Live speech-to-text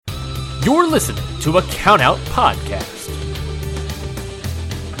You're listening to a Countout Podcast.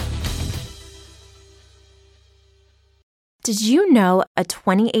 Did you know a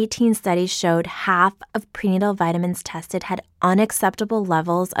 2018 study showed half of prenatal vitamins tested had unacceptable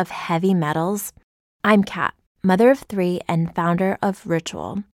levels of heavy metals? I'm Kat, mother of 3 and founder of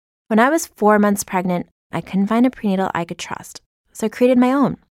Ritual. When I was 4 months pregnant, I couldn't find a prenatal I could trust, so I created my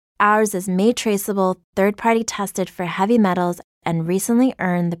own. Ours is made traceable, third-party tested for heavy metals, and recently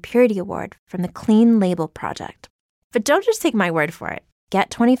earned the Purity Award from the Clean Label Project. But don't just take my word for it.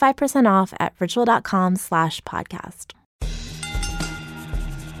 Get 25% off at ritual.com/podcast.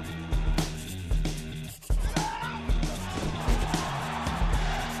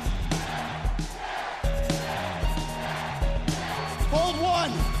 Hold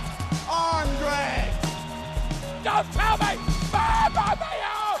one. Arm drag. Don't tell me! Bob, me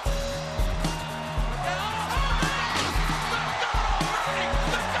out!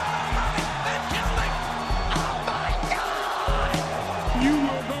 You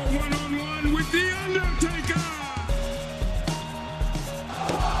will go one-on-one with The Undertaker!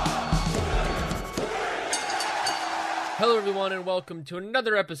 Hello, everyone, and welcome to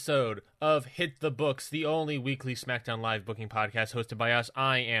another episode of Hit the Books, the only weekly SmackDown Live booking podcast hosted by us.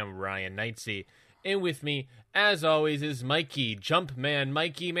 I am Ryan Knightsey, and with me, as always, is Mikey, Jumpman,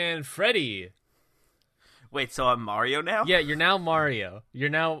 Mikey Man, Freddy. Wait, so I'm Mario now? Yeah, you're now Mario. You're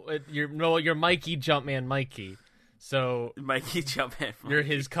Mikey, Jumpman, Mikey. So Mikey Jumpman. you're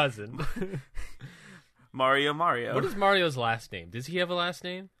his cousin. Mario. What is Mario's last name? Does he have a last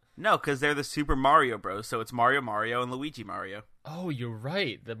name? No, because they're the Super Mario Bros. So it's Mario and Luigi Mario. Oh, you're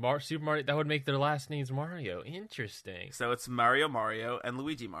right. The Super Mario, that would make their last names Mario. Interesting. So it's Mario and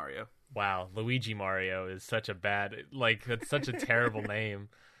Luigi Mario. Wow, Luigi Mario is such a that's such a terrible name.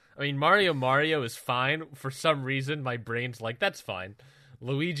 I mean, Mario is fine. For some reason, my brain's like, that's fine.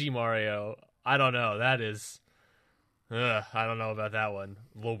 Luigi Mario, I don't know. That is, I don't know about that one.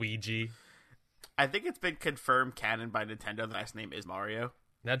 Luigi. I think it's been confirmed canon by Nintendo the last name is Mario.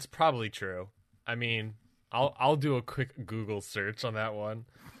 That's probably true. I mean, I'll do a quick Google search on that one.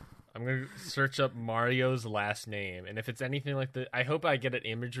 I'm going to search up Mario's last name, and if it's anything like I hope I get an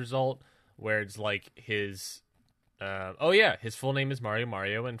image result where it's like his, his full name is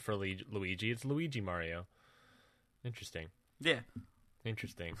Mario, and for Luigi, it's Luigi Mario. Interesting. Yeah.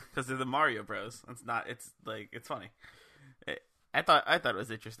 Interesting. Because they're the Mario Bros. It's funny. I thought it was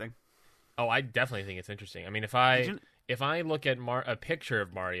interesting. Oh, I definitely think it's interesting. I mean, if I look at a picture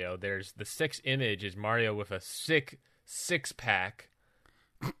of Mario, there's the 6th image is Mario with a sick six-pack.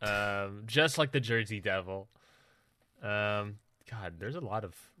 Just like the Jersey Devil. God, there's a lot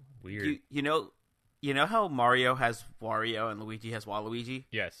of weird. You know how Mario has Wario and Luigi has Waluigi?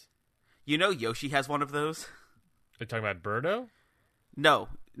 Yes. You know Yoshi has one of those? They're talking about Birdo? No.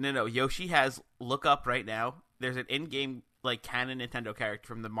 Yoshi has. Look up right now. There's an in-game canon Nintendo character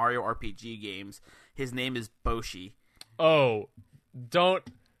from the Mario RPG games. His name is Boshi. Oh, don't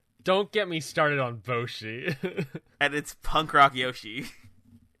get me started on Boshi. And it's Punk Rock Yoshi.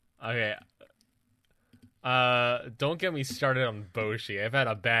 Okay. Don't get me started on Boshi. I've had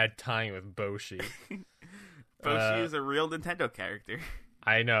a bad time with Boshi. Boshi is a real Nintendo character.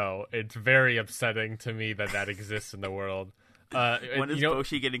 I know. It's very upsetting to me that exists in the world. When is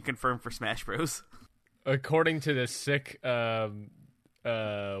Boshi getting confirmed for Smash Bros? According to this sick, what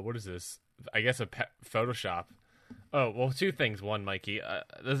is this? I guess Photoshop. Oh, well, 2 things. One, Mikey,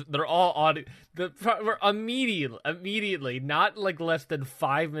 they're all we're immediately, not like less than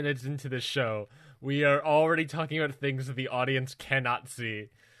 5 minutes into the show, we are already talking about things that the audience cannot see.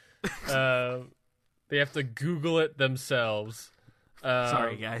 They have to Google it themselves.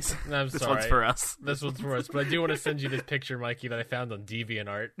 Sorry, guys. I'm this sorry. One's for us. This one's for us, but I do want to send you this picture, Mikey, that I found on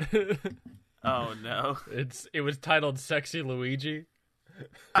DeviantArt. Oh, no. It was titled Sexy Luigi.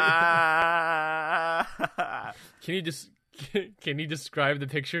 Can you describe the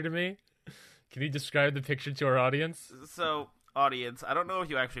picture to me? Can you describe the picture to our audience? So, audience, I don't know if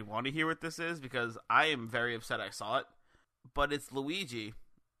you actually want to hear what this is because I am very upset I saw it, but it's Luigi.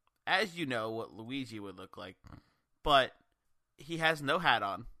 As you know what Luigi would look like, but he has no hat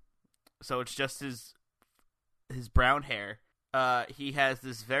on, so it's just his brown hair. He has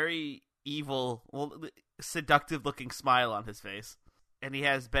this very evil, seductive-looking smile on his face. And he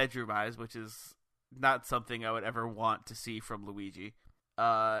has bedroom eyes, which is not something I would ever want to see from Luigi.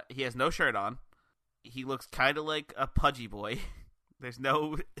 He has no shirt on. He looks kind of like a pudgy boy. There's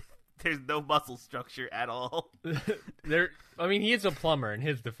no muscle structure at all. He is a plumber in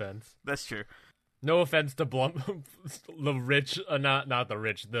his defense. That's true. No offense to the rich, not the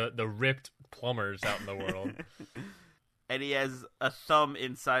rich, the ripped plumbers out in the world. and he has a thumb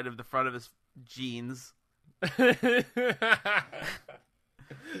inside of the front of his jeans.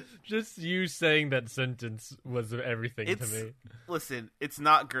 Just you saying that sentence was everything to me. Listen, it's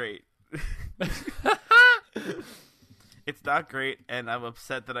not great. It's not great, and I'm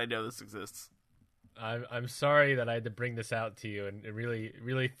upset that I know this exists. I'm sorry that I had to bring this out to you and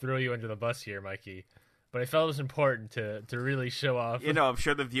really throw you under the bus here, Mikey. But I felt it was important to really show off. You know, I'm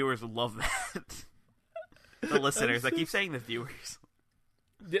sure the viewers would love that. The listeners. I keep saying the viewers.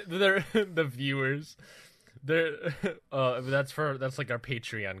 They're the viewers. They're that's like our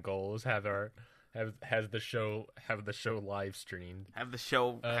Patreon goal is have the show live streamed. Have the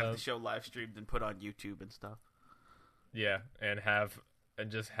show live streamed and put on YouTube and stuff. Yeah, and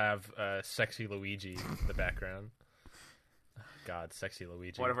just have sexy Luigi in the background. God, sexy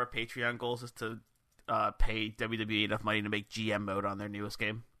Luigi. One of our Patreon goals is to pay WWE enough money to make GM mode on their newest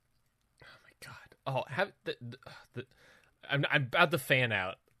game. Oh my God! Oh, have I'm about to fan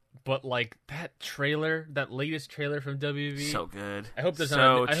out, but like that trailer, that latest trailer from WWE, so good. I hope there's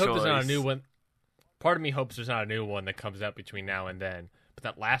not a new one. Part of me hopes there's not a new one that comes out between now and then. But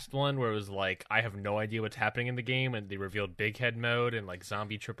that last one where it was like, I have no idea what's happening in the game, and they revealed Big Head mode and like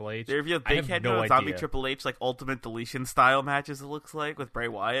Zombie Triple H. They revealed Big Head mode, Zombie Triple H, like Ultimate Deletion style matches. It looks like with Bray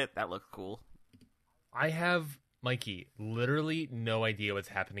Wyatt. That looked cool. I have, Mikey, literally no idea what's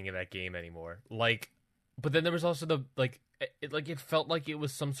happening in that game anymore. Like, but then there was also it felt like it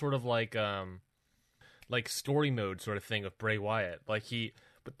was some sort of like story mode sort of thing with Bray Wyatt.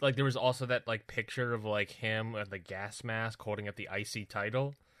 But like there was also that like picture of like him with the gas mask holding up the IC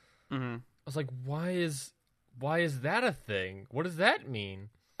title. Mm-hmm. I was like, why is that a thing? What does that mean?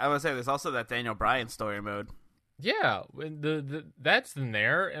 I would say there's also that Daniel Bryan story mode. Yeah, that's in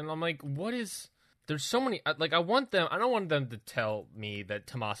there, and I'm like, what is? There's so many. Like, I don't want them to tell me that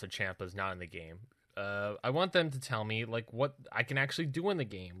Tommaso Ciampa's not in the game. I want them to tell me like what I can actually do in the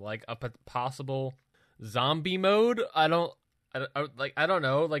game, like a possible zombie mode. I don't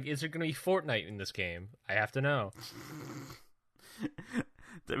know. Like, is there going to be Fortnite in this game? I have to know.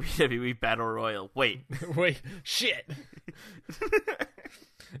 WWE Battle Royale. Wait, shit.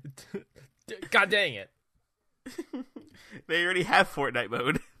 God dang it. They already have Fortnite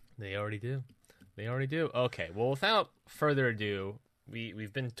mode. They already do. Okay, well, without further ado,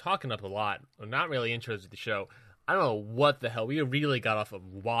 we've been talking up a lot. I'm not really interested in the show. I don't know what the hell. We really got off a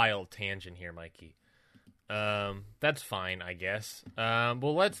wild tangent here, Mikey. That's fine, I guess.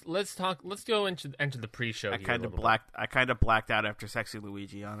 Well, let's talk. Let's go into the pre-show. I kind of blacked out after Sexy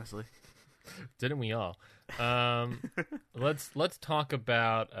Luigi. Honestly, didn't we all? Let's talk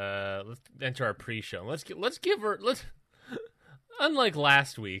about. Let's enter our pre-show. Let's give her. Unlike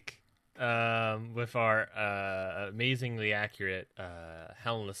last week, with our amazingly accurate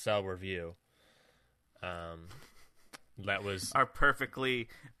Hell in a Cell review. That was our perfectly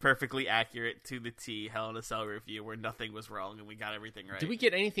accurate to the T Hell in a Cell review where nothing was wrong and we got everything right. Did we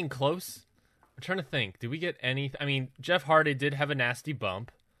get anything close? I'm trying to think. Did we get any? I mean, Jeff Hardy did have a nasty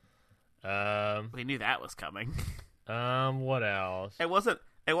bump. We knew that was coming. What else? It wasn't.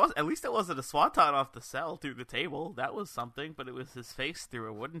 At least it wasn't a swanton off the cell through the table. That was something, but it was his face through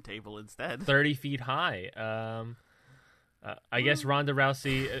a wooden table instead. 30 feet high. I guess Ronda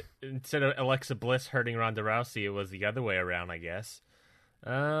Rousey, instead of Alexa Bliss hurting Ronda Rousey, it was the other way around, I guess.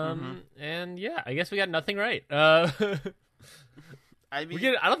 And yeah, I guess we got nothing right. I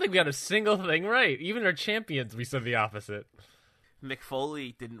mean, I don't think we got a single thing right. Even our champions, we said the opposite. Mick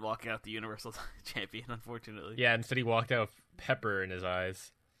Foley didn't walk out the Universal Champion, unfortunately. Yeah, instead he walked out with pepper in his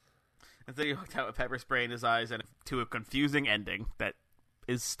eyes. Instead he walked out with pepper spray in his eyes and to a confusing ending that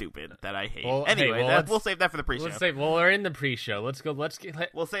is stupid, that I hate. Well, anyway, we'll save that for the pre-show. We're in the pre-show. We'll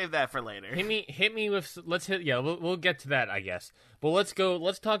save that for later. Hit me with. We'll get to that, I guess. But let's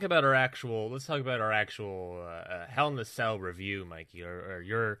talk about our actual. Hell in a Cell review, Mikey, or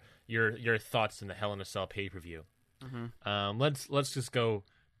your thoughts in the Hell in a Cell pay-per-view. Mm-hmm. Let's just go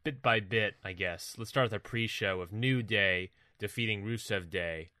bit by bit, I guess. Let's start with our pre-show of New Day defeating Rusev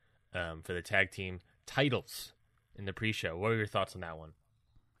Day for the tag team titles in the pre-show. What are your thoughts on that one?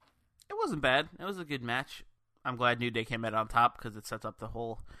 It wasn't bad. It was a good match. I'm glad New Day came out on top because it sets up the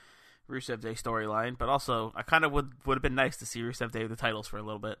whole Rusev Day storyline. But also, I kind of would have been nice to see Rusev Day with the titles for a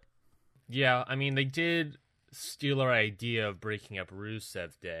little bit. Yeah, I mean, they did steal our idea of breaking up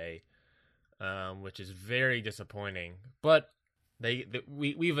Rusev Day, which is very disappointing. But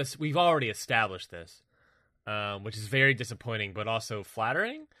we've already established this, which is very disappointing, but also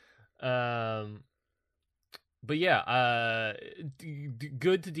flattering. But yeah,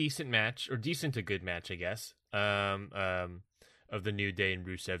 good to decent match, or decent to good match, I guess. of the New Day and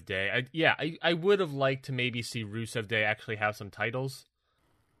Rusev Day. I would have liked to maybe see Rusev Day actually have some titles,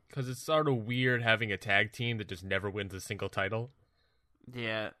 because it's sort of weird having a tag team that just never wins a single title.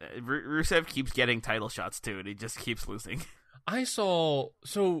 Yeah, Rusev keeps getting title shots too, and he just keeps losing. I saw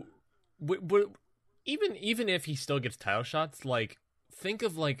even if he still gets title shots, like think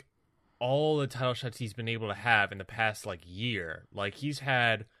of like all the title shots he's been able to have in the past like year. Like he's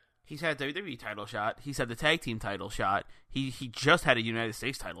had WWE title shot. He's had the tag team title shot. He just had a United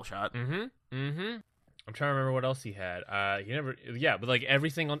States title shot. I'm trying to remember what else he had. But like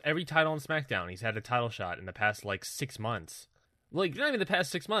everything on every title on SmackDown, he's had a title shot in the past like 6 months. Like not even the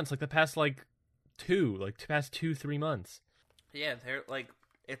past 6 months, like the past like 2-3 months. Yeah, they're like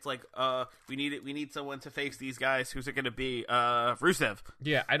it's like we need someone to face these guys. Who's it going to be? Rusev.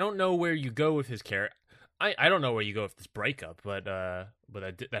 Yeah, I don't know where you go with his character. I don't know where you go with this breakup, but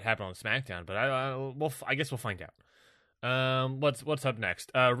that happened on SmackDown. But I guess we'll find out. What's up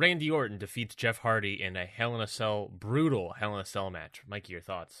next? Randy Orton defeats Jeff Hardy in a brutal Hell in a Cell match. Mikey, your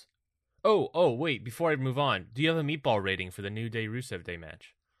thoughts? Oh, wait, before I move on, do you have a meatball rating for the New Day Rusev Day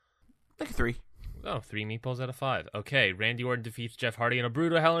match? Like 3. Oh, 3 meatballs out of 5. Okay, Randy Orton defeats Jeff Hardy in a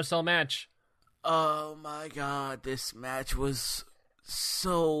brutal Hell in a Cell match. Oh my god, this match was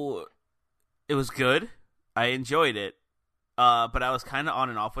it was good. I enjoyed it. But I was kind of on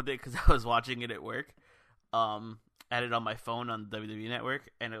and off with it because I was watching it at work. I had it on my phone on the WWE Network,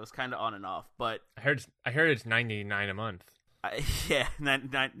 and it was kind of on and off. But I heard it's $9.99 a month. Yeah,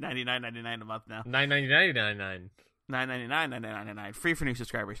 $99.99 a month now. $9.99. $9.99 free for new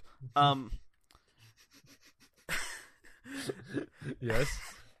subscribers. Yes,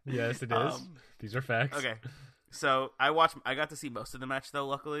 it is. These are facts. Okay, so I got to see most of the match though,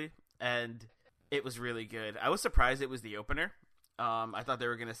 luckily, and it was really good. I was surprised it was the opener. I thought they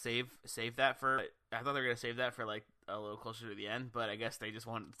were gonna save that for. I thought they were gonna save that for like a little closer to the end, but I guess they just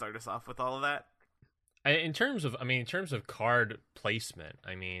wanted to start us off with all of that. In terms of card placement,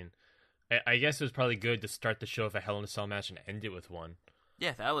 I guess it was probably good to start the show with a Hell in a Cell match and end it with one.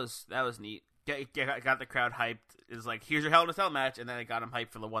 Yeah, that was neat. Got the crowd hyped. Is like, here's your Hell in a Cell match, and then it got him hyped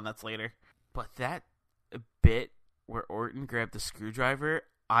for the one that's later. But that bit where Orton grabbed the screwdriver,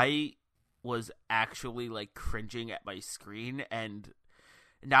 I was actually like cringing at my screen, and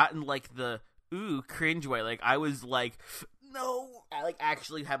not in like the cringe way. Like I was like, no, I like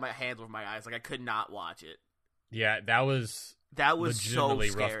actually had my hands over my eyes. Like I could not watch it. Yeah, that was legitimately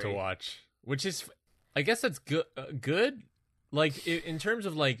so rough to watch. Which is, I guess that's good. Like in terms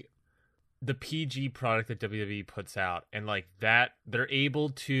of like the PG product that WWE puts out, and like that they're able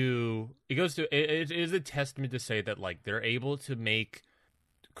to. It is a testament to say that like they're able to make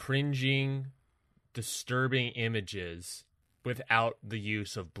cringing, disturbing images without the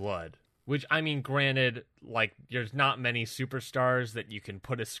use of blood. Which, granted, like, there's not many superstars that you can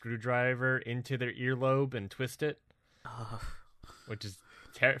put a screwdriver into their earlobe and twist it. Which is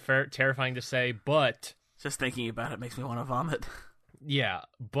terrifying to say, but... Just thinking about it makes me want to vomit. Yeah,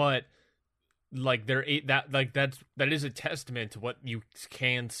 but, like, that is a testament to what you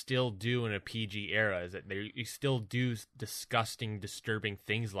can still do in a PG era, is that you still do disgusting, disturbing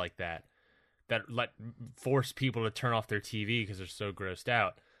things like that force people to turn off their TV because they're so grossed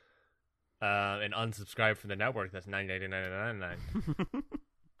out. And unsubscribe from the network. That's $9.99.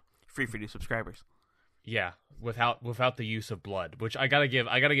 Free for new subscribers. Yeah, without the use of blood, which I gotta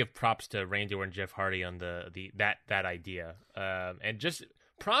give props to Randy Orton and Jeff Hardy on that idea. And just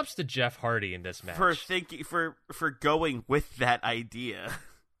props to Jeff Hardy in this match for going with that idea.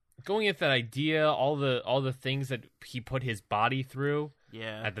 Going with that idea, all the things that he put his body through.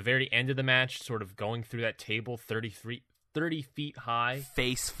 Yeah. At the very end of the match, sort of going through that table 30 feet high,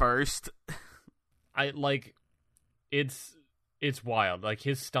 face first. It's wild. Like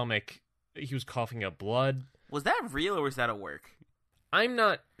his stomach, he was coughing up blood. Was that real or was that a work? I'm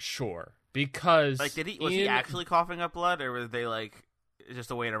not sure because was he actually coughing up blood, or was they like just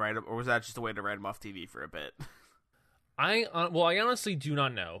a way to write him, or was that just a way to write him off TV for a bit? I honestly do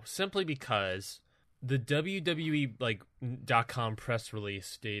not know. Simply because the WWE .com press release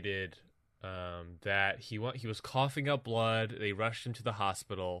stated that he was coughing up blood. They rushed him to the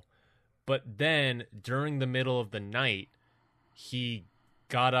hospital, but then during the middle of the night, he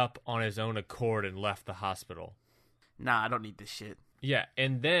got up on his own accord and left the hospital. Nah, I don't need this shit. Yeah,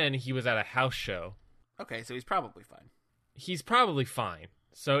 and then he was at a house show. Okay, so he's probably fine. He's probably fine.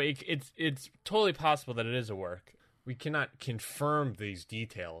 So it's totally possible that it is a work. We cannot confirm these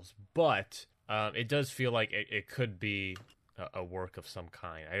details, but it does feel like it could be a work of some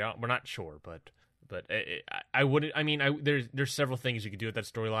kind. We're not sure, but I wouldn't. There's several things you could do with that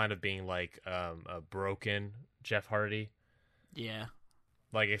storyline of being like a broken Jeff Hardy. Yeah.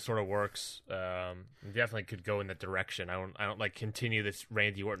 Like, it sort of works. Definitely could go in that direction. I don't like continue this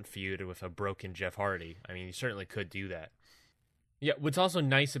Randy Orton feud with a broken Jeff Hardy. I mean, you certainly could do that. Yeah, what's also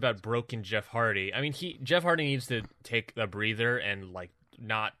nice about broken Jeff Hardy, I mean, Jeff Hardy needs to take a breather and like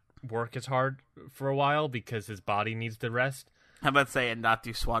not work as hard for a while because his body needs to rest. How about saying not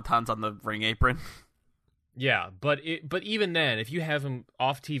do swantons on the ring apron? Yeah, but even then, if you have him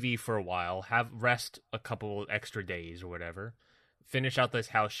off TV for a while, have rest a couple extra days or whatever, finish out this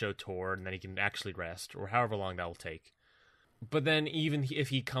house show tour, and then he can actually rest, or however long that will take. But then even if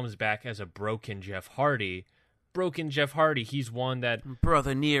he comes back as a broken Jeff Hardy, he's one that...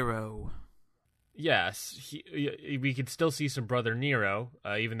 Brother Nero. Yes, we could still see some Brother Nero,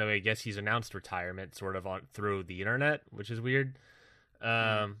 even though I guess he's announced retirement sort of through the internet, which is weird.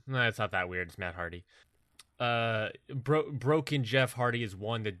 No, it's not that weird. It's Matt Hardy. Broken Jeff Hardy is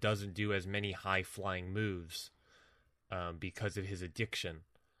one that doesn't do as many high-flying moves because of his addiction.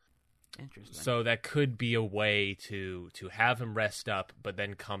 Interesting. So that could be a way to have him rest up, but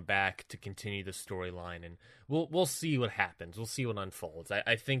then come back to continue the storyline, and we'll see what happens. We'll see what unfolds.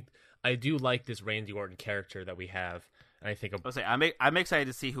 I think I do like this Randy Orton character that we have, and I think I'm excited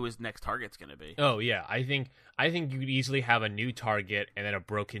to see who his next target's going to be. Oh yeah, I think you could easily have a new target, and then a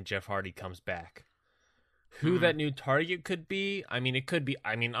broken Jeff Hardy comes back. Who that new target could be? I mean, it could be.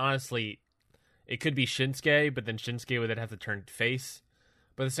 I mean, honestly, it could be Shinsuke, but then Shinsuke would then have to turn face.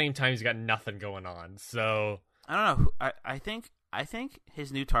 But at the same time, he's got nothing going on. So I don't know. I think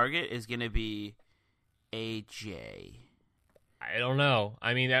his new target is going to be AJ. I don't know.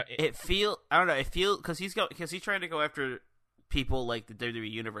 I mean, I don't know. It feel because he's trying to go after people like the WWE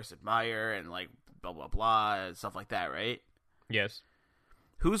Universe admire and like blah blah blah and stuff like that, right? Yes.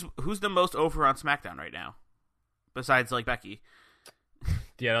 Who's the most over on SmackDown right now, besides like Becky?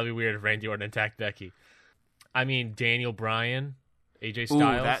 Yeah, that'll be weird if Randy Orton attacked Becky. I mean, Daniel Bryan, AJ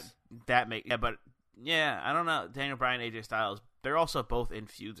Styles. But I don't know. Daniel Bryan, AJ Styles. They're also both in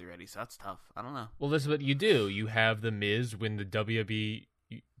feuds already, so that's tough. I don't know. Well, this is what you do. You have The Miz win the WWE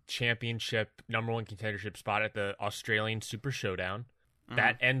Championship #1 contendership spot at the Australian Super Showdown.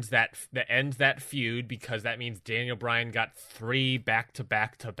 That ends that feud because that means Daniel Bryan got 3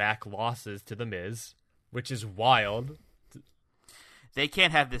 back-to-back losses to The Miz, which is wild. They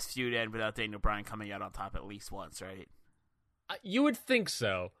can't have this feud end without Daniel Bryan coming out on top at least once, right? You would think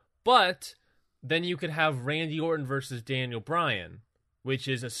so, but then you could have Randy Orton versus Daniel Bryan, which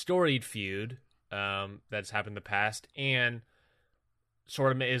is a storied feud that's happened in the past and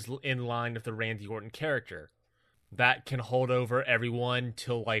sort of is in line with the Randy Orton character. That can hold over everyone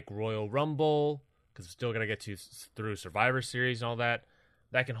till like Royal Rumble, because we're still going to get through Survivor Series and all that.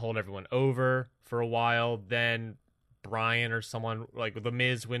 That can hold everyone over for a while. Then Bryan or someone like The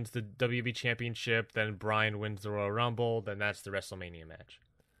Miz wins the WWE Championship. Then Bryan wins the Royal Rumble. Then that's the WrestleMania match.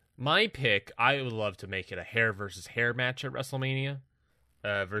 My pick, I would love to make it a hair versus hair match at WrestleMania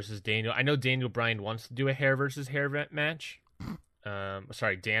versus Daniel. I know Daniel Bryan wants to do a hair versus hair match.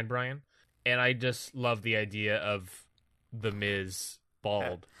 Dan Bryan. And I just love the idea of The Miz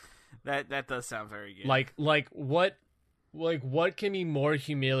bald. That does sound very good. What can be more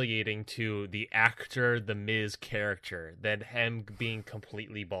humiliating to the actor The Miz character than him being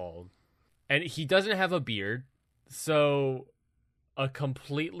completely bald? And he doesn't have a beard, so a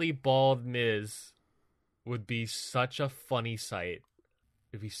completely bald Miz would be such a funny sight.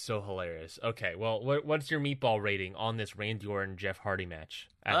 It'd be so hilarious. Okay, well, what's your meatball rating on this Randy Orton Jeff Hardy match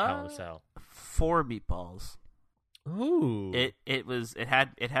at Hell in a Cell? 4 meatballs. Ooh. It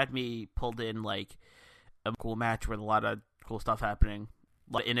had me pulled in like a cool match with a lot of cool stuff happening,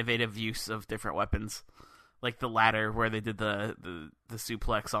 a lot of innovative use of different weapons, like the ladder where they did the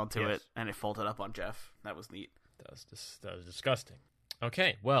suplex onto it and it folded up on Jeff. That was neat. That was disgusting.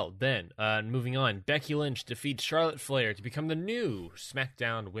 Okay, well, then, moving on. Becky Lynch defeats Charlotte Flair to become the new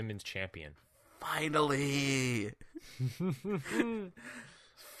SmackDown Women's Champion. Finally!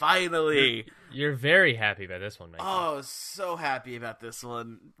 Finally! You're very happy about this one, Mike. Oh, so happy about this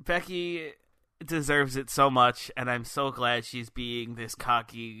one. Becky deserves it so much, and I'm so glad she's being this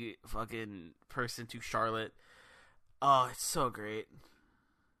cocky fucking person to Charlotte. Oh, it's so great.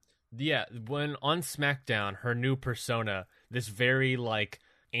 Yeah, when on SmackDown, her new persona, this very, like,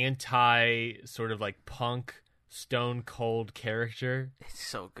 anti, sort of, like, punk, stone cold character. It's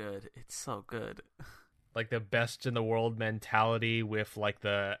so good. It's so good. Like, the best in the world mentality with, like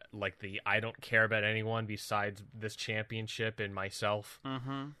the I don't care about anyone besides this championship and myself.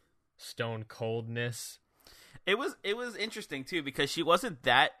 Mm-hmm. Stone coldness. It was interesting, too, because she wasn't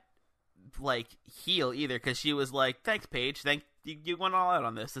that, like, heel either, because she was like, thanks, Paige, you went all out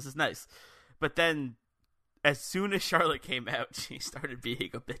on this is nice. But then as soon as Charlotte came out, she started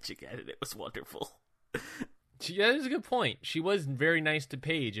being a bitch again, and it was wonderful. That is a good point. She was very nice to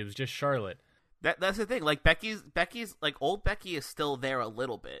Paige. It was just Charlotte. That's the thing. Like Becky's like old Becky is still there a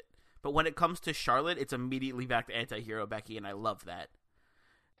little bit, but when it comes to Charlotte, it's immediately back to anti-hero Becky, and I love that.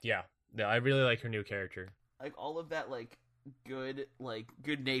 Yeah, I really like her new character. Like all of that, like good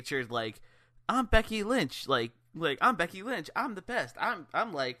natured, like I'm Becky Lynch, like I'm Becky Lynch, I'm the best,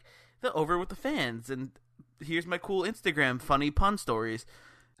 I'm like the over with the fans, and here's my cool Instagram funny pun stories.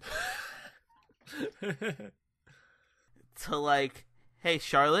 To like, hey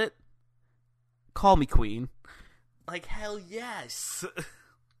Charlotte, call me queen. Like hell yes.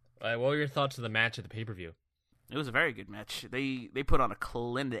 What were your thoughts of the match at the pay-per-view? It was a very good match. They put on a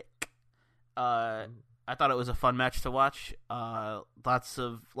clinic. I thought it was a fun match to watch. Lots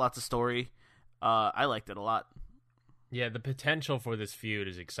of story. I liked it a lot. Yeah, the potential for this feud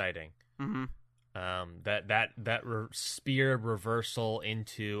is exciting. Mm-hmm. Spear reversal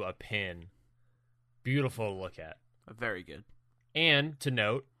into a pin, beautiful to look at. Very good. And to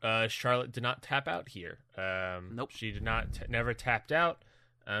note, Charlotte did not tap out here. Nope. She did not. Never tapped out.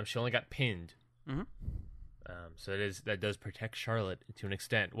 She only got pinned. Mm-hmm. So that does protect Charlotte to an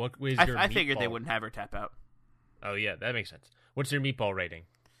extent. What was your? I figured they wouldn't have her tap out. Oh yeah, that makes sense. What's your meatball rating?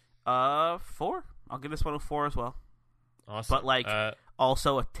 4. I'll give this one a 4 as well. Awesome. But like,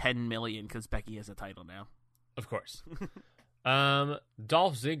 also a 10 million because Becky has a title now. Of course.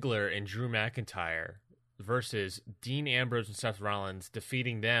 Dolph Ziggler and Drew McIntyre versus Dean Ambrose and Seth Rollins,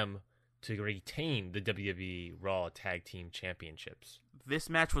 defeating them to retain the WWE Raw Tag Team Championships. This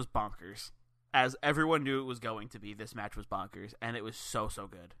match was bonkers. As everyone knew it was going to be, this match was bonkers, and it was so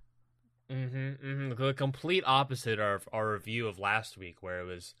good. The complete opposite of our review of last week, where it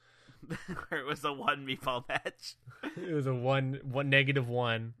was where it was a 1 meatball match. It was a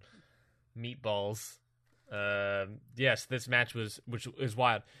 -1 meatballs. Yes, this match which is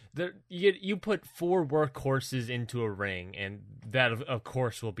wild. You put 4 workhorses into a ring, and that of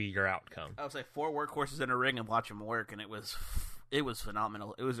course will be your outcome. I was like 4 workhorses in a ring and watch them work, and it was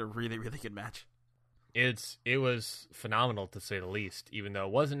phenomenal. It was a really good match. It was phenomenal to say the least, even though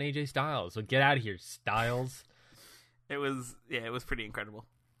it wasn't AJ Styles. So get out of here, Styles. It was pretty incredible.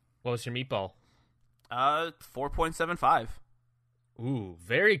 What was your meatball? 4.75. Ooh,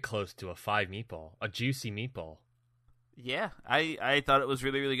 very close to a 5 meatball. A juicy meatball. Yeah, I thought it was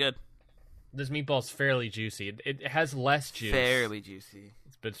really good. This meatball's fairly juicy. It has less juice. Fairly juicy.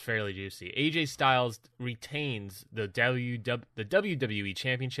 But it's fairly juicy. AJ Styles retains the WWE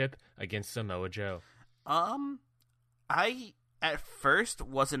Championship against Samoa Joe. I at first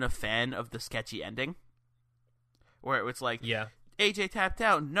wasn't a fan of the sketchy ending, where it was like, yeah, AJ tapped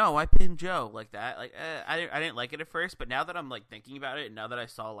out. No, I pinned Joe like that. Like, I didn't like it at first, but now that I'm like thinking about it, and now that I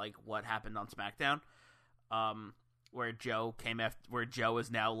saw like what happened on SmackDown, where Joe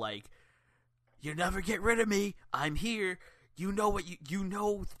is now like, you never get rid of me. I'm here. You know what you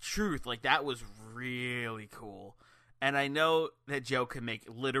know the truth. Like, that was really cool. And I know that Joe can make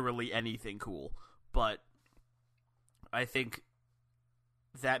literally anything cool, but I think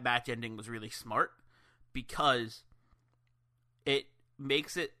that match ending was really smart because it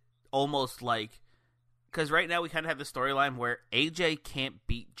makes it almost like, because right now we kind of have the storyline where AJ can't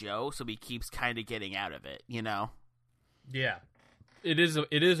beat Joe, so he keeps kind of getting out of it, you know? Yeah. It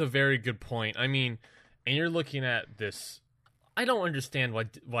is a very good point. I mean, and you're looking at this, I don't understand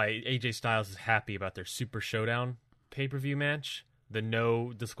why AJ Styles is happy about their Super Showdown pay-per-view match. The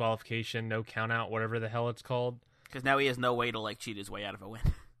no disqualification, no count out, whatever the hell it's called. Because now he has no way to like cheat his way out of a win.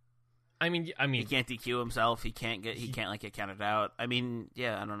 I mean, he can't DQ himself. He can't like get counted out. I mean,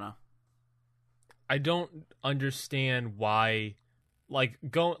 yeah, I don't know. I don't understand why,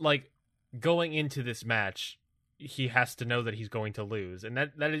 going into this match, he has to know that he's going to lose, and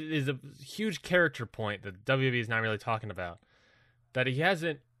that is a huge character point that WWE is not really talking about. That he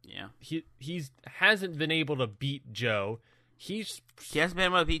hasn't been able to beat Joe. He hasn't been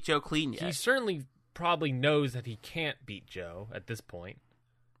able to beat Joe clean yet. He certainly probably knows that he can't beat Joe at this point.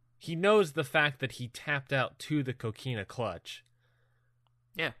 He knows the fact that he tapped out to the Coquina clutch.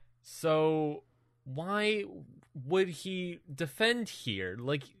 Yeah. So why would he defend here?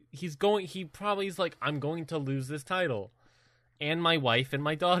 Like, he's like, I'm going to lose this title. And my wife and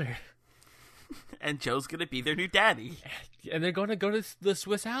my daughter. And Joe's going to be their new daddy. And they're going to go to the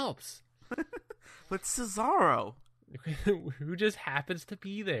Swiss Alps. With Cesaro. Who just happens to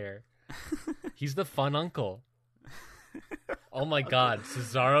be there. He's the fun uncle. Oh my god,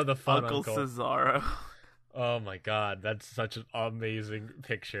 Cesaro the fun uncle. Uncle Cesaro. Oh my god, that's such an amazing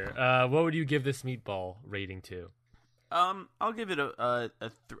picture. What would you give this meatball rating to? I'll give it a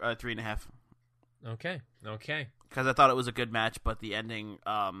 3.5. Okay. Because I thought it was a good match, but the ending,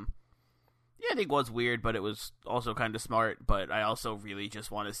 I think was weird, but it was also kind of smart. But I also really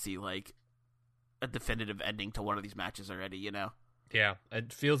just want to see like a definitive ending to one of these matches already. Yeah,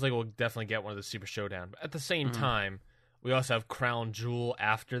 it feels like we'll definitely get one of the Super Showdown. But at the same time, we also have Crown Jewel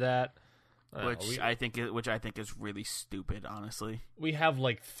after that, which I think is really stupid, honestly. We have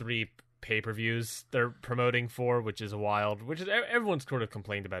like 3 pay-per-views they're promoting for, which is wild. Which is everyone's sort of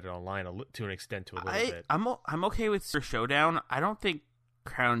complained about it online to an extent, to a little bit. I'm okay with Super Showdown. I don't think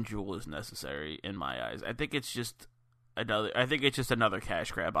Crown Jewel is necessary in my eyes. I think it's just another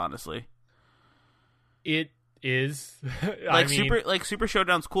cash grab, honestly. It is. Super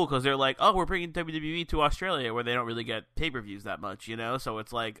Showdown's cool because they're like, oh, we're bringing WWE to Australia where they don't really get pay-per-views that much, So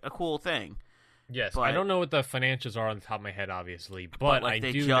it's like a cool thing. Yes, but I don't know what the financials are on the top of my head, obviously, but like,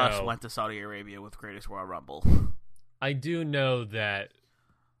 they just went to Saudi Arabia with Greatest Royal Rumble. I do know that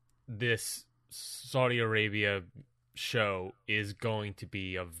this Saudi Arabia show is going to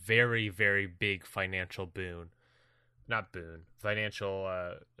be a very, very big financial boon. Not boon, financial,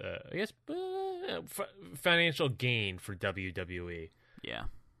 financial gain for WWE. Yeah.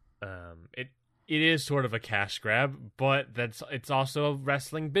 It is sort of a cash grab, but it's also a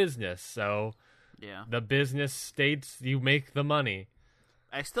wrestling business, so yeah. The business states you make the money.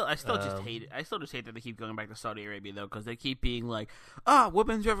 I still just hate it. I still just hate that they keep going back to Saudi Arabia though, because they keep being like,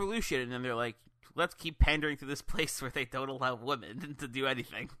 women's revolution, and then they're like, let's keep pandering to this place where they don't allow women to do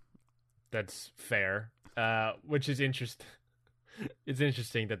anything. That's fair. Which is interesting. It's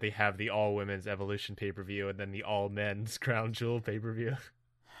interesting that they have the all women's Evolution pay-per-view and then the all men's Crown Jewel pay-per-view.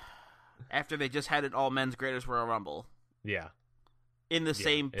 After they just had an all men's Greatest Royal Rumble. Yeah. In the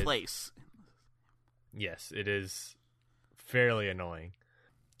same place. Yes, it is fairly annoying.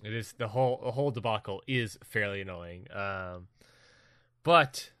 It is the whole debacle is fairly annoying.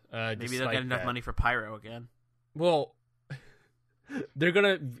 But maybe they'll get enough money for Pyro again. Well, they're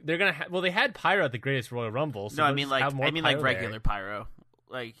gonna they had Pyro at the Greatest Royal Rumble. So no, I mean like regular Pyro,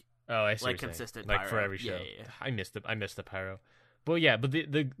 like I see like consistent like Pyro. For every show. Yeah. I missed the Pyro. But yeah, but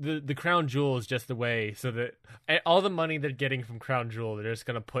the Crown Jewel is just the way so that all the money they're getting from Crown Jewel they're just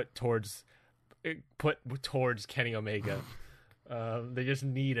gonna put towards Kenny Omega. They just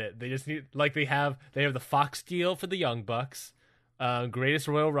need it. They just need they have the Fox deal for the Young Bucks. Greatest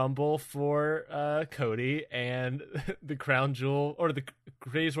Royal Rumble for Cody, and the Crown Jewel, or the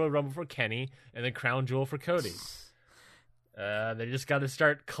Greatest Royal Rumble for Kenny, and the Crown Jewel for Cody. They just got to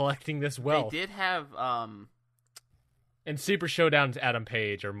start collecting this wealth. They did have, and Super Showdown's Adam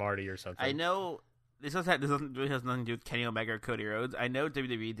Page or Marty or something. I know this really has nothing to do with Kenny Omega or Cody Rhodes. I know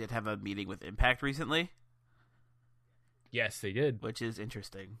WWE did have a meeting with Impact recently. Yes, they did, which is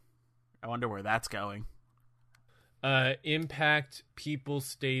interesting. I wonder where that's going. Impact people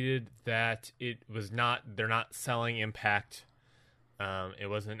stated that they're not selling Impact. It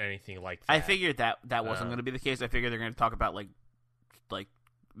wasn't anything like that. I figured that wasn't going to be the case. I figured they're going to talk about like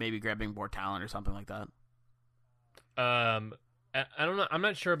maybe grabbing more talent or something like that. I don't know. I'm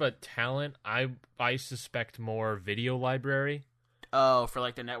not sure about talent. I suspect more video library. Oh, for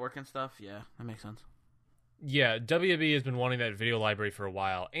like the network and stuff? Yeah, that makes sense. Yeah, WWE has been wanting that video library for a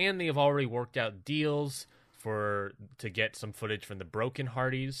while, and they have already worked out deals to get some footage from the Broken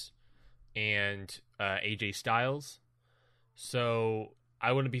Hardys and AJ Styles. So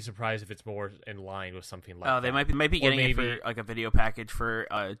I wouldn't be surprised if it's more in line with something like that. Oh, they might be getting it for like a video package for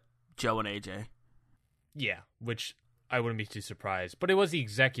Joe and AJ. Yeah, which I wouldn't be too surprised. But it was the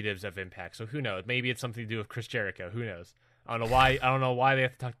executives of Impact, so who knows? Maybe it's something to do with Chris Jericho. Who knows? I don't know why they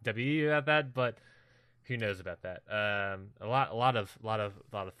have to talk to WWE about that, but who knows about that? A lot of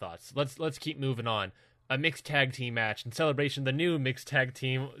thoughts. Let's keep moving on. A mixed tag team match in celebration of the new mixed tag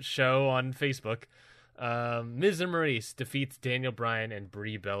team show on Facebook. Miz and Maurice defeats Daniel Bryan and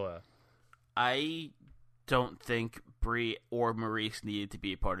Brie Bella. I don't think Brie or Maurice needed to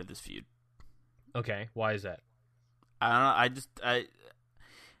be a part of this feud. Okay, why is that? I don't know.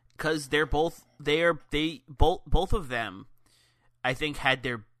 Because both of them, I think, had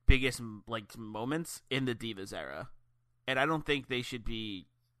their biggest moments in the Divas era, and I don't think they should be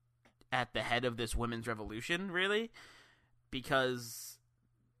at the head of this women's revolution, really, because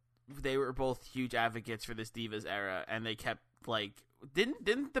they were both huge advocates for this Divas era, and they kept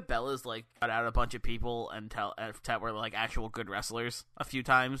didn't the Bellas cut out a bunch of people and were actual good wrestlers a few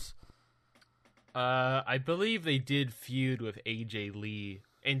times? I believe they did feud with AJ Lee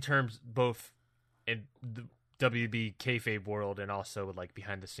in terms both in the WB kayfabe world and also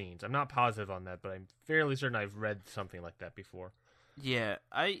behind the scenes. I'm not positive on that, but I'm fairly certain I've read something like that before. Yeah,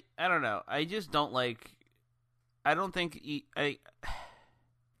 I don't know. I just don't I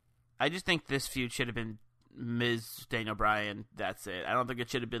I just think this feud should have been Miz Daniel Bryan. That's it. I don't think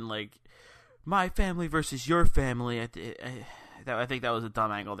it should have been like my family versus your family. I think that was a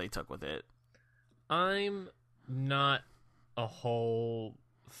dumb angle they took with it. I'm not a whole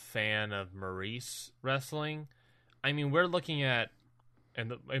fan of Maurice wrestling. I mean, we're looking at,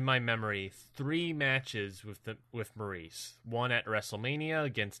 in my memory, 3 matches with Maurice. One at WrestleMania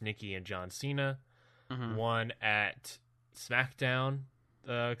against Nikki and John Cena. Mm-hmm. One at SmackDown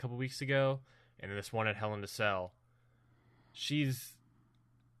a couple weeks ago, and then this one at Hell in a Cell.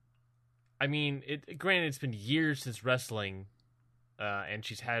 Granted, it's been years since wrestling, and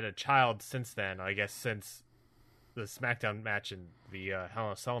she's had a child since then, I guess, since the SmackDown match and the Hell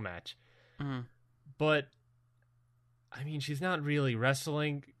in a Cell match. Mm-hmm. But, I mean, she's not really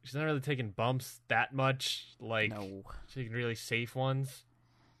wrestling. She's not really taking bumps that much. Like, no. She's taking really safe ones.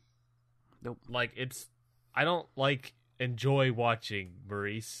 Nope. Like, I don't, enjoy watching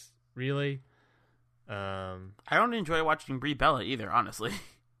Maurice, really. I don't enjoy watching Brie Bella either, honestly.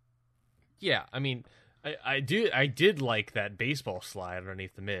 Yeah, I mean, I did like that baseball slide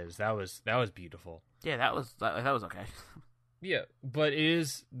underneath the Miz. That was beautiful. Yeah, that was okay. Yeah, but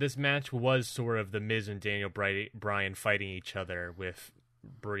this match was sort of the Miz and Daniel Bryan fighting each other with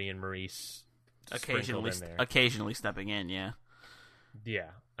Brie and Maurice occasionally stepping in. Yeah. Yeah,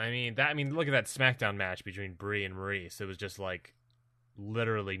 I mean, look at that SmackDown match between Brie and Maurice. It was just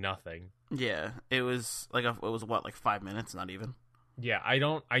literally nothing. Yeah, it was it was 5 minutes, not even. Yeah, I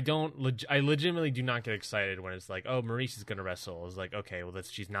legitimately do not get excited when it's like, oh, Maurice is gonna wrestle. It's like, okay, well,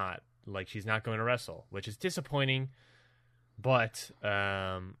 she's not going to wrestle, which is disappointing. But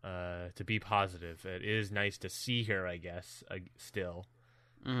to be positive, it is nice to see her, I guess, still.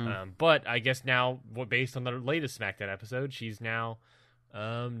 Mm. But I guess now, based on the latest SmackDown episode, she's now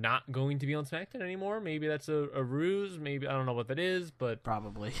not going to be on SmackDown anymore. Maybe that's a ruse. Maybe, I don't know what that is, but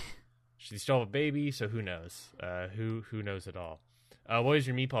probably. She still have a baby, so who knows? Who knows at all? What is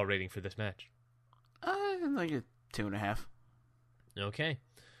your meatball rating for this match? Like a 2.5. Okay.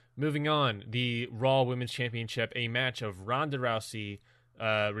 Moving on, the Raw Women's Championship, a match of Ronda Rousey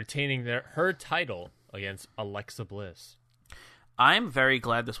retaining her title against Alexa Bliss. I'm very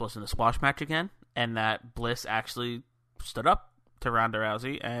glad this wasn't a squash match again, and that Bliss actually stood up to Ronda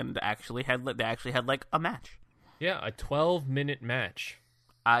Rousey and they actually had a match. Yeah, a 12-minute match.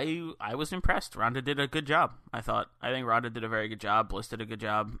 I was impressed. Ronda did a good job, I thought. I think Ronda did a very good job. Bliss did a good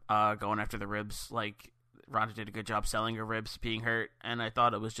job going after the ribs. Ronda did a good job selling her ribs being hurt, and I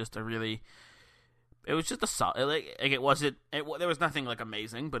thought it was just a solid, there was nothing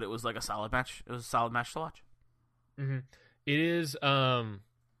amazing, but it was a solid match. It was a solid match to watch. Mm-hmm. It is,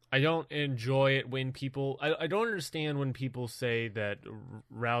 I don't enjoy it when people, I don't understand when people say that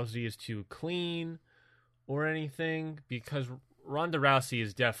Rousey is too clean or anything, because Ronda Rousey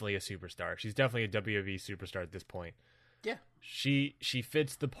is definitely a superstar. She's definitely a WWE superstar at this point. Yeah. She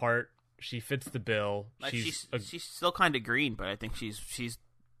fits the part. She fits the bill. She's still kind of green, but I think she's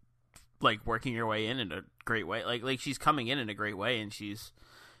working her way in a great way. She's coming in a great way, and she's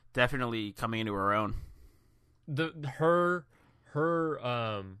definitely coming into her own. Her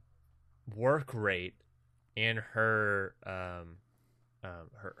work rate and her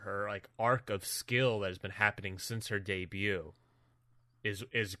arc of skill that has been happening since her debut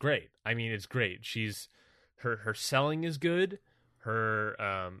is great. I mean, it's great. She's her selling is good.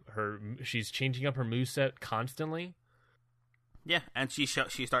 She's changing up her moveset constantly. Yeah, and she's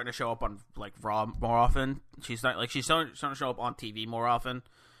starting to show up on Raw more often. She's starting to show up on TV more often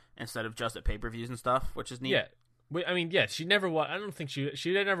instead of just at pay-per-views and stuff, which is neat. Yeah, I mean, yeah, she never was. I don't think she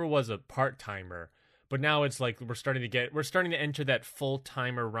never was a part-timer, but now it's we're starting to enter that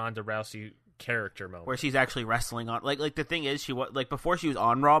full-timer Ronda Rousey character moment where she's actually wrestling on the thing is she was before she was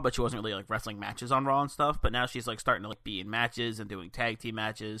on Raw, but she wasn't really wrestling matches on Raw and stuff, but now she's starting to be in matches and doing tag team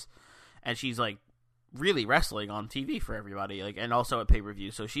matches, and she's really wrestling on TV for everybody, and also at pay-per-view.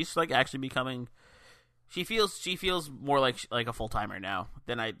 So she's actually becoming, she feels more like a full-timer now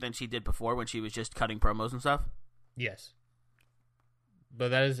than she did before when she was just cutting promos and stuff. Yes,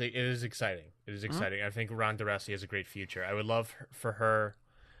 but it is exciting. It is exciting. Mm-hmm. I think Ronda Rousey has a great future. I would love for her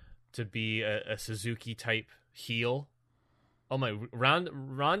to be a Suzuki type heel. Oh my,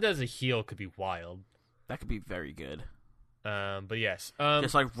 Ronda as a heel could be wild. That could be very good. But yes,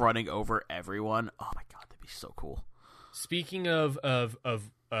 just running over everyone. Oh my god, that'd be so cool. Speaking of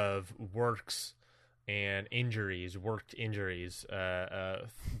works and worked injuries,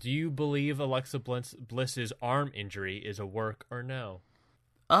 do you believe Alexa Bliss's arm injury is a work or no?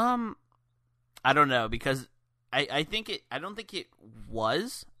 I don't know, because I don't think it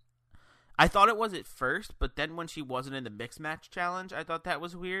was. I thought it was at first, but then when she wasn't in the mixed match challenge, I thought that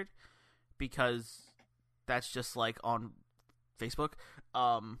was weird. because that's just like on Facebook.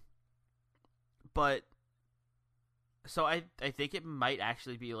 But so I think it might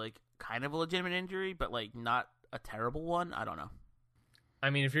actually be like kind of a legitimate injury, but like not a terrible one. I don't know.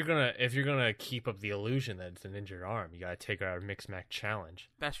 I mean, if you're gonna keep up the illusion that it's an injured arm, you gotta take our mixed match challenge.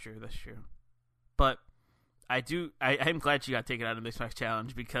 That's true. But I'm glad she got taken out of the mixed match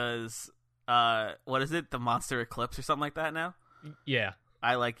challenge because what is it? The Monster Eclipse or something like that now? Yeah.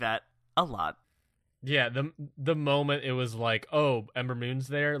 I like that a lot. Yeah, the moment it was like, oh, Ember Moon's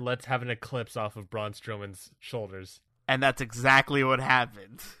there, let's have an eclipse off of Braun Strowman's shoulders. And that's exactly what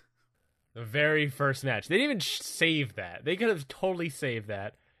happened. The very first match. They didn't even save that. They could have totally saved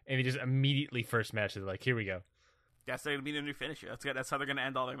that, and they just immediately first match is like, here we go. That's going to be the new finisher. That's how they're going to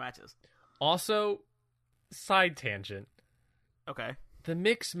end all their matches. Also, side tangent. Okay. The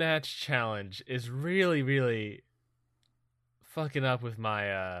mixed match challenge is really, really fucking up with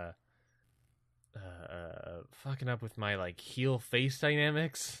my like heel face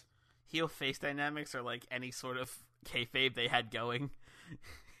dynamics. Heel face dynamics are like any sort of kayfabe they had going.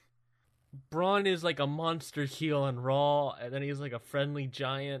 Braun is like a monster heel on Raw, and then he's like a friendly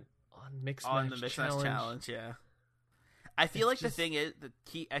giant on mixed match challenge. Yeah. I feel like the thing is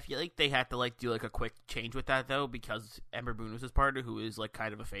I feel like they had to like do like a quick change with that though, because Ember Moon was his partner, who is like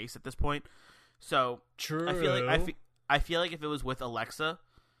kind of a face at this point. So true. I feel like if it was with Alexa,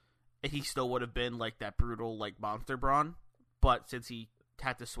 he still would have been like that brutal like monster Braun. But since he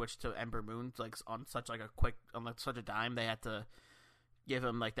had to switch to Ember Moon like on such a dime, they had to give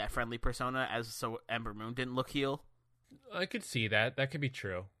him like that friendly persona so Ember Moon didn't look heel. I could see that. That could be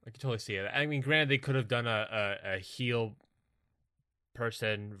true. I could totally see it. I mean, granted, they could have done a heel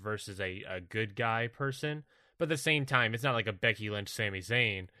person versus a good guy person, but at the same time, it's not like a Becky Lynch, Sami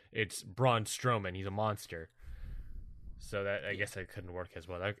Zayn. It's Braun Strowman. He's a monster. So that I guess that couldn't work as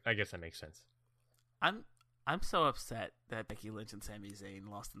well. I guess that makes sense. I'm so upset that Becky Lynch and Sami Zayn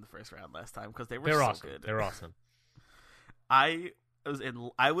lost in the first round last time because they're awesome. Good. They're awesome. I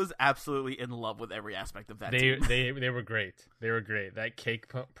was absolutely in love with every aspect of that team. They were great. They were great. That cake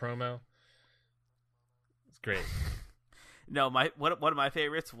promo, it's great. No, one of my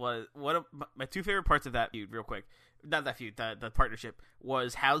favorites was my two favorite parts of that feud. Real quick, not that feud, the partnership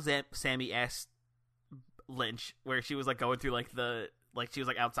was how Sammy asked Lynch, where she was like going through she was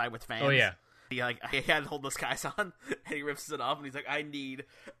like outside with fans. Oh yeah. He had to hold those guys on, and he rips it off, and he's like, "I need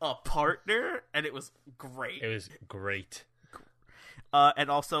a partner," and it was great. It was great. And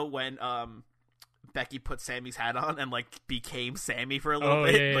also when Becky put Sammy's hat on and like became Sammy for a little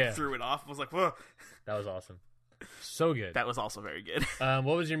bit, threw it off. I was like, whoa. That was awesome. So good. That was also very good.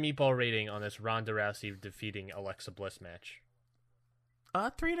 What was your meatball rating on this Ronda Rousey defeating Alexa Bliss match?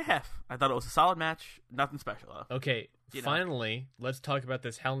 3.5. I thought it was a solid match. Nothing special though. Okay, finally, let's talk about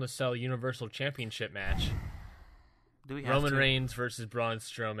this Hell in a Cell Universal Championship match. Do we have Roman Reigns versus Braun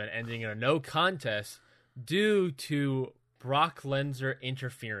Strowman, ending in a no contest due to Brock Lesnar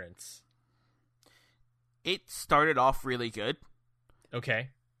interference. It started off really good. Okay.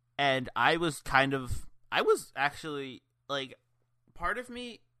 And I was actually like, part of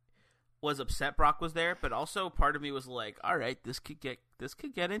me was upset Brock was there, but also part of me was like, all right, this could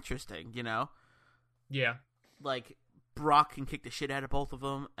get interesting, you know? Yeah. Like, Brock can kick the shit out of both of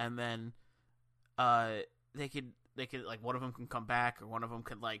them, and then they could like one of them can come back, or one of them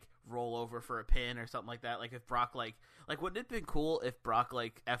could like roll over for a pin or something like that. Like if Brock like wouldn't it have been cool if Brock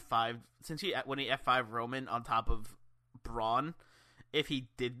like F5 when he F5 Roman on top of Braun, if he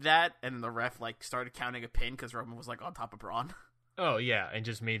did that and the ref like started counting a pin because Roman was like on top of Braun. Oh yeah, and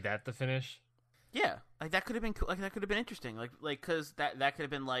just made that the finish. Yeah, like that could have been cool. Like that could have been interesting. Like because that could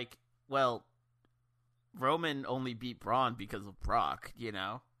have been like, well, Roman only beat Braun because of Brock, you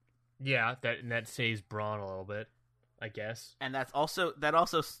know. Yeah, that saves Braun a little bit, I guess. And that also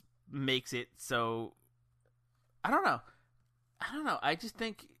makes it so. I don't know. I just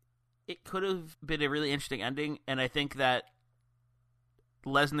think it could have been a really interesting ending, and I think that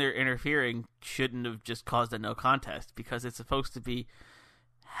Lesnar interfering shouldn't have just caused a no contest because it's supposed to be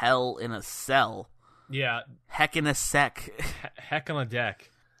Hell in a Cell. Yeah. Heck in a sec. Heck on a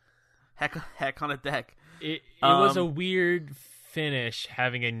deck. Heck on a deck. It was a weird finish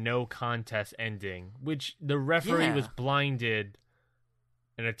having a no contest ending, which the referee was blinded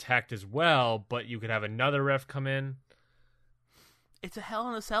and attacked as well, but you could have another ref come in. It's a Hell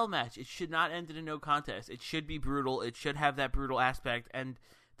in a Cell match. It should not end in a no contest. It should be brutal. It should have that brutal aspect, and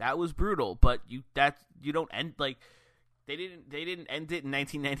that was brutal. But you don't end like they didn't end it in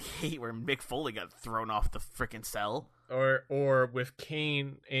 1998 where Mick Foley got thrown off the frickin' cell, or with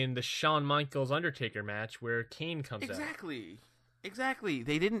Kane in the Shawn Michaels Undertaker match where Kane comes out. Exactly. Exactly.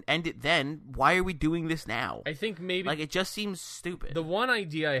 They didn't end it then. Why are we doing this now? I think maybe Like, it just seems stupid. the one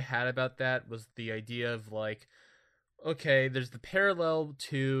idea I had about that was the idea of like, okay, there's the parallel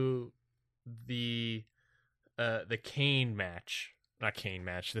to the Kane match, not Kane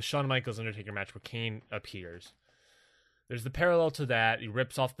match, the Shawn Michaels Undertaker match where Kane appears. There's the parallel to that. He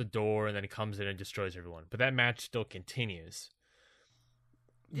rips off the door and then he comes in and destroys everyone. But that match still continues.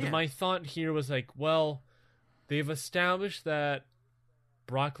 Yeah. My thought here was like, well, they've established that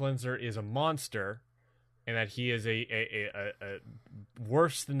Brock Lesnar is a monster and that he is a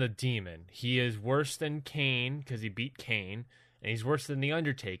worse than the Demon. He is worse than Kane because he beat Kane, and he's worse than the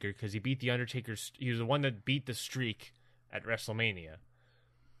Undertaker because he beat the Undertaker. He was the one that beat the streak at WrestleMania.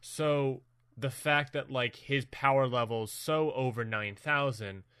 So the fact that like his power level is so over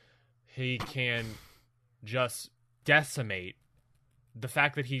 9,000, he can just decimate. The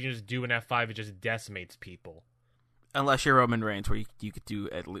fact that he can just do an F5, it just decimates people. Unless you're Roman Reigns, where you could do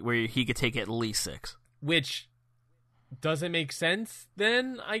where he could take at least 6. Which doesn't make sense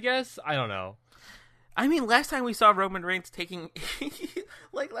then, I guess? I don't know. I mean, last time we saw Roman Reigns taking...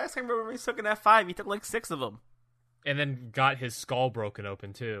 last time Roman Reigns took an F5, he took 6 of them. And then got his skull broken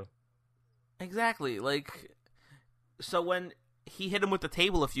open, too. Exactly. So when he hit him with the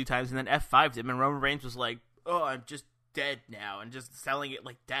table a few times and then F5'd him, and Roman Reigns was like, oh, I'm just dead now, and just selling it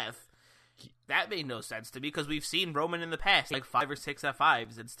like death. That made no sense to me, because we've seen Roman in the past, 5 or 6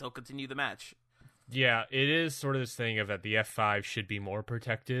 F5s, and still continue the match. Yeah, it is sort of this thing of that the F5 should be more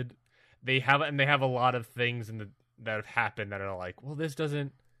protected. They have a lot of things that have happened that are like, well, it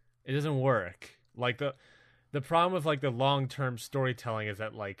doesn't work. Like the problem with like the long-term storytelling is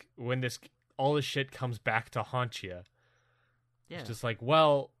that like when all this shit comes back to haunt you, it's just like,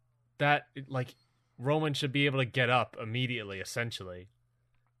 well, that like Roman should be able to get up immediately, essentially.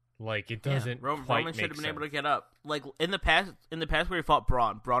 Like it doesn't. Roman should have been able to get up. Like in the past where he fought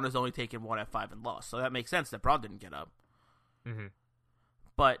Braun has only taken 1 F5 and lost, so that makes sense that Braun didn't get up. Mm-hmm.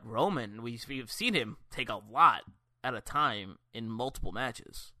 But Roman, we've seen him take a lot at a time in multiple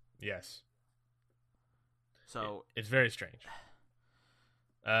matches. Yes. So it's very strange.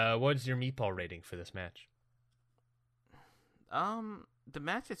 What's your meatball rating for this match? The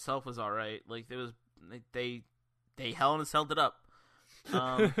match itself was all right. Like there was they Hell in a Cell'd it up.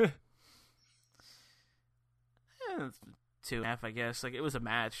 2.5, I guess. Like it was a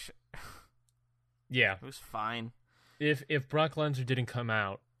match. Yeah, it was fine. If Brock Lesnar didn't come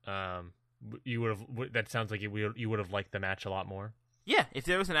out, you would have. That sounds like you would have liked the match a lot more. Yeah, if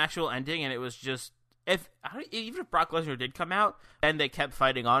there was an actual ending and it was just even if Brock Lesnar did come out and they kept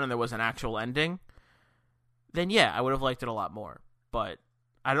fighting on and there was an actual ending, then yeah, I would have liked it a lot more. But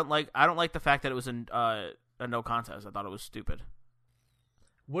I don't like the fact that it was a no contest. I thought it was stupid.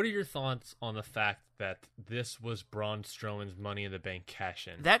 What are your thoughts on the fact that this was Braun Strowman's Money in the Bank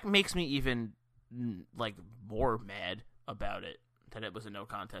cash-in? That makes me even more mad about it, that it was a no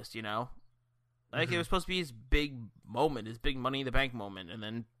contest, you know? Like, It was supposed to be his big moment, his big Money in the Bank moment, and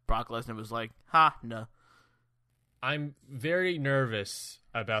then Brock Lesnar was like, ha, no. I'm very nervous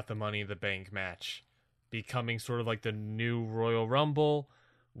about the Money in the Bank match becoming sort of like the new Royal Rumble,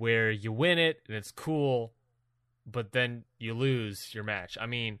 where you win it, and it's cool, but then you lose your match. I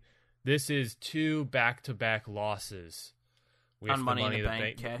mean, this is 2 back-to-back losses with on Money in the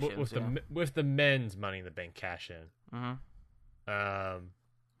Bank cash-ins, with the men's Money in the Bank cash-in. Mm-hmm.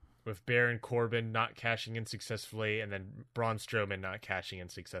 With Baron Corbin not cashing in successfully, and then Braun Strowman not cashing in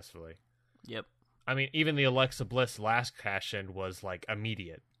successfully. Yep. I mean, even the Alexa Bliss last cash-in was like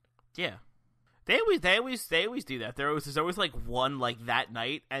immediate. Yeah. They always do that. There's always like one like that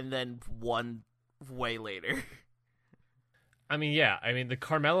night, and then one way later. I mean, yeah. I mean, the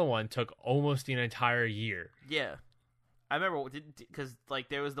Carmella one took almost an entire year. Yeah. I remember because like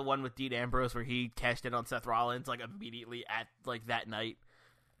there was the one with Dean Ambrose where he cashed in on Seth Rollins like immediately at like that night.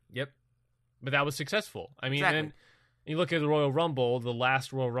 Yep. But that was successful. I mean, exactly. And you look at the Royal Rumble, the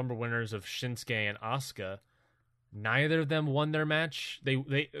last Royal Rumble winners of Shinsuke and Asuka, neither of them won their match.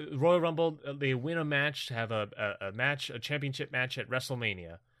 They Royal Rumble, they win a match to have a championship match at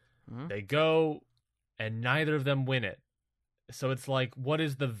WrestleMania. Mm-hmm. They go and neither of them win it. So it's like, what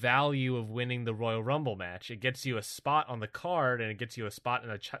is the value of winning the Royal Rumble match? It gets you a spot on the card, and it gets you a spot in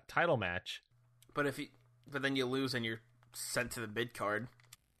a title match. But then you lose, and you're sent to the mid card.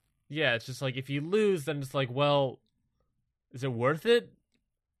 Yeah, it's just like if you lose, then it's like, well, is it worth it?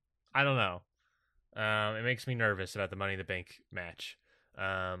 I don't know. It makes me nervous about the Money in the Bank match.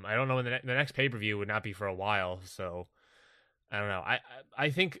 I don't know when the next pay-per-view would not be for a while, so I don't know. I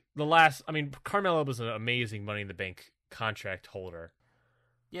think Carmella was an amazing Money in the Bank contract holder.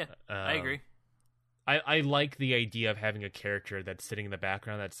 Yeah, I agree. I like the idea of having a character that's sitting in the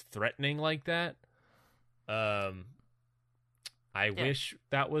background that's threatening like that. I wish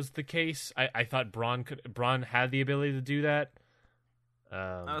that was the case. I thought Braun had the ability to do that.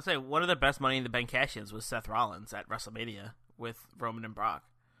 I would say one of the best Money in the Bank cash-ins was Seth Rollins at WrestleMania with Roman and Brock.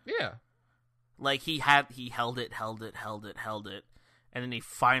 Yeah. Like, he held it, and then he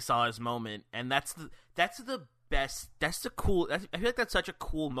finally saw his moment, and that's the best. I feel like that's such a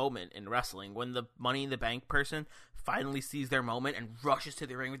cool moment in wrestling when the Money in the Bank person finally sees their moment and rushes to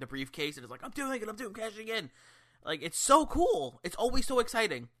the ring with the briefcase and is like, I'm doing cashing in. Like, it's so cool. It's always so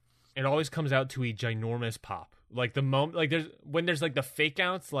exciting. It always comes out to a ginormous pop. Like the moment, like there's like the fake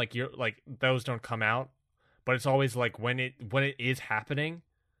outs, like you're like those don't come out, but it's always like when it is happening,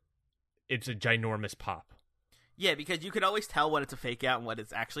 it's a ginormous pop. Yeah, because you can always tell when it's a fake out and when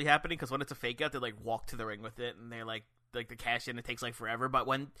it's actually happening. Because when it's a fake out, they like walk to the ring with it, and they're like the cash in. It takes like forever. But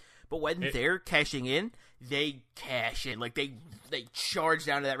when they're cashing in, they cash in. Like they charge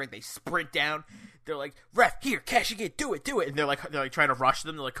down to that ring. They sprint down. They're like, ref, here, cashing in, do it. And they're like trying to rush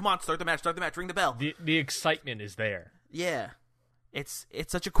them. They're like, come on, start the match, ring the bell. The excitement is there. Yeah, it's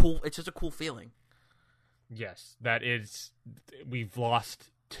such a cool feeling. Yes, that is. We've lost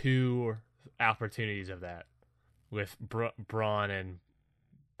 2 opportunities of that with Braun and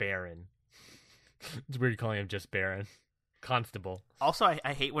Baron. It's weird calling him just Baron. Constable. Also,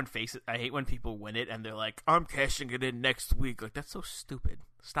 I hate when people win it and they're like, I'm cashing it in next week. Like, that's so stupid.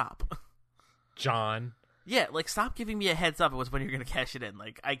 Stop. John. Yeah, like, stop giving me a heads up as when you're going to cash it in.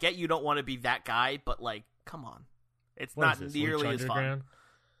 Like, I get you don't want to be that guy, but, like, come on. It's What not is this, nearly Lucha as fun. Underground?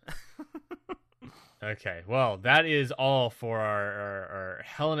 Okay, well, that is all for our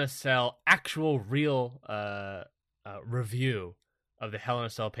Hell in a Cell actual real review of the Hell in a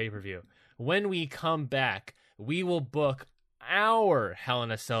Cell pay-per-view. When we come back, we will book our Hell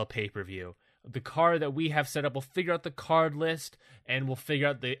in a Cell pay-per-view. The card that we have set up, we'll figure out the card list, and we'll figure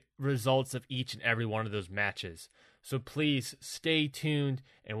out the results of each and every one of those matches. So please stay tuned,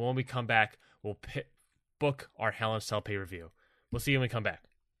 and when we come back, we'll book our Hell in a Cell pay-per-view. We'll see you when we come back.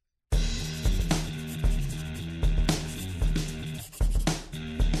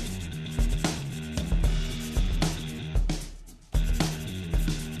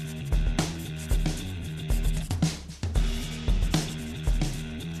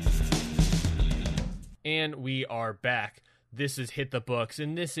 And we are back. This is Hit the Books,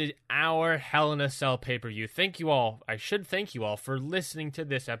 and this is our Hell in a Cell pay-per-view. Thank you all. I should thank you all for listening to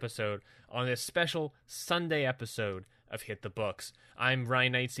this episode on this special Sunday episode of Hit the Books. I'm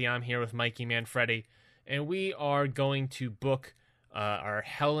Ryan Knightsey. I'm here with Mikey Manfredi, and we are going to book our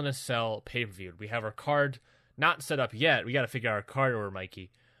Hell in a Cell pay-per-view. We have our card not set up yet. We got to figure out our card order,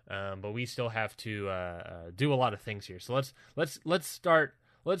 Mikey, but we still have to do a lot of things here. So let's start.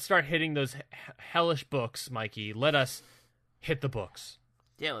 Let's start hitting those hellish books, Mikey. Let us hit the books.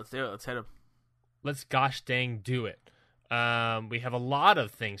 Yeah, let's do it. Let's hit them. Let's gosh dang do it. We have a lot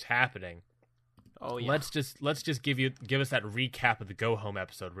of things happening. Oh yeah. Let's just give us that recap of the Go Home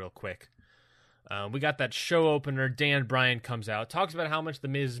episode real quick. We got that show opener. Dan Bryan comes out, talks about how much The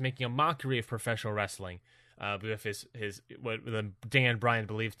Miz is making a mockery of professional wrestling with his what Dan Bryan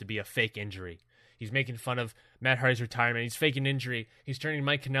believes to be a fake injury. He's making fun of Matt Hardy's retirement. He's faking injury. He's turning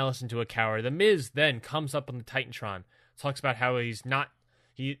Mike Kanellis into a coward. The Miz then comes up on the Titantron, talks about how he's not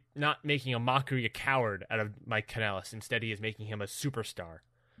making a mockery, a coward out of Mike Kanellis. Instead, he is making him a superstar.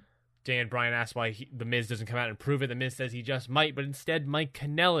 Dan Bryan asks why The Miz doesn't come out and prove it. The Miz says he just might, but instead Mike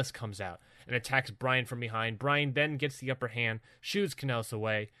Kanellis comes out and attacks Bryan from behind. Bryan then gets the upper hand, shoots Kanellis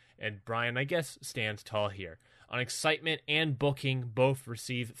away, and Bryan, I guess, stands tall here. On excitement and booking, both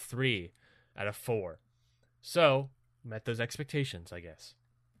receive 3 out of 4. So, met those expectations, I guess.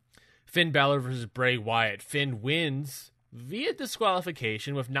 Finn Balor versus Bray Wyatt. Finn wins via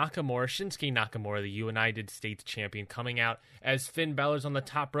disqualification with Shinsuke Nakamura, the United States champion, coming out as Finn Balor's on the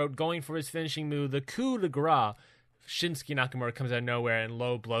top rope, going for his finishing move, the coup de grace. Shinsuke Nakamura comes out of nowhere and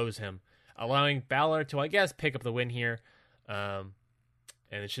low blows him, allowing Balor to, I guess, pick up the win here. And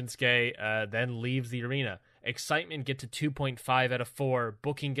Shinsuke then leaves the arena. Excitement gets a 2.5 out of 4.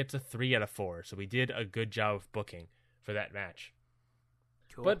 Booking gets a 3 out of 4. So we did a good job of booking for that match.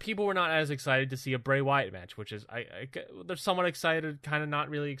 Cool. But people were not as excited to see a Bray Wyatt match, which is they're somewhat excited, kind of not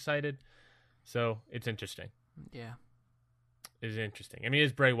really excited. So it's interesting. Yeah, it's interesting. I mean,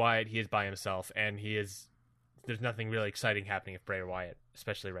 it's Bray Wyatt. He is by himself, and there's nothing really exciting happening with Bray Wyatt,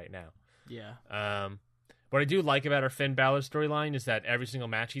 especially right now. Yeah. What I do like about our Finn Balor storyline is that every single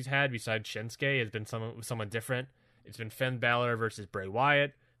match he's had, besides Shinsuke, has been someone different. It's been Finn Balor versus Bray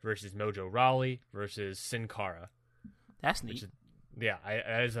Wyatt versus Mojo Rawley versus Sin Cara. That's neat. Yeah,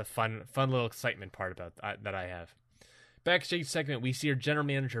 that is a fun little excitement part about that I have. Backstage segment, we see our general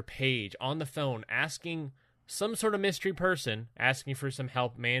manager Paige on the phone asking some sort of mystery person, asking for some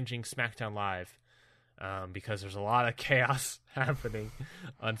help managing SmackDown Live, because there's a lot of chaos happening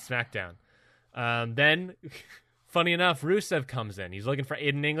on SmackDown. Then, funny enough, Rusev comes in. He's looking for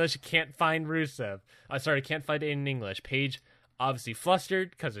Aiden English. Can't find Rusev. Can't find Aiden English. Paige, obviously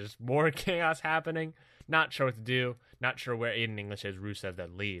flustered because there's more chaos happening. Not sure what to do. Not sure where Aiden English is. Rusev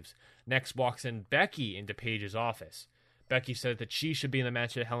then leaves. Next walks in Becky into Paige's office. Becky said that she should be in the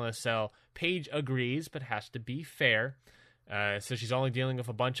match at Hell in a Cell. Paige agrees, but has to be fair. So she's only dealing with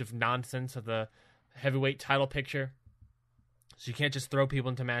a bunch of nonsense of the heavyweight title picture. So you can't just throw people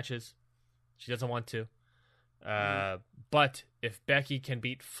into matches. She doesn't want to. But if Becky can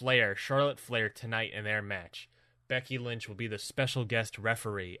beat Charlotte Flair tonight in their match, Becky Lynch will be the special guest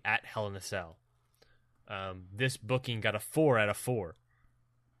referee at Hell in a Cell. This booking got a 4 out of 4.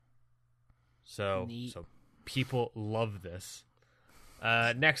 So people love this.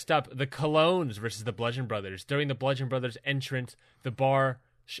 Next up, the Colognes versus the Bludgeon Brothers. During the Bludgeon Brothers entrance, the Bar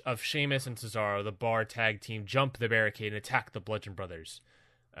of Sheamus and Cesaro, the Bar tag team, jump the barricade and attack the Bludgeon Brothers.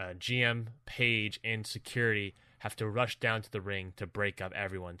 GM, Paige, and security have to rush down to the ring to break up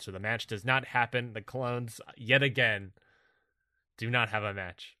everyone. So the match does not happen. The Colognes, yet again, do not have a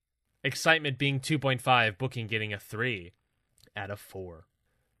match. Excitement being 2.5, booking getting a 3 out of 4.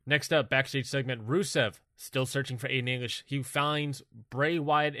 Next up, backstage segment, Rusev, still searching for Aiden English. He finds Bray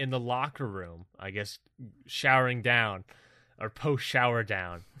Wyatt in the locker room, I guess showering down, or post-shower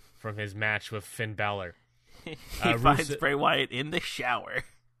down from his match with Finn Balor. He finds Bray Wyatt in the shower.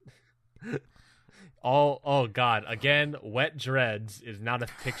 Oh God, again, wet dreads is not a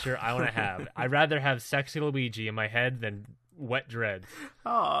picture I want to have. I'd rather have sexy Luigi in my head than wet dreads.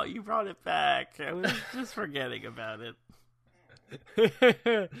 Oh, you brought it back. I was just forgetting about it.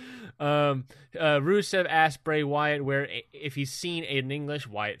 Rusev asked Bray Wyatt if he's seen Aiden English.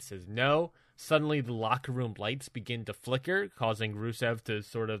 Wyatt says no. Suddenly, the locker room lights begin to flicker, causing Rusev to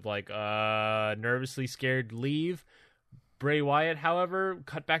sort of nervously scared leave. Bray Wyatt, however,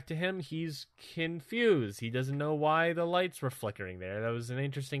 cut back to him. He's confused. He doesn't know why the lights were flickering there. That was an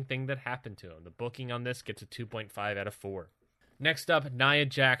interesting thing that happened to him. The booking on this gets a 2.5 out of 4. Next up, Nia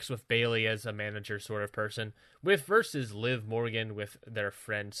Jax with Bayley as a manager sort of person, versus Liv Morgan with their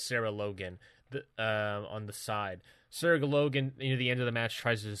friend Sarah Logan on the side. Sarah Logan, near the end of the match,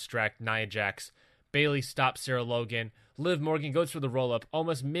 tries to distract Nia Jax. Bayley stops Sarah Logan. Liv Morgan goes for the roll-up,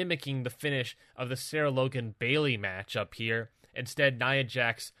 almost mimicking the finish of the Sarah Logan-Bayley match up here. Instead, Nia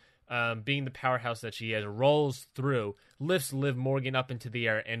Jax, being the powerhouse that she is, rolls through, lifts Liv Morgan up into the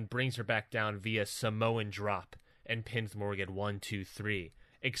air, and brings her back down via Samoan drop, and pins Morgan 1, 2, 3.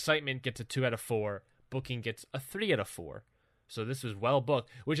 Excitement gets a 2 out of 4. Booking gets a 3 out of 4. So this was well booked,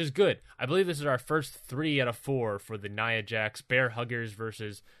 which is good. I believe this is our first 3 out of 4 for the Nia Jax Bear Huggers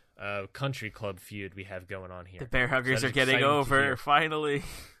versus Country Club feud we have going on here. The Bear Huggers are getting over, finally.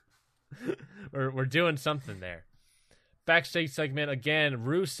 We're doing something there. Backstage segment again,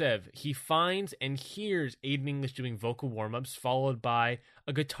 Rusev. He finds and hears Aiden English doing vocal warm-ups, followed by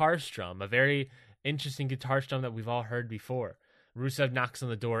a guitar strum, a very interesting guitar strum that we've all heard before. Rusev knocks on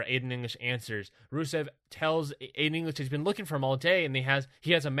the door. Aiden English answers. Rusev tells Aiden English he's been looking for him all day, and he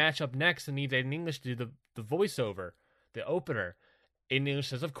has a match up next and needs Aiden English to do the voiceover, the opener. Aiden English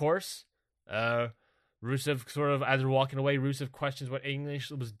says, of course. Rusev sort of, as they're walking away, Rusev questions what Aiden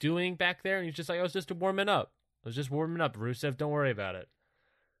English was doing back there, and he's just like, I was just warming up. Rusev, don't worry about it.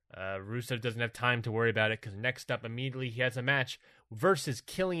 Rusev doesn't have time to worry about it, because next up, immediately, he has a match versus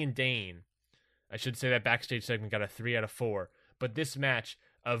Killian Dane. I should say that backstage segment got a 3 out of 4. But this match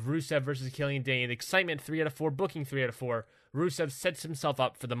of Rusev versus Killian Dane, excitement 3 out of 4, booking 3 out of 4. Rusev sets himself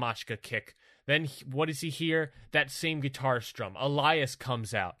up for the Machka kick. Then what does he hear? That same guitar strum. Elias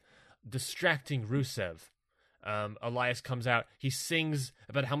comes out, distracting Rusev. Elias comes out. He sings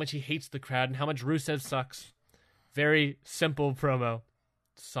about how much he hates the crowd and how much Rusev sucks. Very simple promo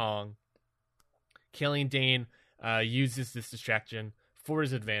song. Killian Dane uses this distraction for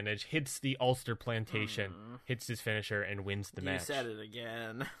his advantage, hits the Ulster Plantation, hits his finisher, and wins the match. You said it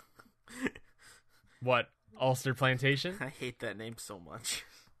again. What? Ulster Plantation? I hate that name so much.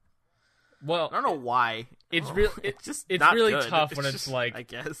 Well, I don't know why. It's just it's not really good. tough when it's it's just, like, I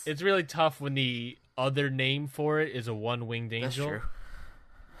guess. It's really tough when the other name for it is a one-winged angel. That's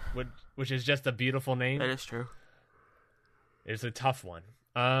true. Which is just a beautiful name. That is true. It's a tough one.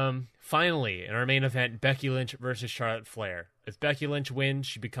 Finally, in our main event, Becky Lynch versus Charlotte Flair. If Becky Lynch wins,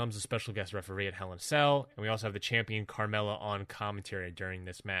 she becomes a special guest referee at Hell in a Cell, and we also have the champion Carmella on commentary during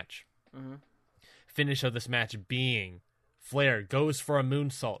this match. Mm-hmm. Finish of this match being Flair goes for a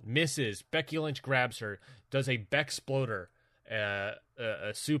moonsault, misses. Becky Lynch grabs her, does a Beck-sploder, a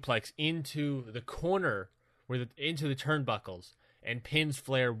suplex into the corner, into the turnbuckles, and pins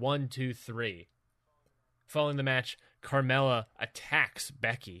Flair 1, 2, 3. Following the match, Carmella attacks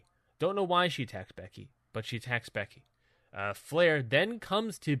Becky. Don't know why she attacks Becky, but she attacks Becky. Flair then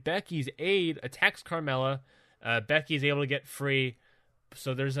comes to Becky's aid, attacks Carmella. Becky's able to get free.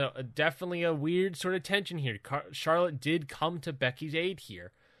 So there's definitely a weird sort of tension here. Charlotte did come to Becky's aid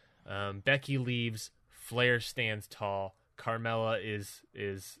here. Becky leaves. Flair stands tall. Carmella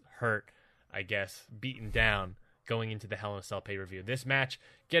is hurt, I guess, beaten down going into the Hell in a Cell pay-per-view. This match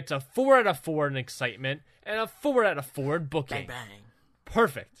gets a 4 out of 4 in excitement and a 4 out of 4 in booking. Bang, bang.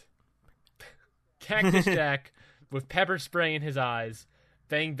 Perfect. Cactus Jack with pepper spray in his eyes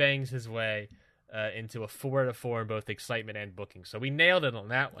bangs his way into a 4 out of 4 in both excitement and booking. So we nailed it on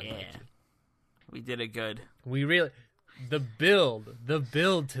that one. Yeah. Mikey. We did it good. We really the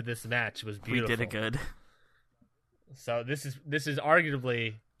build to this match was beautiful. We did it good. So this is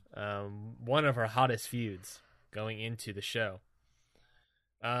arguably one of our hottest feuds going into the show.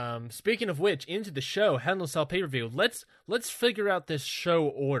 Speaking of which, into the show, Hell in a Cell pay-per-view. Let's figure out this show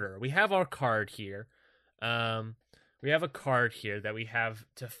order. We have our card here. We have a card here that we have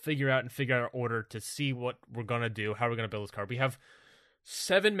to figure out our order to see what we're gonna do, how we're gonna build this card. We have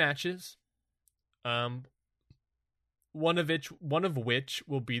 7 matches. One of which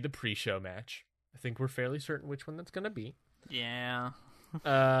will be the pre-show match. I think we're fairly certain which one that's gonna be. Yeah.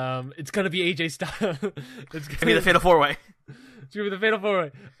 It's gonna be AJ Styles. It's gonna be the Fatal 4-Way. It's gonna be the Fatal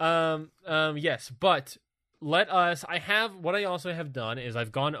 4-Way. Yes, but what I also have done is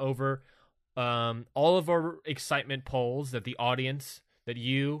I've gone over all of our excitement polls that the audience, that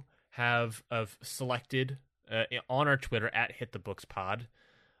you have selected on our Twitter at HitTheBooksPod.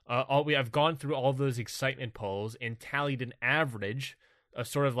 I've gone through all of those excitement polls and tallied an average,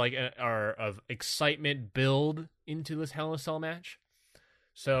 sort of like of excitement build into this Hell in a Cell match.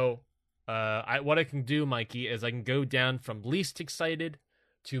 So, what I can do, Mikey, is I can go down from least excited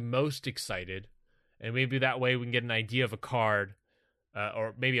to most excited, and maybe that way we can get an idea of a card,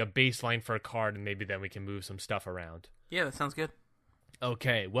 or maybe a baseline for a card, and maybe then we can move some stuff around. Yeah, that sounds good.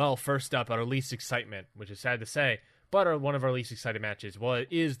 Okay, well, first up, our least excitement, which is sad to say, but one of our least excited matches, well, it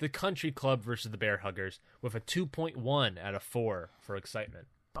is the Country Club versus the Bear Huggers with a 2.1 out of 4 for excitement.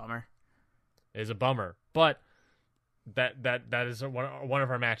 Bummer. It is a bummer, but that is one of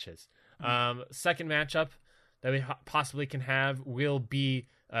our matches. Second matchup that we possibly can have will be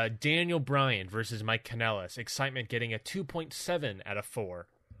Daniel Bryan versus Mike Kanellis. Excitement getting a 2.7 out of 4.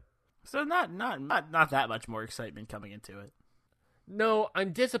 So not that much more excitement coming into it. No,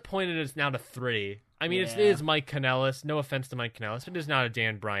 I'm disappointed it's now to 3. I mean, Yeah. It is Mike Kanellis. No offense to Mike Kanellis. It is not a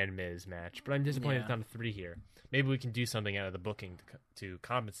Dan Bryan Miz match, but I'm disappointed it's down to 3 here. Maybe we can do something out of the booking to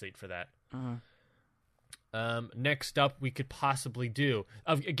compensate for that. Next up, we could possibly do,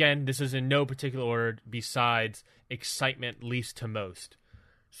 again, this is in no particular order besides excitement least to most.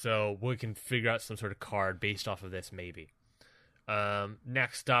 So we can figure out some sort of card based off of this, maybe.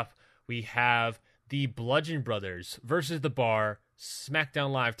 Next up, we have the Bludgeon Brothers versus The Bar,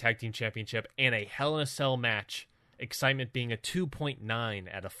 SmackDown Live Tag Team Championship, and a Hell in a Cell match. Excitement being a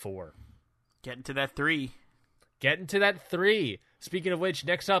 2.9 out of 4. Getting to that 3. Getting to that 3. Speaking of which,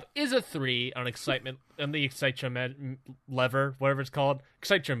 next up is a 3 on excitement on the Excitro lever, whatever it's called.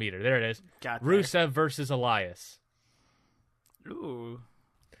 Excitro meter. There it is. Got Rusev versus Elias. Ooh.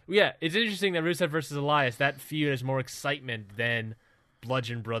 Yeah, it's interesting that Rusev versus Elias, that feud has more excitement than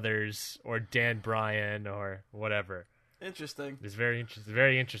Bludgeon Brothers or Dan Bryan or whatever. Interesting. It's very interesting.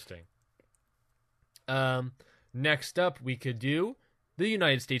 Very interesting. Next up, we could do the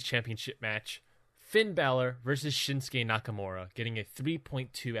United States Championship match. Finn Balor versus Shinsuke Nakamura, getting a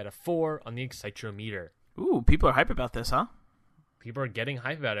 3.2 out of 4 on the Excitro meter. Ooh, people are hype about this, huh? People are getting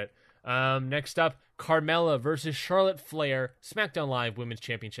hype about it. Next up, Carmella versus Charlotte Flair, SmackDown Live Women's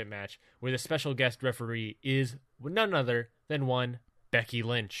Championship match, where the special guest referee is none other than one Becky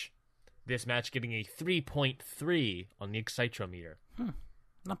Lynch. This match getting a 3.3 on the Excitro meter.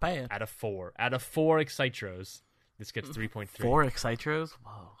 Not bad. Out of 4. Out of 4 Excitros, this gets 3.3. 4 Excitros?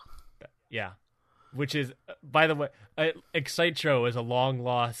 Whoa. Yeah. Which is, by the way, Excitro is a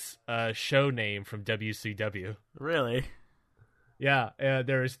long-lost show name from WCW. Really? Yeah,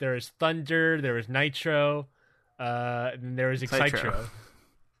 there is Thunder, there is Nitro, and there is Excitro.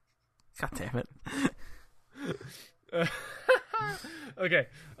 God damn it. Okay,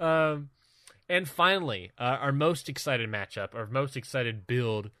 and finally, our most excited matchup, our most excited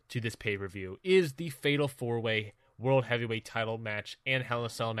build to this pay-per-view is the Fatal 4-Way World Heavyweight title match and Hell in a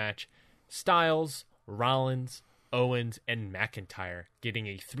Cell match. Styles, Rollins, Owens, and McIntyre, getting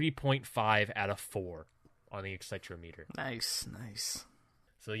a 3.5 out of 4 on the Excitrometer. Nice.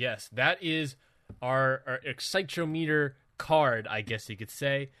 So yes, that is our Excitrometer card, I guess you could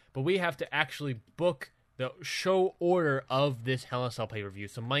say. But we have to actually book the show order of this Hell in a Cell pay-per-view.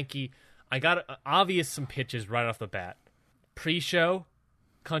 So Mikey, I got some pitches right off the bat. Pre-show,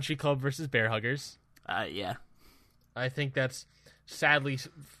 Country Club versus Bear Huggers. Yeah. I think that's sadly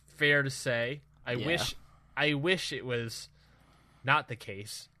fair to say. I wish it was not the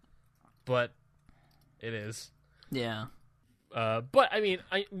case, but it is. Yeah. But I mean,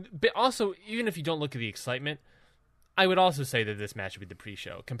 but also, even if you don't look at the excitement, I would also say that this match would be the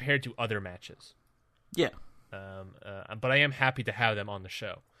pre-show compared to other matches. Yeah. But I am happy to have them on the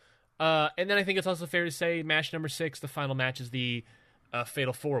show. And then I think it's also fair to say match number 6, the final match, is the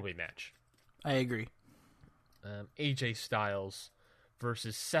Fatal 4-Way match. I agree. AJ Styles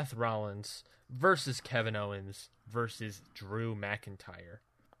versus Seth Rollins versus Kevin Owens versus Drew McIntyre.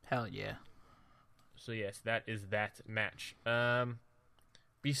 Hell yeah. So yes, that is that match.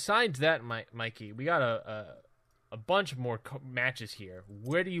 Besides that, Mikey, we got a bunch more matches here.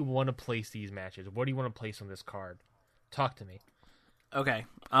 Where do you want to place these matches? Where do you want to place on this card? Talk to me. Okay.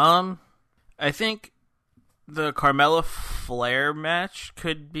 I think the Carmella Flair match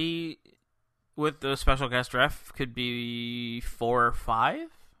could be, with the special guest ref, could be 4 or 5.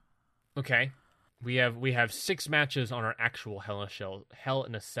 Okay. We have 6 matches on our actual Hell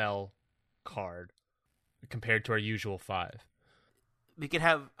in a Cell card compared to our usual 5. We could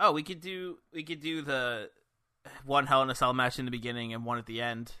do the one Hell in a Cell match in the beginning and one at the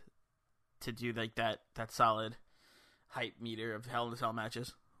end to do like that solid hype meter of Hell in a Cell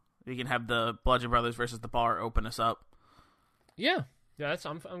matches. We can have the Bludgeon Brothers versus the Bar open us up. Yeah,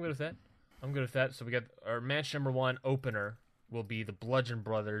 I'm good with that. I'm good with that. So we got our match number 1 opener will be the Bludgeon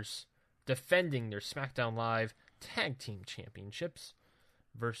Brothers defending their SmackDown Live Tag Team Championships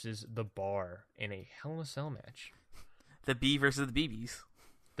versus the Bar in a Hell in a Cell match. The B versus the BBs.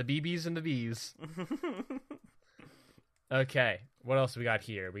 The BBs and the Bs. Okay, what else we got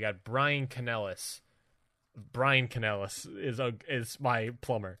here? We got Brian Kanellis. Brian Kanellis is my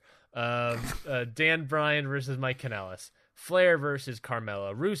plumber. Dan Bryan versus Mike Kanellis. Flair versus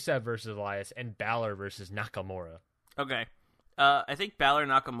Carmella. Rusev versus Elias. And Balor versus Nakamura. Okay. I think Balor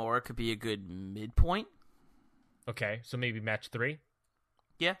Nakamura could be a good midpoint. Okay, so maybe match 3?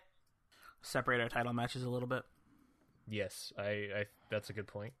 Yeah. Separate our title matches a little bit. Yes, I that's a good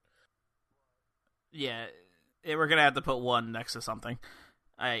point. Yeah, we're going to have to put one next to something.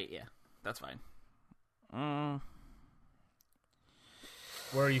 Yeah, that's fine.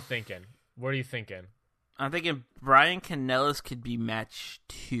 What are you thinking? I'm thinking Brian Kanellis could be match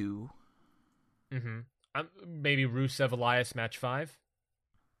 2. Mm-hmm. Maybe Rusev Elias match 5.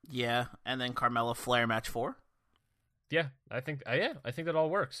 Yeah, and then Carmella Flair match 4. Yeah, I think that all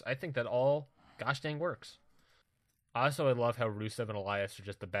works. I think that all gosh dang works. Also, I love how Rusev and Elias are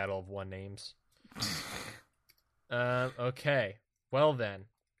just the battle of one names. Okay, well then.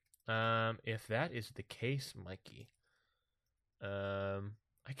 If that is the case, Mikey, I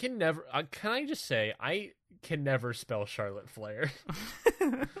can never. Can I just say I can never spell Charlotte Flair?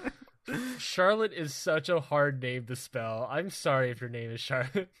 Charlotte is such a hard name to spell. I'm sorry if your name is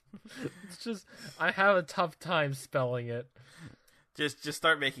Charlotte. It's just I have a tough time spelling it. Just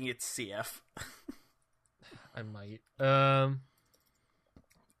start making it CF. I might.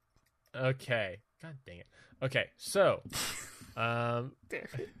 Okay. God dang it. Okay, so.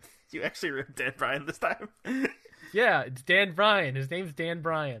 You actually wrote Dan Bryan this time? Yeah, it's Dan Bryan. His name's Dan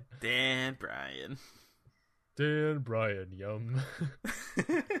Bryan. Dan Bryan. Dan Bryan, yum.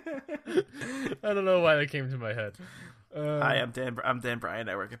 I don't know why that came to my head. Hi, I'm Dan Bryan.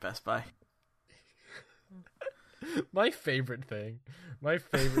 I work at Best Buy. My favorite thing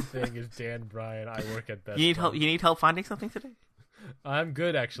is Dan Bryan. I work at Best Buy. You need help finding something today? I'm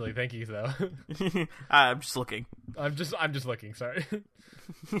good, actually. Thank you, though. I'm just looking. I'm just looking. Sorry.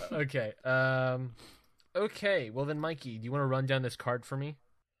 Okay. Okay. Well then, Mikey, do you want to run down this card for me,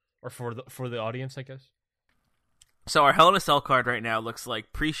 or for the audience, I guess? So our Hell in a Cell card right now looks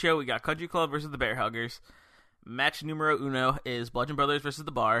like pre-show. We got Country Club versus the Bear Huggers. Match numero uno is Bludgeon Brothers versus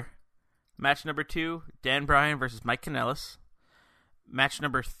the Bar. Match number 2, Dan Bryan versus Mike Kanellis. Match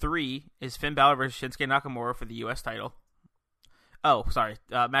number 3 is Finn Balor versus Shinsuke Nakamura for the U.S. title. Oh, sorry.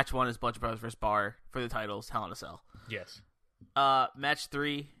 Match 1 is Bludgeon Brothers versus Bar for the titles, Hell in a Cell. Yes. Match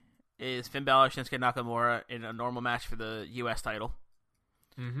 3 is Finn Balor, Shinsuke Nakamura in a normal match for the U.S. title.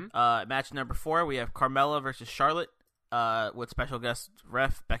 Mm-hmm. Match number 4, we have Carmella versus Charlotte with special guest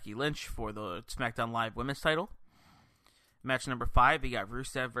ref Becky Lynch for the SmackDown Live Women's title. Match number 5, we got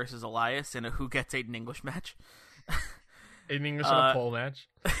Rusev versus Elias in a Who Gets Aiden English match. In English in a pole match.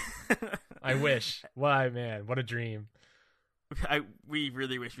 I wish. Why, man? What a dream. We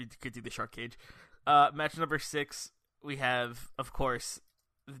really wish we could do the shark cage. Match number 6, we have, of course,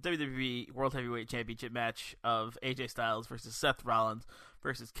 the WWE World Heavyweight Championship match of AJ Styles versus Seth Rollins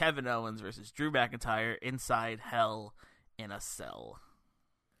versus Kevin Owens versus Drew McIntyre inside Hell in a Cell.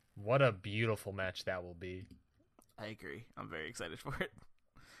 What a beautiful match that will be. I agree. I'm very excited for it.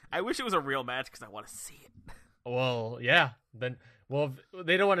 I wish it was a real match because I want to see it. Well, yeah. They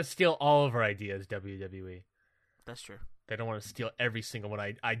don't want to steal all of our ideas, WWE. That's true. They don't want to steal every single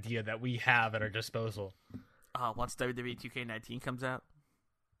idea that we have at our disposal. Once WWE 2K19 comes out.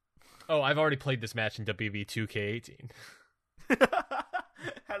 Oh, I've already played this match in WWE 2K18.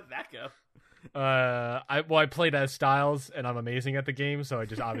 How did that go? I played as Styles, and I'm amazing at the game, so I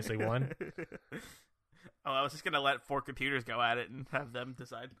just obviously won. I was just going to let 4 computers go at it and have them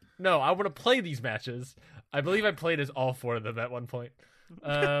decide. No, I want to play these matches. I believe I played as all 4 of them at one point.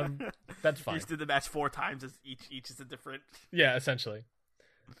 That's fine. You just did the match 4 times, as each is a different... Yeah, essentially.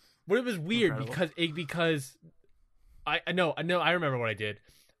 But it was weird because I remember what I did.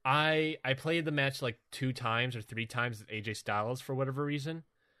 I played the match like 2 times or 3 times with AJ Styles for whatever reason.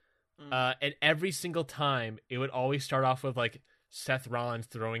 And every single time it would always start off with like Seth Rollins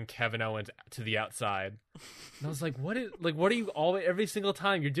throwing Kevin Owens to the outside. And I was like, what are you always every single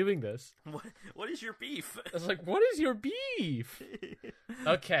time you're doing this? What is your beef? I was like, what is your beef?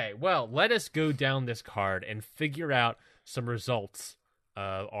 Okay, well, let us go down this card and figure out some results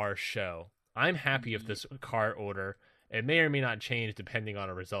of our show. I'm happy with this card order. It may or may not change depending on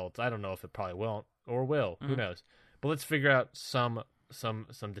our results. I don't know if it probably won't or will. Who knows? But let's figure out some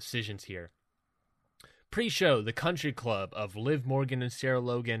decisions here. Pre-show, the Country Club of Liv Morgan and Sarah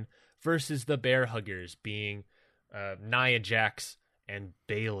Logan versus the Bear Huggers, being Nia Jax and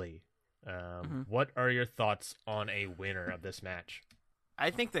Bayley. What are your thoughts on a winner of this match? I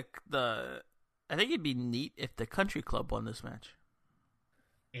think I think it'd be neat if the Country Club won this match.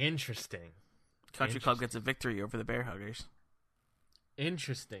 Interesting. Country Club gets a victory over the Bear Huggers.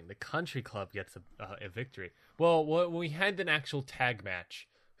 Interesting. The Country Club gets a victory. Well, when we had an actual tag match,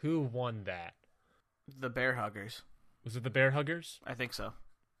 who won that? The Bear Huggers. Was it the Bear Huggers? I think so.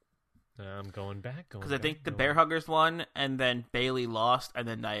 I'm going back. Because I think the Bear Huggers won, and then Bayley lost, and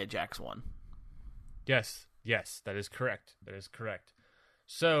then Nia Jax won. Yes, that is correct.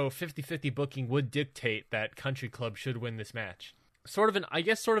 So 50-50 booking would dictate that Country Club should win this match. Sort of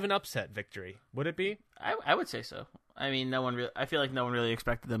an upset victory. Would it be? I would say so. I mean, I feel like no one really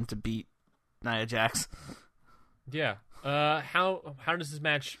expected them to beat Nia Jax. Yeah. How does this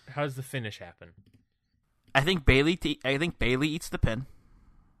match? How does the finish happen? I think Bayley eats the pin.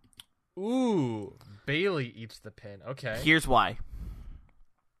 Ooh, Bayley eats the pin. Okay. Here's why.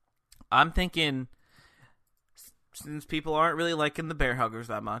 I'm thinking, since people aren't really liking the Bear Huggers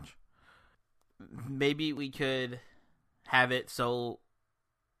that much, maybe we could have it so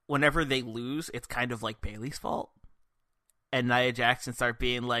whenever they lose, it's kind of like Bayley's fault. And Nia Jax start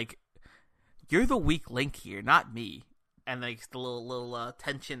being like, you're the weak link here, not me. And like the little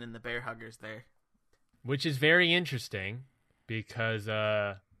tension in the Bear Huggers there. Which is very interesting because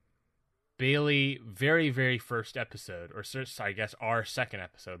Bayley, very, very first episode, or I guess our second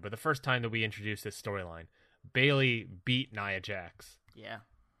episode, but the first time that we introduced this storyline, Bayley beat Nia Jax. Yeah.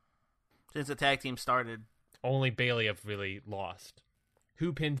 Since the tag team started. Only Bayley have really lost.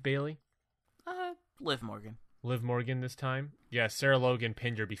 Who pinned Bayley? Liv Morgan. Liv Morgan this time? Yeah, Sarah Logan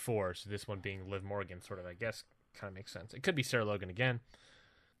pinned her before, so this one being Liv Morgan sort of, I guess, kind of makes sense. It could be Sarah Logan again,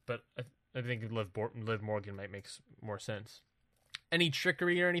 but I think Liv Morgan might make more sense. Any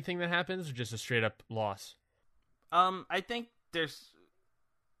trickery or anything that happens, or just a straight up loss? I think there's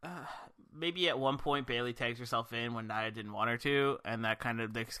maybe at one point Bayley tags herself in when Nia didn't want her to, and they kind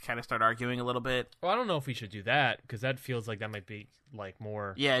of start arguing a little bit. Well, I don't know if we should do that because that feels like that might be like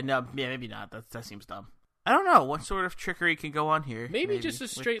more. Yeah, maybe not. That seems dumb. I don't know what sort of trickery can go on here. Maybe just a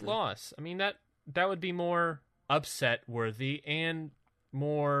straight loss. I mean that would be more upset worthy and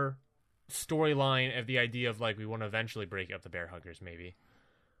more storyline of the idea of like we want to eventually break up the Bear Huggers. Maybe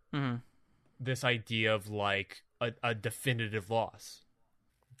this idea of like a definitive loss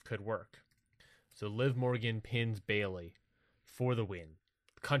could work. So Liv Morgan pins Bayley for the win.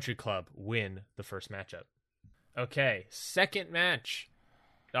 Country Club win the first matchup. Okay, second match.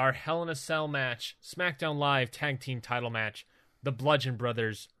 Our Hell in a Cell match. SmackDown Live tag team title match. The Bludgeon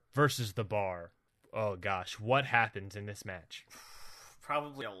Brothers versus The Bar. Oh gosh, what happens in this match?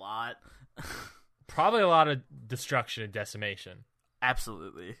 Probably a lot. Probably a lot of destruction and decimation.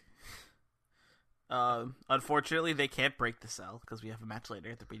 Absolutely. Unfortunately, they can't break the cell because we have a match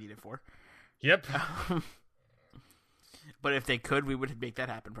later that we need it for. Yep. But if they could, we would make that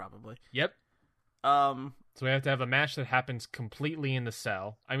happen probably. Yep. Um. So we have to have a match that happens completely in the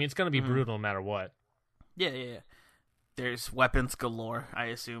cell. I mean, it's going to be brutal no matter what. Yeah. There's weapons galore, I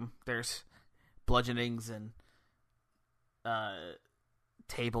assume. There's bludgeonings and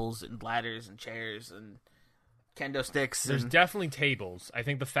tables and ladders and chairs and kendo sticks. There's definitely tables. I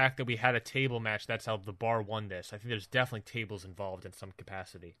think the fact that we had a table match, that's how the bar won this. I think there's definitely tables involved in some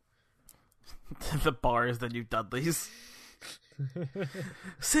capacity. The bar is the new Dudleys.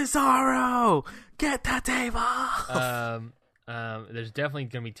 Cesaro, get the table. There's definitely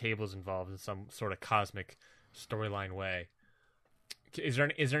going to be tables involved in some sort of cosmic storyline way. Is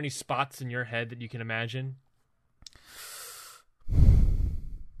there any spots in your head that you can imagine?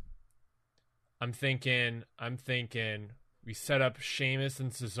 I'm thinking we set up Sheamus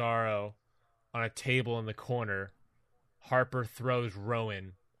and Cesaro on a table in the corner. Harper throws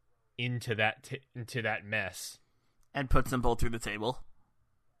Rowan into that mess and puts them both through the table.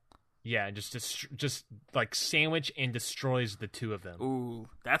 Yeah, and just like sandwich and destroys the two of them. Ooh,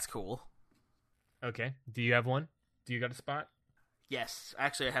 that's cool. Okay, do you have one? Do you got a spot? Yes,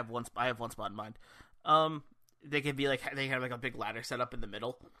 actually, I have one spot in mind. They can have like a big ladder set up in the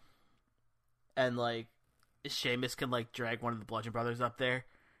middle, and like Sheamus can like drag one of the Bludgeon Brothers up there,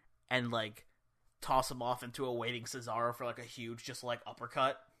 and like toss him off into a waiting Cesaro for like a huge just like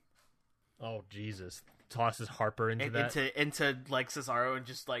uppercut. Oh Jesus! Tosses Harper into like Cesaro and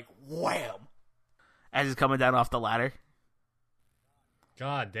just like wham as he's coming down off the ladder.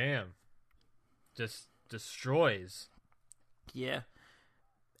 God damn! Just destroys. Yeah.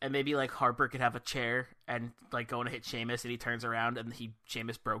 And maybe like Harper could have a chair and like going to hit Sheamus, and he turns around and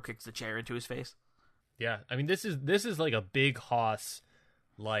Sheamus bro kicks the chair into his face. Yeah, I mean this is like a big hoss,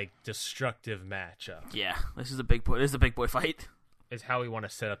 like destructive matchup. Yeah, this is a big boy fight. Is how we want to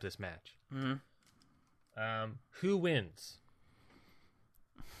set up this match. Mm-hmm. Who wins?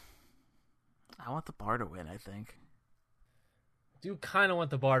 I want the Bar to win. I think. Do kind of want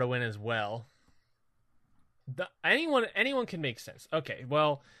the Bar to win as well. Anyone can make sense. Okay,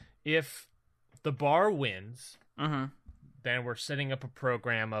 well, if the Bar wins, then we're setting up a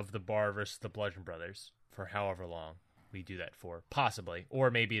program of the Bar versus the Bludgeon Brothers for however long we do that for, possibly.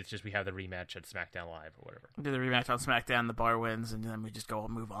 Or maybe it's just we have the rematch at SmackDown Live or whatever. Do the rematch on SmackDown, the Bar wins, and then we just go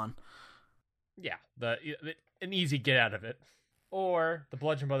and move on. Yeah, an easy get out of it. Or the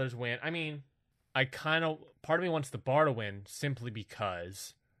Bludgeon Brothers win. I mean, part of me wants the Bar to win simply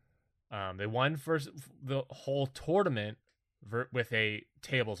because they won first the whole tournament with a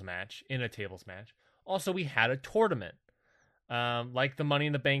tables match, in a tables match. Also, we had a tournament. Like the Money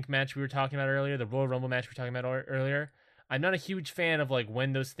in the Bank match we were talking about earlier, the Royal Rumble match we were talking about earlier. I'm not a huge fan of like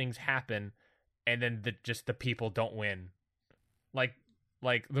when those things happen and then the people don't win. Like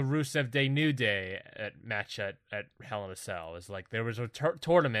the Rusev Day New Day match at Hell in a Cell is like there was a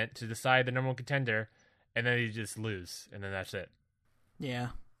tournament to decide the number one contender, and then you just lose, and then that's it. Yeah.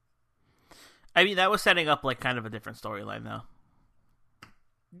 I mean, that was setting up like kind of a different storyline though.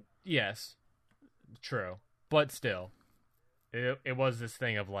 Yes, true, but still, it was this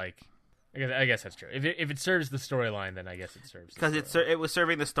thing of like, I guess that's true. If it serves the storyline, then I guess it serves. Because it was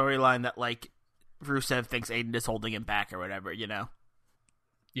serving the storyline that like Rusev thinks Aiden is holding him back or whatever, you know.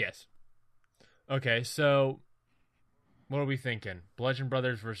 Yes. Okay, so what are we thinking? Bludgeon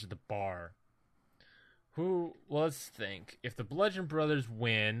Brothers versus the Bar. Well, let's think. If the Bludgeon Brothers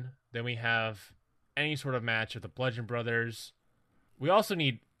win, then we have any sort of match with the Bludgeon Brothers. We also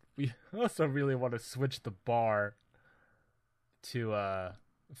really want to switch the Bar to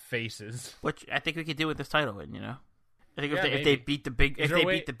faces, which I think we could do with this title win. You know, I think if they beat the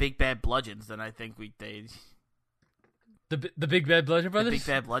big bad Bludgeons, then I think the big bad Bludgeon Brothers, the big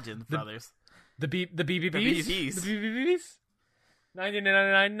bad Bludgeon Brothers, the BBBs, the BBBs,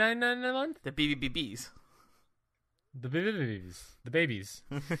 $99.99 a month, the BBBs. The babies.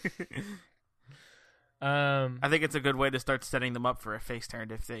 I think it's a good way to start setting them up for a face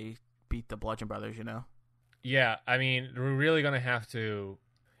turn if they beat the Bludgeon Brothers, you know? Yeah, I mean, we're really going to have to...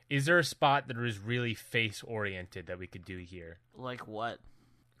 Is there a spot that is really face-oriented that we could do here? Like what?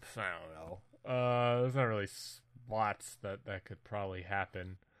 I don't know. There's not really spots that could probably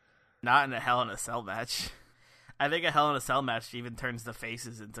happen. Not in a Hell in a Cell match. I think a Hell in a Cell match even turns the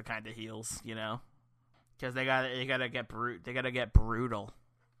faces into kind of heels, you know? Because they gotta get brutal.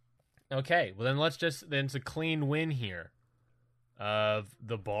 Okay, well then it's a clean win here. Of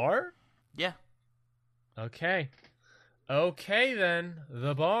the Bar? Yeah. Okay then,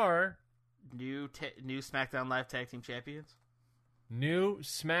 the Bar. New SmackDown Live Tag Team Champions? New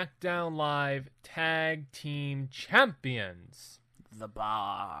SmackDown Live Tag Team Champions. The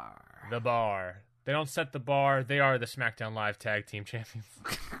Bar. They don't set the bar. They are the SmackDown Live Tag Team Champions.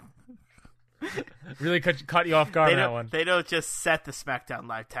 Really caught you off guard on that one. They don't just set the SmackDown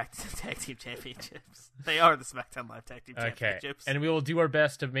Live Tag Team Championships. They are the SmackDown Live Tag Team Championships. And we will do our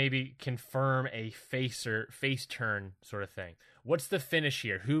best to maybe confirm a face turn sort of thing. What's the finish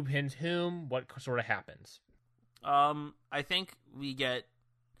here? Who pins whom? What sort of happens? I think we get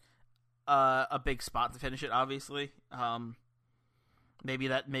a big spot to finish it. Obviously, maybe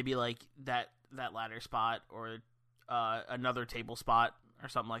like that ladder spot or another table spot or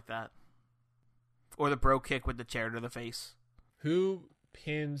something like that, or the bro kick with the chair to the face. Who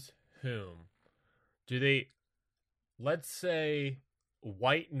pins whom? Do they? Let's say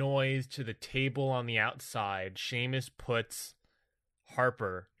White Noise to the table on the outside. Sheamus puts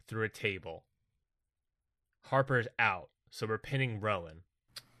Harper through a table. Harper's out, so we're pinning Rowan.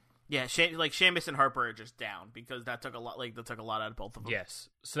 Yeah, Sheamus and Harper are just down because that took a lot. Like that took a lot out of both of them. Yes,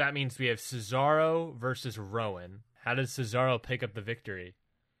 so that means we have Cesaro versus Rowan. How does Cesaro pick up the victory?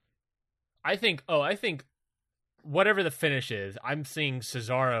 I think whatever the finish is, I'm seeing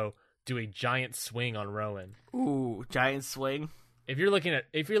Cesaro do a giant swing on Rowan. Ooh, giant swing. If you're looking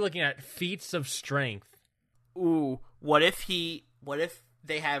at feats of strength. Ooh, what if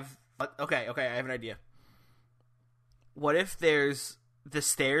they have? Okay, I have an idea. What if there's the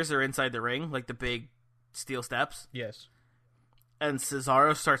stairs are inside the ring, like the big steel steps? Yes. And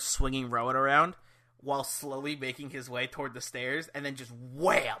Cesaro starts swinging Rowan around while slowly making his way toward the stairs, and then just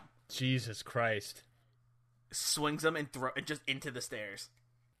wham! Jesus Christ. Swings him and just into the stairs.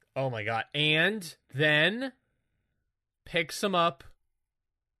 Oh my god. And then picks him up,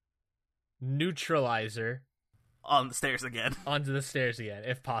 neutralizer. On the stairs again. Onto the stairs again,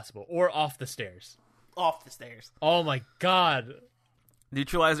 if possible. Or off the stairs. Off the stairs. Oh my god.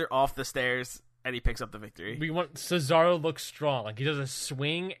 Neutralizer off the stairs, and he picks up the victory. We want Cesaro looks strong. Like he does a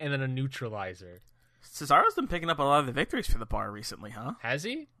swing and then a neutralizer. Cesaro's been picking up a lot of the victories for the bar recently, huh? Has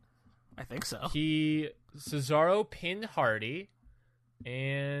he? I think so. Cesaro pinned Hardy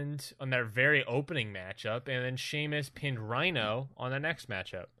and on their very opening matchup, and then Sheamus pinned Rhino on the next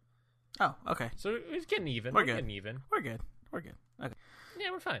matchup. Oh, okay. So it's getting even. We're good. Getting even. We're good. Okay.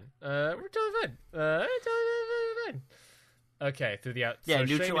 Yeah, we're fine. We're totally fine. Totally fine. Okay, through the out. Yeah, so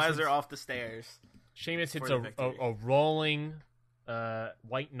neutralizer off the stairs. Sheamus hits a rolling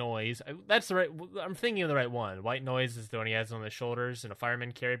White Noise. That's the right. I'm thinking of the right one. White Noise is the one he has on his shoulders in a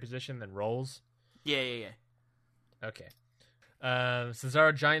fireman carry position, then rolls. Yeah. Okay.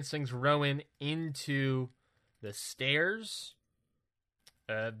 Cesaro giant swings Rowan into the stairs.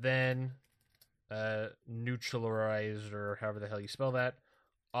 Then neutralizer, however the hell you spell that,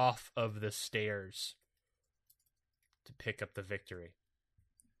 off of the stairs to pick up the victory.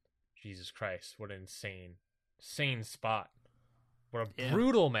 Jesus Christ, what an insane spot. What a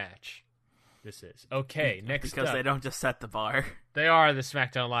brutal match this is. Okay, next because up. they don't just set the bar. They are the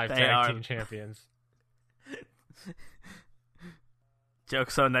SmackDown Live Tag Team Champions.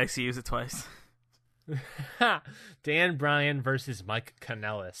 Joke's so nice you use it twice. Dan Bryan versus Mike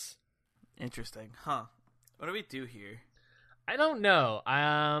Kanellis. Interesting, huh? What do we do here? I don't know.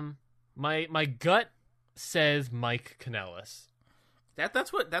 My gut says Mike Kanellis.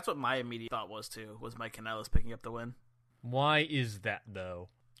 That's what my immediate thought was too. Was Mike Kanellis picking up the win? Why is that though?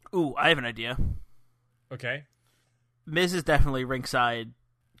 Ooh, I have an idea. Okay. Miz is definitely ringside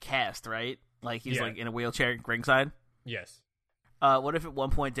cast, right? Like he's like in a wheelchair ringside. Yes. What if at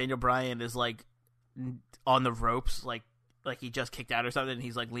one point Daniel Bryan is like on the ropes, like he just kicked out or something, and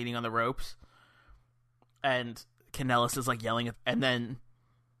he's like leaning on the ropes, and Kanellis is like yelling, and then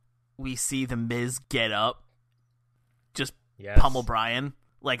we see the Miz get up, just pummel Bryan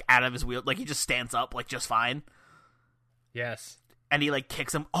like out of his wheel, like he just stands up like just fine. Yes. And he like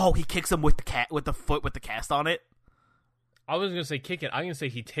kicks him. Oh, he kicks him with the foot with the cast on it. I was gonna say kick it. I'm gonna say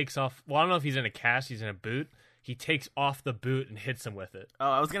he takes off. Well, I don't know if he's in a cast. He's in a boot. He takes off the boot and hits him with it. Oh,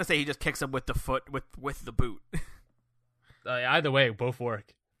 I was gonna say he just kicks him with the foot with the boot. Either way, both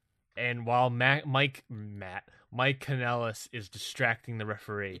work. And while Mike Kanellis is distracting the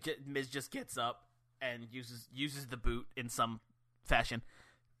referee, Miz just gets up and uses the boot in some fashion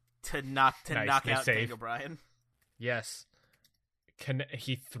to knock out Daniel Bryan. Yes.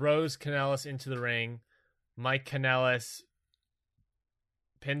 He throws Kanellis into the ring. Mike Kanellis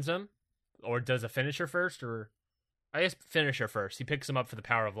pins him, or does a finisher first, or I guess finisher first. He picks him up for the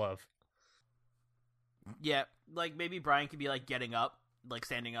power of love. Yeah, like maybe Bryan could be like getting up, like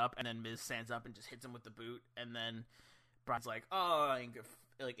standing up, and then Miz stands up and just hits him with the boot, and then Bryan's like, oh,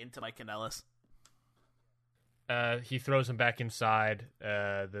 like into Mike Kanellis. He throws him back inside.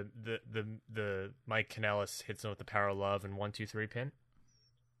 The Mike Kanellis hits him with the power of love and 1, 2, 3 pin.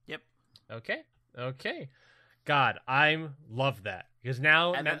 Yep. Okay. Okay. God, I love that because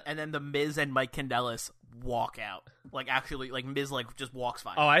now, And then the Miz and Mike Kanellis walk out. Like actually, like Miz like just walks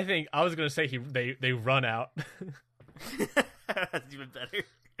by. Oh, I was gonna say they run out. That's even better.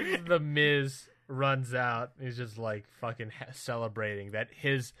 The Miz runs out. He's just like fucking celebrating that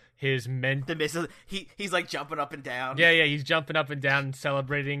his men. The Miz, he's like jumping up and down. Yeah, he's jumping up and down and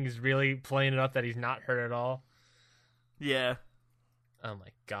celebrating. He's really playing it up that he's not hurt at all. Yeah. Oh my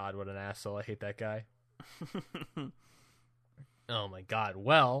god, what an asshole! I hate that guy. Oh my god.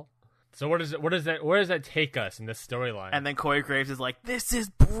 Well, so where does that take us in this storyline? And then Corey Graves is like, "This is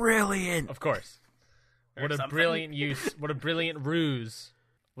brilliant." Of course. Or What a something. brilliant use! What a brilliant ruse!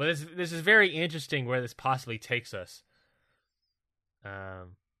 Well, this is very interesting where this possibly takes us.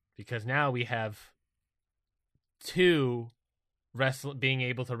 Because now we have two being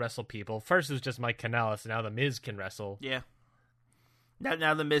able to wrestle people. First it was just Mike Kanellis, and now the Miz can wrestle. Yeah.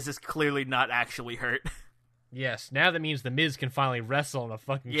 Now the Miz is clearly not actually hurt. Yes, now that means the Miz can finally wrestle on a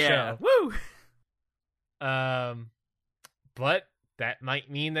fucking Yeah. show. Woo! But that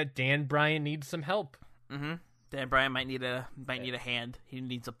might mean that Dan Bryan needs some help. Mm-hmm. Dan Bryan might need a hand. He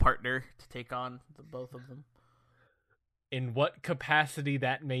needs a partner to take on the both of them. In what capacity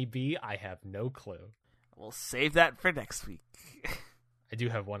that may be, I have no clue. We'll save that for next week. I do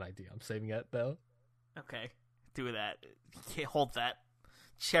have one idea. I'm saving it though. Okay, do that. Okay, hold that.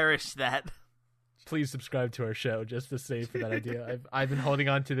 Cherish that. Please subscribe to our show just to save for that idea. I've been holding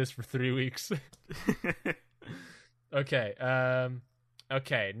on to this for 3 weeks. Okay.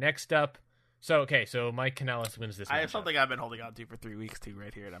 Okay. Next up. So Mike Kanellis wins this. I have matchup. something I've been holding on to for 3 weeks too,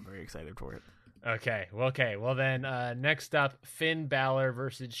 right here, and I'm very excited for it. Okay. Well then, next up, Finn Balor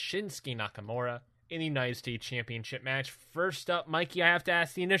versus Shinsuke Nakamura in the United States Championship match. First up, Mikey, I have to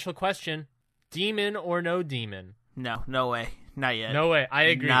ask the initial question: Demon or no demon? No way, not yet. No way. I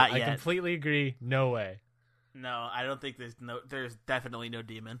agree. Not I yet. completely agree. No way. No, I don't think there's definitely no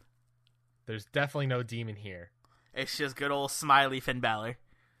demon. There's definitely no demon here. It's just good old smiley Finn Balor.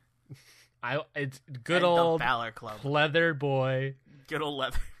 It's good And old the Balor Club. leather boy. Good old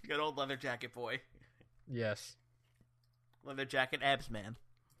leather jacket boy. Yes. Leather jacket abs man.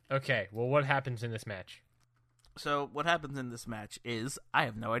 Okay. Well, what happens in this match? So what happens in this match is I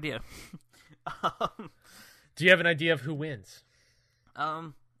have no idea. Do you have an idea of who wins?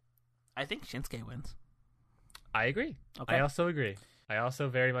 I think Shinsuke wins. I agree. Okay. I also agree. I also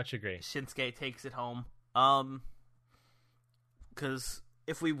very much agree. Shinsuke takes it home. Because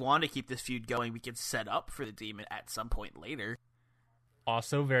if we want to keep this feud going, we can set up for the Demon at some point later.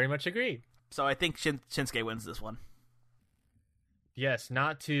 Also very much agree. So I think Shinsuke wins this one. Yes,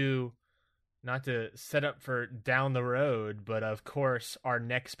 not to set up for down the road, but of course our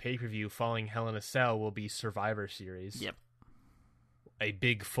next pay-per-view following Hell in a Cell will be Survivor Series. Yep. A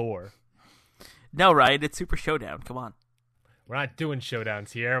big four. No, Ryan, it's Super Showdown. Come on. We're not doing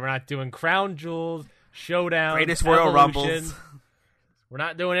showdowns here. We're not doing Crown Jewels, Showdown, Greatest Royal Evolution. Rumbles. We're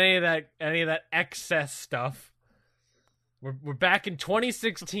not doing any of that excess stuff. We're back in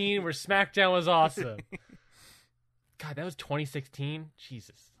 2016 where SmackDown was awesome. God, that was 2016?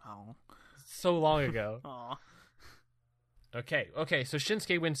 Jesus. Oh. So long ago. Aw. Okay, so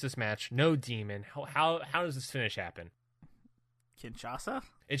Shinsuke wins this match. No demon. How does this finish happen? Kinshasa?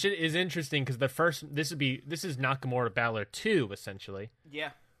 It is interesting because this is Nakamura Balor 2 essentially, Yeah.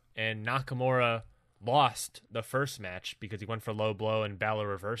 and Nakamura lost the first match because he went for low blow and Balor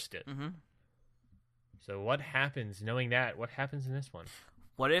reversed it. Mm-hmm. So what happens? Knowing that, what happens in this one?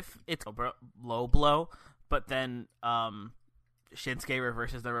 What if it's a low blow, but then Shinsuke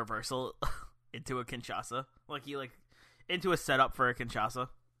reverses the reversal into a Kinshasa? Into a setup for a Kinshasa.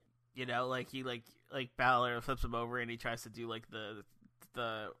 You know, Balor flips him over and he tries to do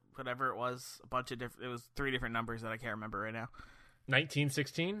the whatever it was, a bunch of different. It was 3 different numbers that I can't remember right now.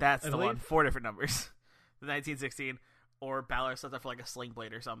 1916. That's I the believe? one. 4 different numbers. The 1916, or Balor sets up for a sling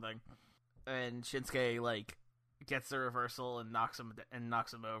blade or something, and Shinsuke gets the reversal and knocks him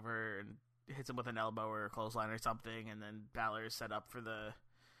over and hits him with an elbow or a clothesline or something, and then Balor is set up for the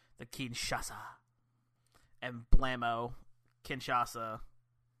Kinshasa, and blammo, Kinshasa.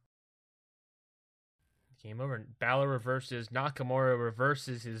 Game over. Balor reverses. Nakamura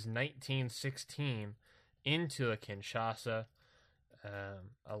reverses his 1916 into a Kinshasa,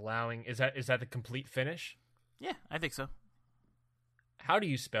 allowing. Is that the complete finish? Yeah, I think so. How do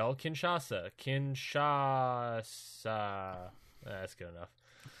you spell Kinshasa? Kinshasa. That's good enough.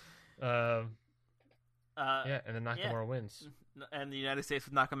 Yeah, and then Nakamura wins. And the United States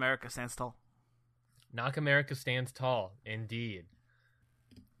of Knock America stands tall. Knock America stands tall, indeed.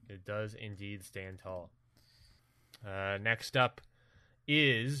 It does indeed stand tall. Next up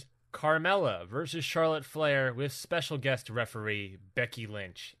is Carmella versus Charlotte Flair with special guest referee Becky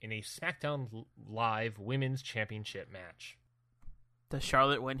Lynch in a SmackDown Live Women's Championship match. Does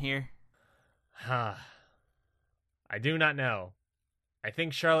Charlotte win here? I do not know. I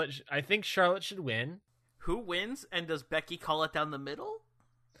think Charlotte should win. Who wins, and does Becky call it down the middle?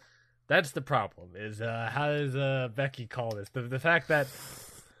 That's the problem, is how does Becky call this? The fact that...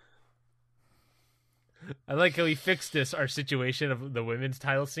 I like how we fixed our situation of the women's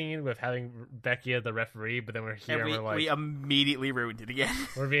title scene with having Becky as the referee, but then we're here and we immediately ruined it again.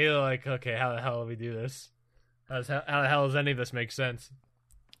 We're being like, okay, how the hell do we do this? How the hell does any of this make sense?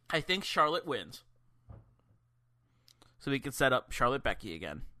 I think Charlotte wins. So we can set up Charlotte Becky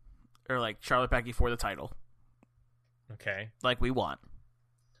again. Or like Charlotte Becky for the title. Okay. Like we want.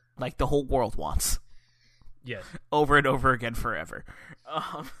 Like the whole world wants. Yes. Over and over again forever.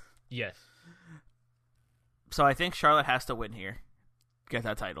 Yes. So I think Charlotte has to win here. Get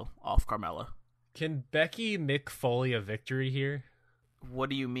that title off Carmella. Can Becky Mick Foley a victory here? What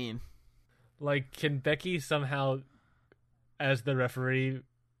do you mean? Like, can Becky somehow, as the referee,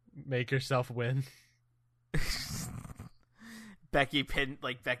 make herself win? Becky pins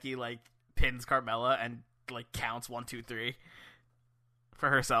Carmella and like counts 1, 2, 3 for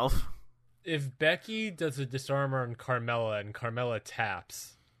herself. If Becky does a disarmer on Carmella and Carmella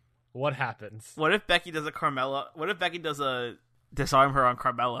taps, what happens? What if Becky does a disarm her on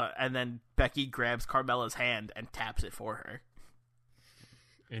Carmella and then Becky grabs Carmella's hand and taps it for her?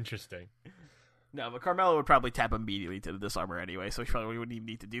 Interesting. No, but Carmella would probably tap immediately to the disarmer anyway, so she probably wouldn't even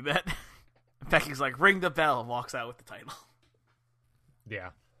need to do that. Becky's like, ring the bell, walks out with the title. Yeah.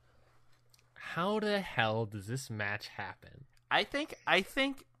 How the hell does this match happen? I think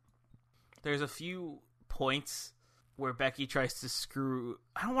there's a few points where Becky tries to screw...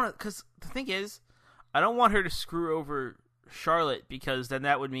 I don't want to... Because the thing is, I don't want her to screw over Charlotte, because then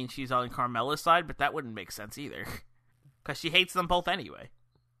that would mean she's on Carmella's side, but that wouldn't make sense either. Because she hates them both anyway.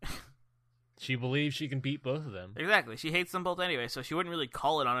 She believes she can beat both of them. Exactly. She hates them both anyway, so she wouldn't really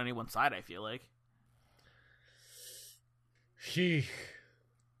call it on anyone's side, I feel like.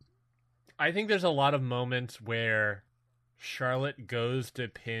 I think there's a lot of moments where Charlotte goes to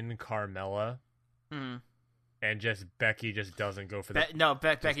pin Carmella, and just Becky just doesn't go for that.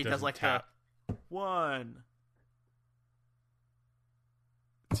 Becky does like tap. 1,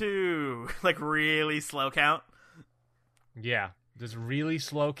 2, like really slow count. Yeah, just really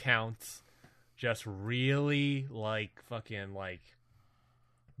slow counts. Just really fucking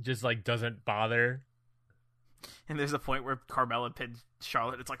just doesn't bother. And there's a point where Carmella pins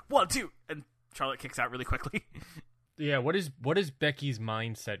Charlotte. It's like 1, 2, and Charlotte kicks out really quickly. Yeah, what is Becky's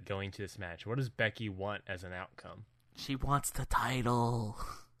mindset going to this match? What does Becky want as an outcome? She wants the title.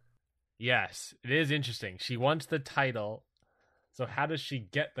 Yes, it is interesting. She wants the title. So how does she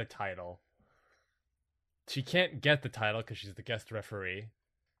get the title? She can't get the title because she's the guest referee.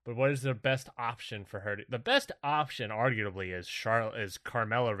 But what is the best option for her? The best option, arguably, is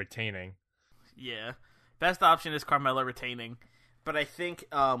Carmella retaining. Yeah, best option is Carmella retaining. But I think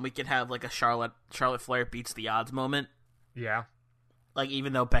we could have like a Charlotte Flair beats the odds moment. Yeah. Like,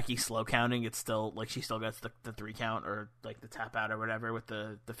 even though Becky's slow counting, it's still like she still gets the 3 count or like the tap out or whatever with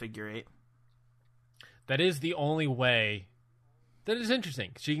the figure 8. That is the only way. That is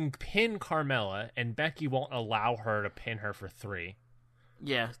interesting. She can pin Carmella, and Becky won't allow her to pin her for 3.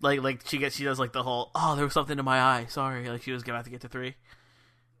 Yeah, like she does like the whole, oh, there was something in my eye, sorry, like she was about to get to 3.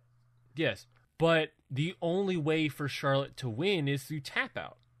 Yes, but the only way for Charlotte to win is through tap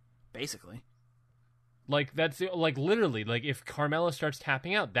out. Basically. Like, that's like literally, like if Carmella starts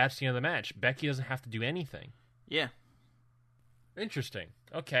tapping out, that's the end of the match. Becky doesn't have to do anything. Yeah. Interesting.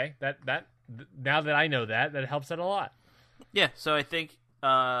 Okay, that now that I know that helps out a lot. Yeah, so I think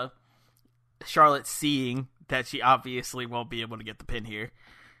Charlotte, seeing that she obviously won't be able to get the pin here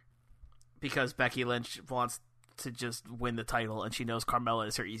because Becky Lynch wants to just win the title and she knows Carmella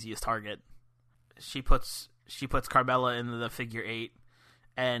is her easiest target. She puts Carmella in the figure 8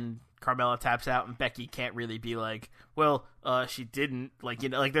 and Carmella taps out, and Becky can't really be like, well, she didn't, like, you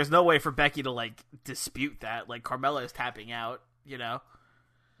know, like there's no way for Becky to like dispute that. Like, Carmella is tapping out, you know.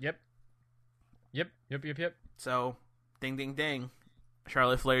 Yep. So, ding ding ding.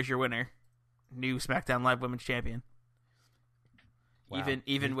 Charlotte Flair's your winner. New SmackDown Live Women's Champion. Wow.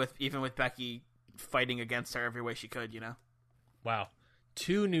 Even with Becky fighting against her every way she could, you know. Wow.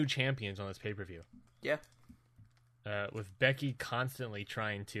 2 new champions on this pay-per-view. Yeah. With Becky constantly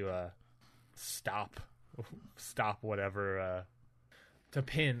trying to stop whatever to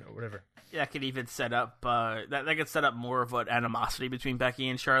pin or whatever. Yeah, could even set up that could set up more of an animosity between Becky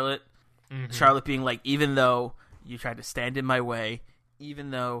and Charlotte. Mm-hmm. Charlotte being like, even though you tried to stand in my way, even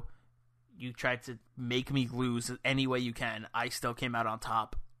though You tried to make me lose any way you can. I still came out on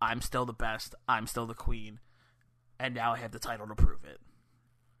top. I'm still the best. I'm still the queen. And now I have the title to prove it.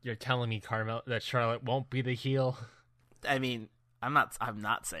 You're telling me, Carmel, that Charlotte won't be the heel? I mean, I'm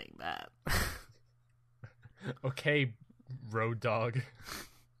not saying that. Okay, Road Dogg.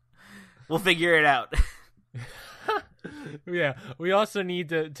 We'll figure it out. Yeah, we also need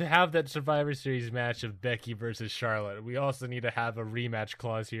to have that Survivor Series match of Becky versus Charlotte. We also need to have a rematch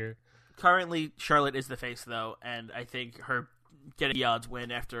clause here. Currently, Charlotte is the face, though, and I think her getting the odds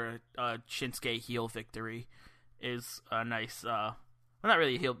win after a Shinsuke heel victory is a nice, well, not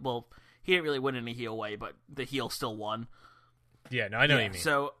really a heel, well, he didn't really win in a heel way, but the heel still won. Yeah, no, I know what you mean.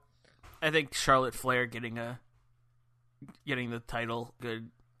 So, I think Charlotte Flair getting the title,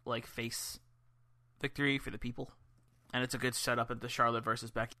 good, like, face victory for the people. And it's a good setup into Charlotte versus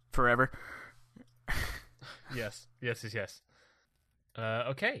Becky forever. Yes.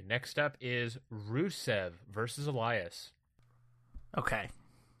 Okay, next up is Rusev versus Elias. Okay.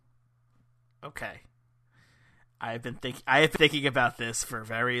 I have been thinking about this for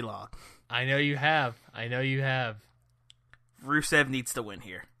very long. I know you have. Rusev needs to win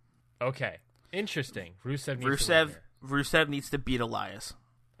here. Okay, interesting. Rusev needs to win here. Rusev needs to beat Elias.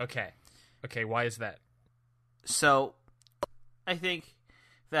 Okay, why is that? So, I think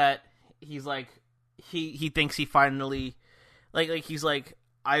that he's like, he thinks he finally, like he's like,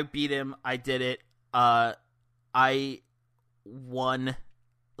 I beat him, I did it, I won,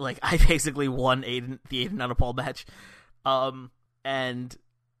 like, I basically won the Aiden Nuttapol match, and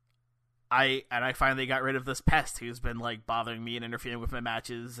I finally got rid of this pest who's been, like, bothering me and interfering with my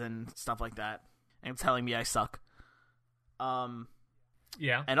matches and stuff like that, and telling me I suck.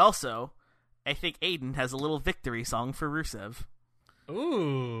 Yeah. And also, I think Aiden has a little victory song for Rusev.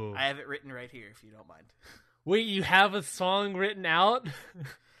 Ooh. I have it written right here, if you don't mind. Wait, you have a song written out?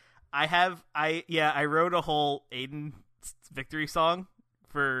 I wrote a whole Aiden victory song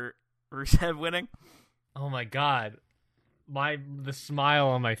for Rusev winning. Oh my god. The smile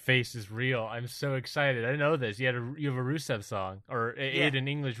on my face is real. I'm so excited. I didn't know this. You have a Rusev song, or Aiden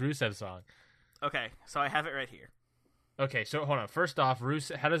English Rusev song. Okay, so I have it right here. Okay, so hold on. First off,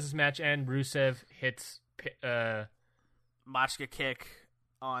 Rusev, how does this match end? Rusev hits Machka kick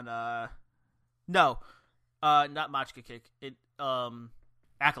on not Machka kick. It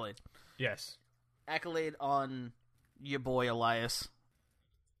Accolade. Yes. Accolade on your boy Elias.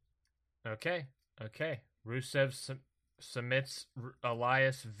 Okay. Rusev submits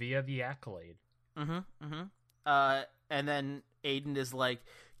Elias via the Accolade. And then Aiden is like,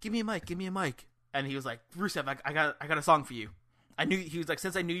 give me a mic. And he was like, Rusev, I got a song for you. He was like,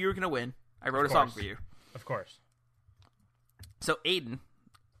 since I knew you were gonna win, I wrote a song for you. Of course. So Aiden,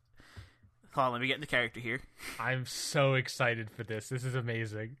 hold on, let me get in the character here. I'm so excited for this. This is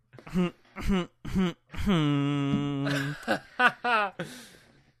amazing.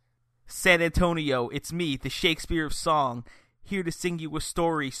 San Antonio, it's me, the Shakespeare of song, here to sing you a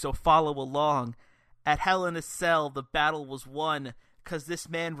story, so follow along. At Hell in a Cell, the battle was won, 'cause this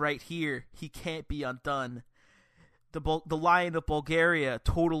man right here, he can't be undone. The Lion of Bulgaria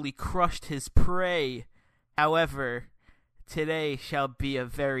totally crushed his prey. However, today shall be a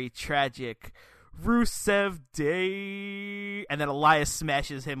very tragic Rusev Day. And then Elias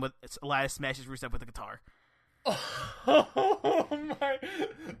smashes Rusev with the guitar. Oh my!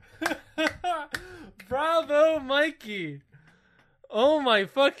 Bravo, Mikey! Oh my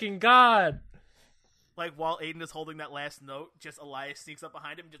fucking god! Like, while Aiden is holding that last note, just Elias sneaks up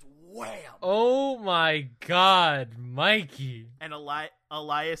behind him and just wham! Oh my god, Mikey! And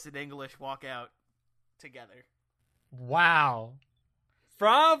Elias and English walk out together. Wow.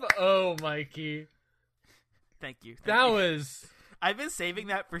 Bravo, Mikey. Thank you. I've been saving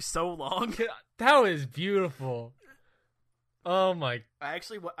that for so long. That was beautiful. Oh my! I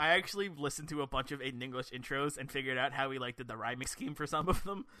actually listened to a bunch of Aiden English intros and figured out how he did the rhyming scheme for some of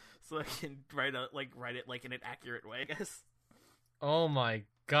them, so I can write it in an accurate way, I guess. Oh my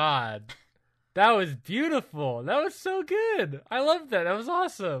god, that was beautiful. That was so good. I loved that. That was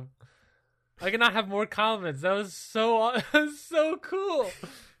awesome. I cannot have more comments. That was so cool.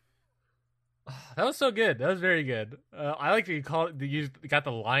 That was so good. That was very good. I like that you got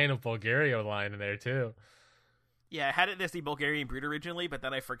the Lion of Bulgaria line in there too. Yeah, I had it as the Bulgarian Brute originally, but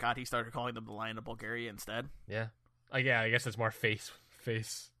then I forgot he started calling them the Lion of Bulgaria instead. Yeah. I guess it's more face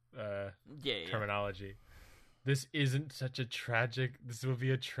terminology. This isn't such a tragic. This will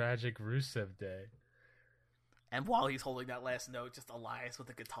be a tragic Rusev Day. And while he's holding that last note, just Elias with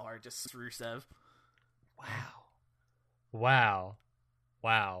the guitar, just Rusev. Wow.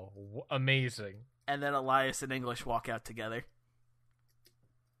 Amazing. And then Elias and English walk out together.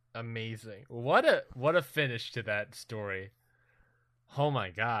 Amazing. What a finish to that story. Oh my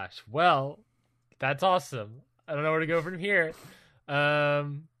gosh. Well, that's awesome. I don't know where to go from here. That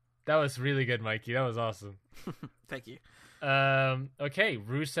was really good, Mikey. That was awesome. Thank you. Okay,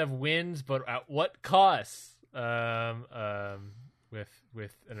 Rusev wins, but at what cost? With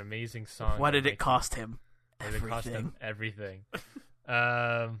an amazing song. What did it cost him? It cost him everything.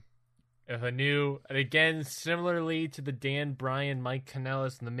 If a new, and again, similarly to the Dan Bryan, Mike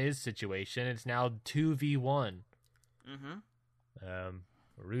Kanellis, and The Miz situation, it's now 2v1.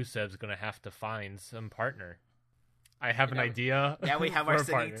 Rusev's gonna have to find some partner. I have an idea. Yeah, we have for our a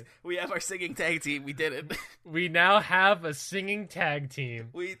singing. partner. We have our singing tag team. We did it. We now have a singing tag team.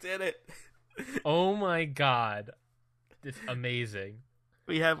 We did it. Oh my god, it's amazing.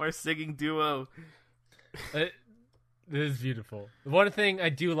 We have our singing duo. This is beautiful. One thing I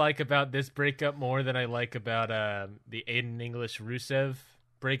do like about this breakup more than I like about the Aiden English Rusev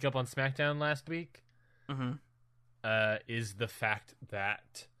breakup on SmackDown last week is the fact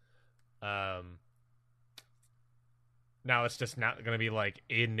that now it's just not going to be like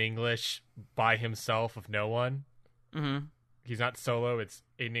Aiden English by himself with no one. He's not solo. It's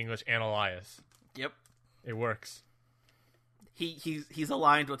Aiden English and Elias. Yep. It works. He's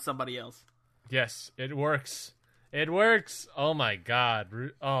aligned with somebody else. Yes, it works. It works. Oh my god.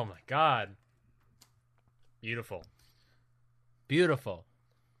 Oh my god. Beautiful. Beautiful.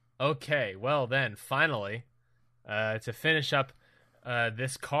 Okay, well then, finally, to finish up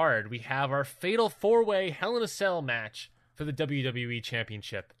this card, we have our Fatal 4-Way Hell in a Cell match for the WWE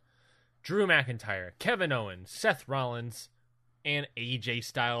Championship. Drew McIntyre, Kevin Owens, Seth Rollins, and AJ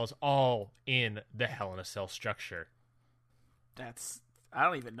Styles all in the Hell in a Cell structure. I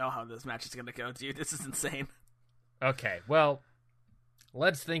don't even know how this match is going to go, dude. This is insane. Okay, well,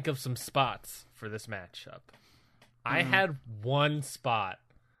 let's think of some spots for this matchup. I had one spot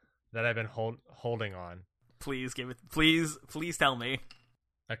that I've been holding on. Please give it. Please tell me.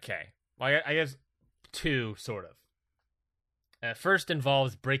 Okay, well, I guess two, sort of. First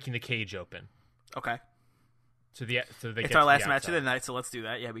involves breaking the cage open. Okay. It's our last match of the night, so let's do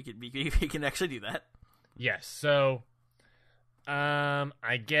that. Yeah, we can actually do that. Yes. So,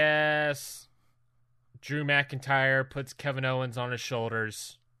 I guess Drew McIntyre puts Kevin Owens on his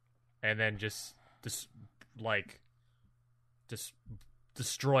shoulders, and then just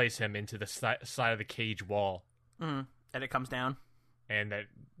destroys him into the side of the cage wall. And it comes down. And that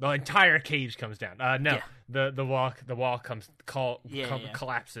the entire cage comes down. No, yeah. the wall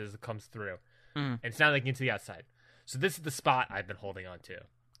collapses, comes through, and it's now like into the outside. So this is the spot I've been holding on to.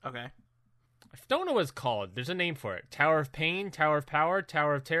 Okay. I don't know what it's called. There's a name for it: Tower of Pain, Tower of Power,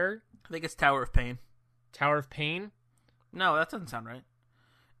 Tower of Terror. I think it's Tower of Pain. Tower of Pain. No, that doesn't sound right.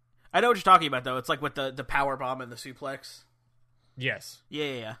 I know what you're talking about, though. It's like with the power bomb and the suplex. Yes.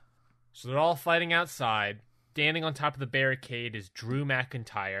 Yeah. So they're all fighting outside. Standing on top of the barricade is Drew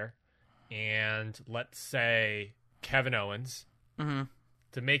McIntyre and, let's say, Kevin Owens. To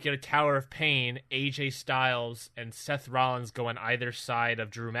make it a Tower of Pain, AJ Styles and Seth Rollins go on either side of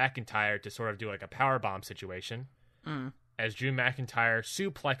Drew McIntyre to sort of do like a powerbomb situation. As Drew McIntyre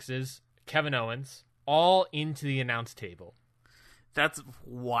suplexes Kevin Owens all into the announce table. That's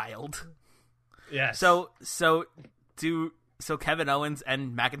wild. Yes. So Kevin Owens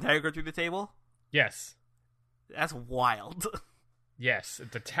and McIntyre go through the table? Yes. That's wild. Yes,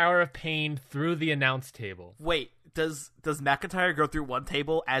 the Tower of Pain through the announce table. Wait, does McIntyre go through one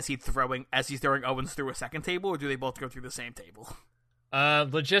table as he's throwing Owens through a second table, or do they both go through the same table?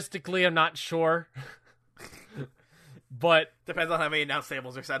 Logistically, I'm not sure. But depends on how many announce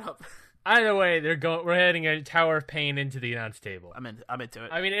tables are set up. Either way, we're heading a Tower of Pain into the announce table. I'm into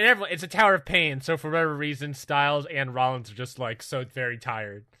it. I mean, it's a Tower of Pain, so for whatever reason, Styles and Rollins are just like so very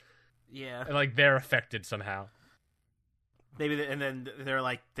tired. Yeah. And, like, they're affected somehow. Maybe, and then they're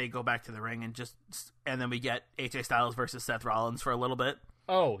like, they go back to the ring and then we get AJ Styles versus Seth Rollins for a little bit.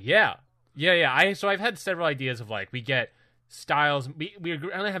 Oh, yeah. Yeah. So I've had several ideas of, like, we get Styles, we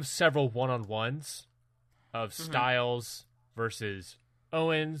only have several one-on-ones of Styles versus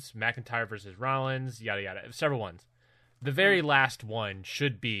Owens, McIntyre versus Rollins, yada yada, several ones. The very last one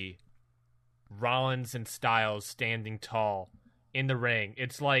should be Rollins and Styles standing tall in the ring.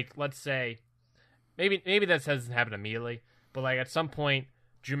 It's like, let's say, maybe that doesn't happen immediately, but like at some point,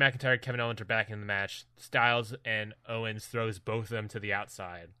 Drew McIntyre and Kevin Owens are back in the match. Styles and Owens throws both of them to the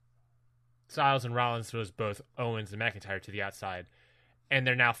outside. Styles and Rollins throws both Owens and McIntyre to the outside, and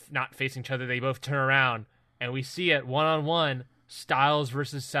they're now not facing each other. They both turn around, and we see it one-on-one. Styles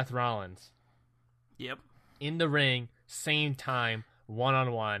versus Seth Rollins. Yep. In the ring, same time,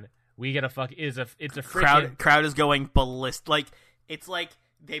 one-on-one. We get it's a freaking... Crowd is going ballistic. Like, it's like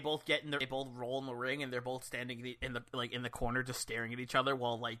they both they both roll in the ring, and they're both standing in the corner, just staring at each other,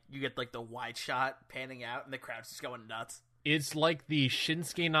 while like you get like the wide shot panning out, and the crowd's just going nuts. It's like the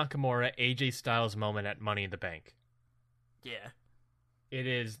Shinsuke Nakamura AJ Styles moment at Money in the Bank. Yeah. It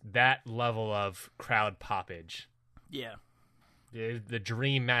is that level of crowd poppage. Yeah. The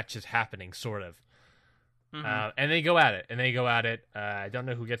dream match is happening, sort of. Mm-hmm. And they go at it. I don't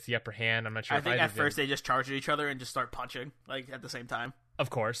know who gets the upper hand. I'm not sure. I think at first they just charge at each other and just start punching, like at the same time. Of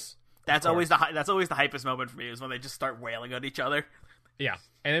course. That's always the hypest moment for me, is when they just start wailing at each other. Yeah,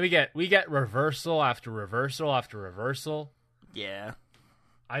 and then we get reversal after reversal after reversal. Yeah.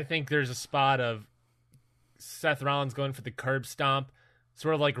 I think there's a spot of Seth Rollins going for the curb stomp,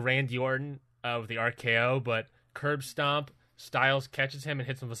 sort of like Randy Orton with the RKO, but curb stomp. Styles catches him and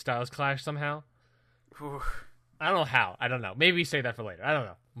hits him with a Styles Clash somehow. Whew. I don't know how. I don't know. Maybe save that for later. I don't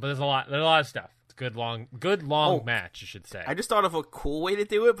know. But there's a lot of stuff. It's a good long match, you should say. I just thought of a cool way to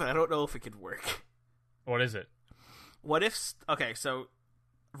do it, but I don't know if it could work. What is it? What if... Okay, so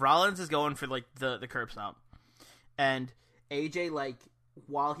Rollins is going for, like, the curb stomp. And AJ, like,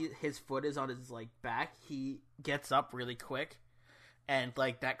 while his foot is on his, like, back, he gets up really quick. And,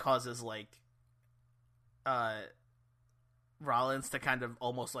 like, that causes, like, Rollins to kind of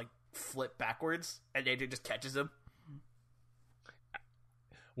almost, like, flip backwards. And AJ just catches him.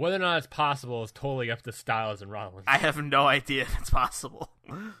 Whether or not it's possible is totally up to Styles and Rollins. I have no idea if it's possible.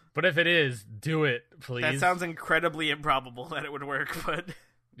 But if it is, do it, please. That sounds incredibly improbable that it would work, but...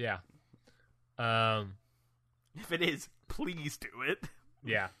 Yeah. If it is, please do it.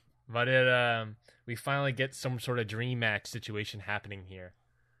 Yeah. But we finally get some sort of dream match situation happening here.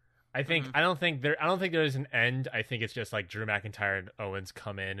 I think I don't think there is an end. I think it's just like Drew McIntyre and Owens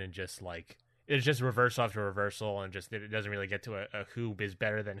come in and just like it's just reversal after reversal, and just it doesn't really get to a who is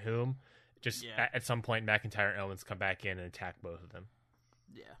better than whom. Just at some point, McIntyre and Owens come back in and attack both of them.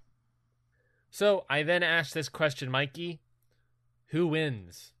 Yeah. So I then asked this question, Mikey: who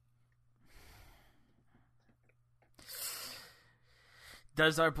wins?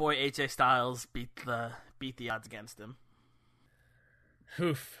 Does our boy AJ Styles beat the odds against him?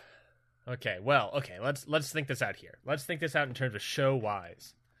 Oof. Okay, let's think this out here. Let's think this out in terms of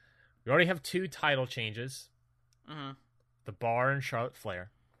show-wise. We already have 2 title changes. Mm-hmm. The Bar and Charlotte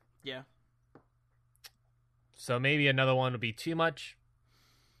Flair. Yeah. So maybe another one would be too much.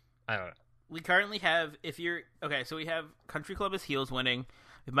 I don't know. We currently have, so we have Country Club as heels winning.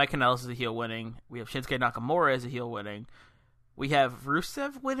 We have Mike Kanellis as a heel winning. We have Shinsuke Nakamura as a heel winning. We have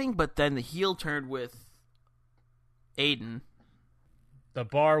Rusev winning, but then the heel turned with Aiden. The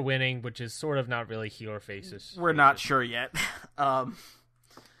Bar winning, which is sort of not really heel or faces. We're not sure yet.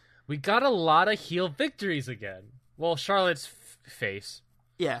 We got a lot of heel victories again. Well, Charlotte's face.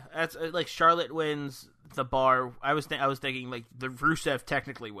 Yeah, that's like Charlotte wins. The Bar. I was thinking like the Rusev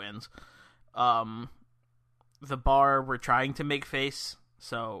technically wins. The Bar we're trying to make face,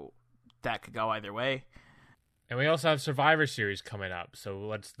 so that could go either way. And we also have Survivor Series coming up. So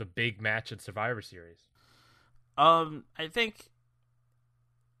what's the big match at Survivor Series? I think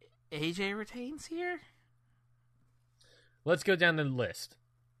AJ retains here. Let's go down the list.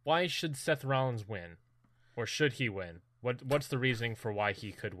 Why should Seth Rollins win? Or should he win? What's the reasoning for why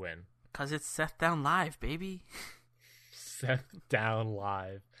he could win? Because it's Seth Down Live, baby. Seth Down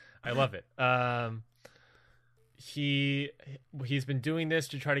Live. I love it. He's been doing this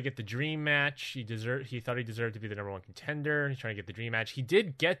to try to get the dream match. He thought he deserved to be the number 1 contender. He's trying to get the dream match. He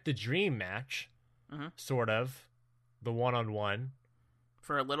did get the dream match, sort of, the 1-on-1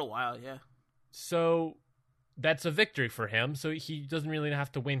 for a little while. Yeah. So that's a victory for him. So he doesn't really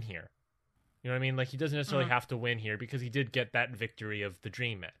have to win here. You know what I mean? Like he doesn't necessarily have to win here because he did get that victory of the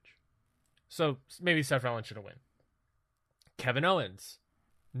dream match. So maybe Seth Rollins should have won. Kevin Owens.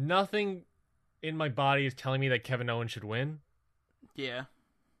 Nothing in my body is telling me that Kevin Owens should win. Yeah.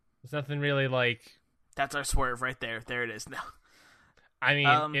 There's nothing really like... That's our swerve right there. There it is now. I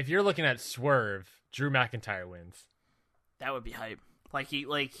mean, if you're looking at swerve, Drew McIntyre wins. That would be hype. Like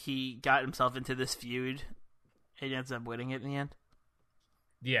he got himself into this feud and he ends up winning it in the end.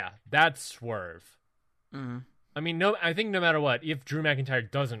 Yeah, that's swerve. Mm-hmm. I mean, I think no matter what, if Drew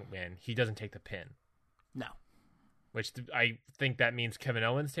McIntyre doesn't win, he doesn't take the pin. No. Which I think that means Kevin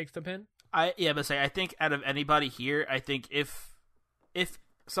Owens takes the pin? I think out of anybody here, I think if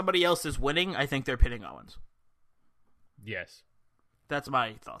somebody else is winning, I think they're pinning Owens. Yes. That's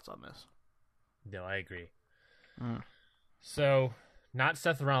my thoughts on this. No, I agree. So, not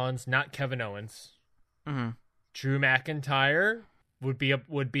Seth Rollins, not Kevin Owens. Mm-hmm. Drew McIntyre would be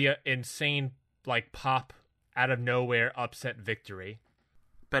a insane like pop out of nowhere upset victory.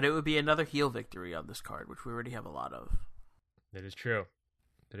 But it would be another heel victory on this card, which we already have a lot of. That is true.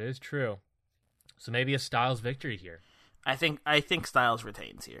 That is true. So maybe a Styles victory here. I think Styles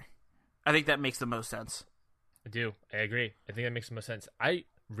retains here. I think that makes the most sense. I do. I agree. I think that makes the most sense. I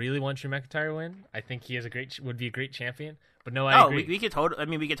really want Drew McIntyre to win. I think he is would be a great champion. But no, I agree. We could totally. I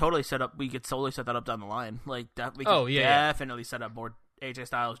mean, we could totally set that up down the line. Like that. We could definitely set up more AJ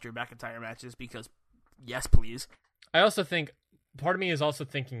Styles, Drew McIntyre matches because, yes, please. I also think part of me is also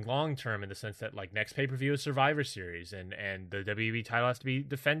thinking long term in the sense that like next pay-per-view is Survivor Series and the WWE title has to be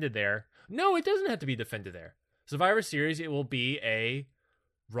defended there. No, it doesn't have to be defended there. Survivor Series, it will be a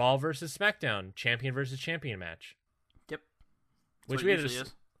Raw versus SmackDown champion versus champion match. Yep. Which we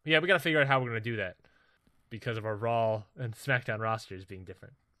got to figure out how we're going to do that because of our Raw and SmackDown rosters being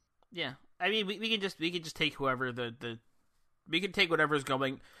different. Yeah. I mean, we can just take whoever we can take whatever's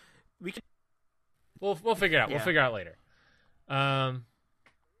going. We'll figure it out. Yeah. We'll figure it out later.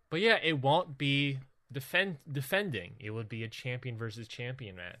 But yeah, it won't be defending. It would be a champion versus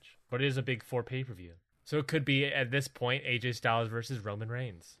champion match. But it is a big 4 pay-per-view. So it could be, at this point, AJ Styles versus Roman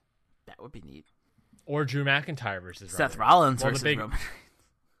Reigns. That would be neat. Or Drew McIntyre versus Seth Rollins Well, versus Roman Reigns.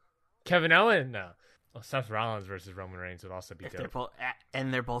 Kevin Owens? No. Well, Seth Rollins versus Roman Reigns would also be If dope.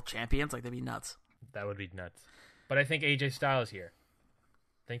 they're both champions, like, that'd be nuts. That would be nuts. But I think AJ Styles here.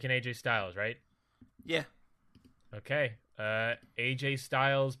 Thinking AJ Styles, right? Yeah. Okay. AJ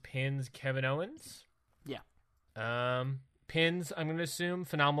Styles pins Kevin Owens. Yeah. Pins, I'm going to assume.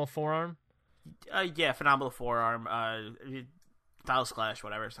 Phenomenal forearm. Yeah, phenomenal forearm. Styles Clash,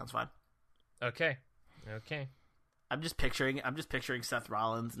 whatever. Sounds fine. Okay. I'm just picturing Seth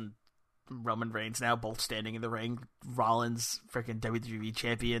Rollins and Roman Reigns now both standing in the ring. Rollins, freaking WWE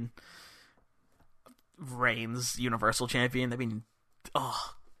champion. Reigns, Universal champion. I mean,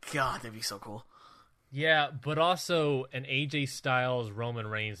 oh god, that'd be so cool. Yeah, but also an AJ Styles Roman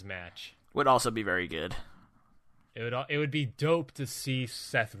Reigns match would also be very good. It would be dope to see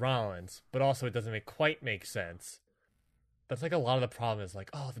Seth Rollins, but also it doesn't quite make sense. That's like a lot of the problem is like,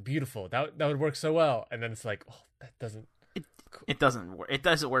 oh, the beautiful that would work so well, and then it's like, oh, that doesn't. It doesn't work. It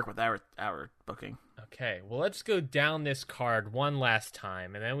doesn't work with our booking. Okay, well, let's go down this card one last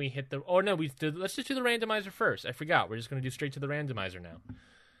time, and then we hit the. Oh no, let's just do the randomizer first. I forgot. We're just going to do straight to the randomizer now.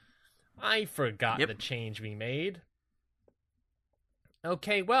 I forgot the change we made.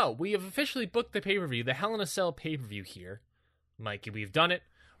 Okay, well, we have officially booked the pay-per-view, the Hell in a Cell pay-per-view here. Mikey, we've done it.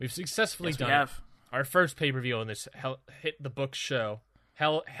 We've successfully done it. Our first pay-per-view on this Hit the Book show.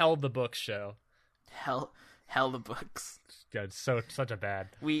 Hell the Book show. Hell the Books. God, such a bad.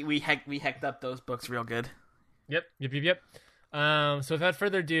 We hecked up those books real good. Yep. So without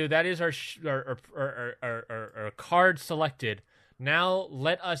further ado, that is our card selected. Now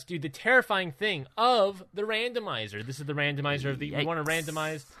let us do the terrifying thing of the randomizer. This is the randomizer of the. We want to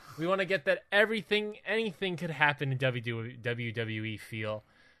randomize. We want to get that anything could happen in WWE feel.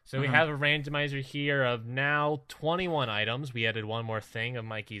 So we have a randomizer here of now 21 items. We added one more thing of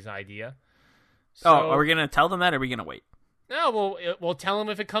Mikey's idea. So, are we gonna tell them that, or are we gonna wait? No, we'll tell them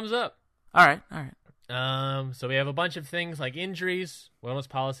if it comes up. All right. So we have a bunch of things like injuries, wellness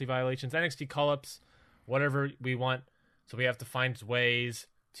policy violations, NXT call-ups, whatever we want. So we have to find ways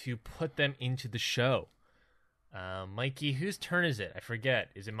to put them into the show. Mikey, whose turn is it? I forget.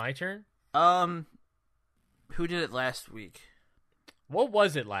 Is it my turn? Who did it last week? What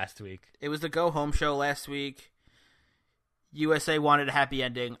was it last week? It was the Go Home show last week. USA wanted a happy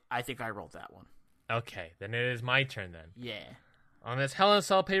ending. I think I rolled that one. Okay, then it is my turn then. Yeah. On this Hell in a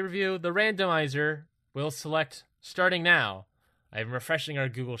Cell pay-per-view, the randomizer will select, starting now, I'm refreshing our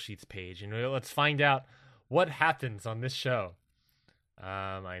Google Sheets page, and let's find out what happens on this show.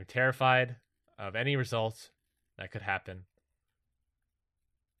 I'm terrified of any results that could happen.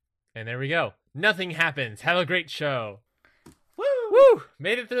 And there we go. Nothing happens. Have a great show. Woo!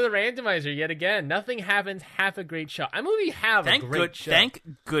 Made it through the randomizer yet again. Nothing happens. Have a great show. I'm going to have a great show. Thank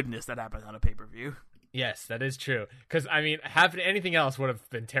goodness that happened on a pay-per-view. Yes, that is true. Because, I mean, anything else would have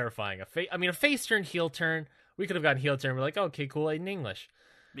been terrifying. A face turn, heel turn. We could have gotten heel turn. We're like, okay, cool, Aiden English.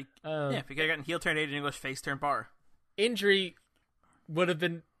 If we could have gotten heel turn, Aiden English, face turn, bar. Injury would have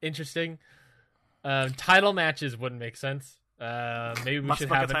been interesting. Title matches wouldn't make sense. Maybe we should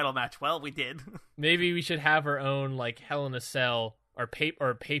have a title match. Well, we did. Maybe we should have our own like Hell in a Cell or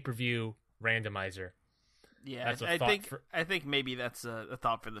pay-per-view randomizer. Yeah, I think maybe that's a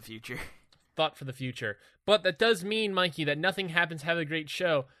thought for the future. Thought for the future. But that does mean, Mikey, that nothing happens. Have a great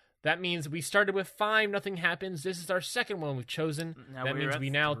show. That means we started with 5. Nothing happens. This is our second one we've chosen. That means we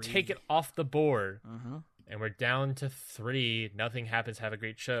now 3. take it off the board. And we're down to 3. Nothing happens. Have a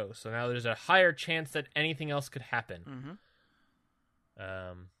great show. So now there's a higher chance that anything else could happen.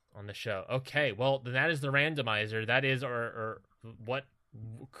 On the show. Okay, well, then that is the randomizer. That is our what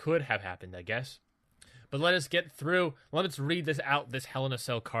could have happened, I guess. But let's read this Hell in a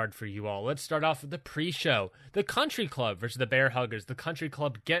Cell card for you all. Let's start off with the pre-show. The Country Club versus the Bear Huggers. The Country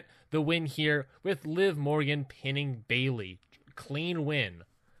Club get the win here with Liv Morgan pinning Bayley. Clean win.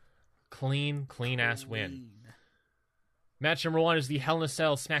 Clean-ass win. Match number 1 is the Hell in a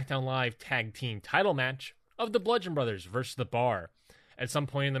Cell SmackDown Live Tag Team title match of the Bludgeon Brothers versus the Bar. At some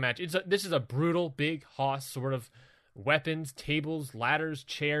point in the match, this is a brutal, big hoss sort of weapons, tables, ladders,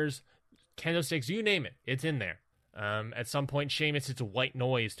 chairs, candlesticks, you name it, it's in there. At some point, Sheamus hits a white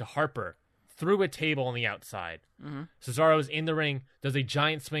noise to Harper through a table on the outside. Cesaro is in the ring, does a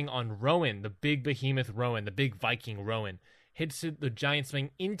giant swing on Rowan, the big behemoth Rowan, the big Viking Rowan, hits the giant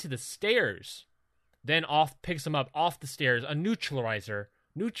swing into the stairs, then picks him up off the stairs, a neutralizer,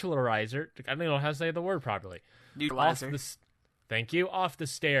 I don't know how to say the word properly. Neutralizer. Thank you, off the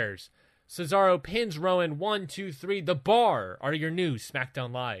stairs. Cesaro pins Rowan 1, 2, 3. The Bar are your new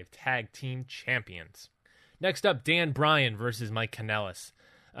SmackDown Live Tag Team Champions. Next up, Dan Bryan versus Mike Kanellis.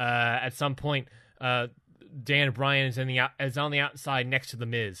 At some point, Dan Bryan is on the outside next to The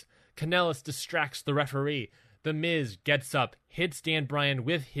Miz. Kanellis distracts the referee. The Miz gets up, hits Dan Bryan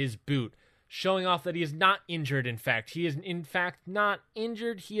with his boot, showing off that he is not injured, in fact. He is, in fact, not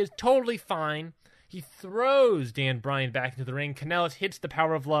injured. He is totally fine. He throws Dan Bryan back into the ring. Kanellis hits the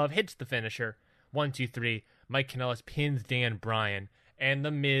Power of Love, hits the finisher. 1, 2, 3. Mike Kanellis pins Dan Bryan. And The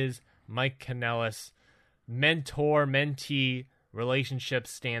Miz, Mike Kanellis, mentor-mentee relationship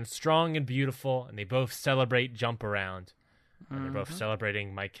stands strong and beautiful, and they both celebrate Jump Around. And they're both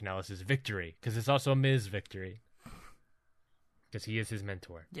celebrating Mike Kanellis' victory, because it's also a Miz victory. Because he is his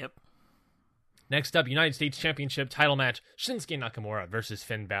mentor. Yep. Next up, United States Championship title match, Shinsuke Nakamura versus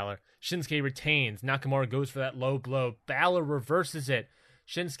Finn Balor. Shinsuke retains. Nakamura goes for that low blow. Balor reverses it.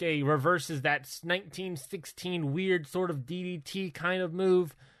 Shinsuke reverses that 1916 weird sort of DDT kind of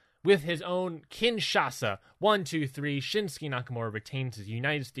move with his own Kinshasa. 1, 2, 3. Shinsuke Nakamura retains his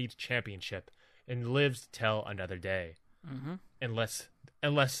United States Championship and lives to tell another day. Unless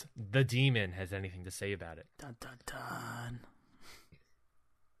the Demon has anything to say about it. Dun, dun, dun.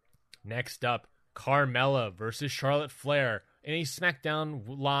 Next up, Carmella versus Charlotte Flair in a SmackDown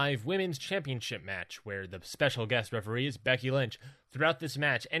Live Women's Championship match where the special guest referee is Becky Lynch. Throughout this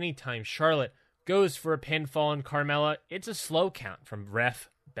match, anytime Charlotte goes for a pinfall on Carmella, it's a slow count from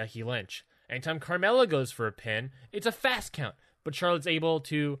ref Becky Lynch. Anytime Carmella goes for a pin, it's a fast count, but Charlotte's able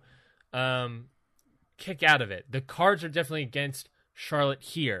to kick out of it. The cards are definitely against Charlotte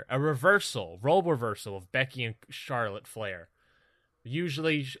here. A role reversal of Becky and Charlotte Flair.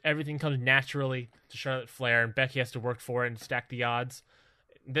 Usually everything comes naturally to Charlotte Flair, and Becky has to work for it and stack the odds.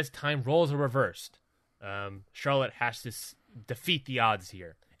 This time, roles are reversed. Charlotte has to defeat the odds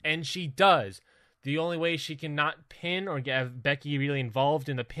here, and she does. The only way she can not pin or get Becky really involved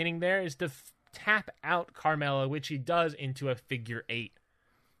in the pinning there is to tap out Carmella, which she does into a figure 8.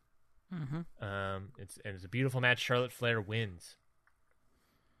 It's a beautiful match. Charlotte Flair wins.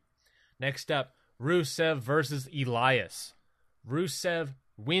 Next up, Rusev versus Elias. Rusev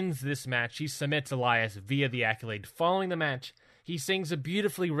wins this match. He submits Elias via the Accolade. Following the match, he sings a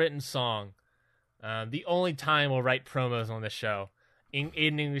beautifully written song. The only time we'll write promos on this show.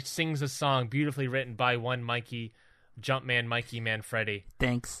 Aiden English sings a song beautifully written by one Mikey, Jumpman Mikey Manfredi.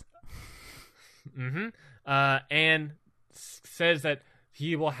 Thanks. And says that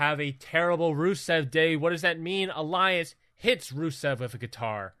he will have a terrible Rusev day. What does that mean? Elias hits Rusev with a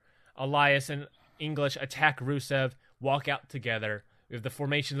guitar. Elias and English attack Rusev, walk out together with the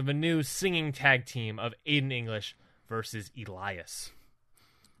formation of a new singing tag team of Aiden English versus Elias.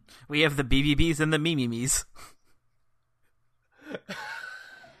 We have the BBBs and the Mimimis.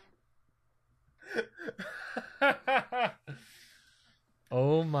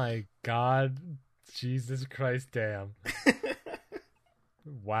 Oh my God. Jesus Christ, damn.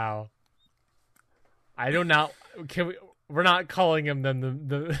 Wow. I do not. We're not calling them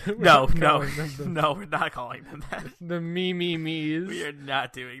the No, we're not calling them that. The Mimimis. We are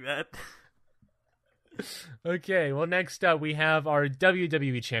not doing that. Okay, well, next up we have our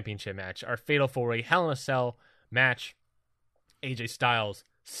WWE Championship match, our Fatal 4-Way Hell in a Cell match. AJ Styles,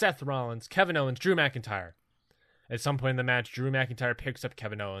 Seth Rollins, Kevin Owens, Drew McIntyre. At some point in the match, Drew McIntyre picks up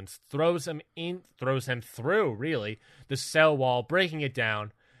Kevin Owens, throws him through, really, the cell wall, breaking it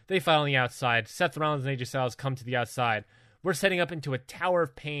down. They fight on the outside. Seth Rollins and AJ Styles come to the outside. We're setting up into a tower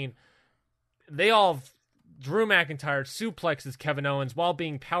of pain. Drew McIntyre suplexes Kevin Owens while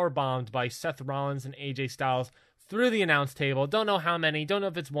being powerbombed by Seth Rollins and AJ Styles through the announce table. Don't know how many. Don't know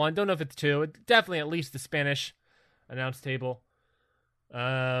if it's one. Don't know if it's two. Definitely at least the Spanish announce table.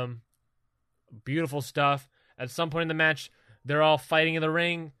 Beautiful stuff. At some point in the match, They're all fighting in the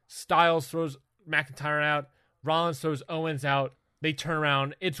ring. Styles throws McIntyre out. Rollins throws Owens out. They turn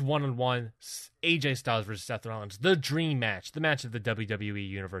around. It's 1-on-1. AJ Styles versus Seth Rollins. The dream match. The match that the WWE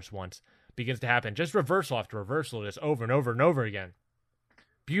Universe wants begins to happen. Just reversal after reversal, just over and over and over again.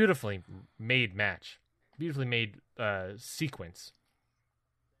 Beautifully made match. Beautifully made sequence.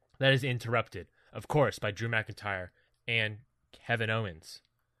 That is interrupted, of course, by Drew McIntyre and Kevin Owens.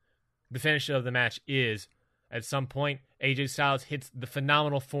 The finish of the match is, at some point, AJ Styles hits the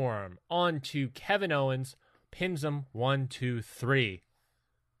phenomenal forearm onto Kevin Owens, pins him 1, 2, 3.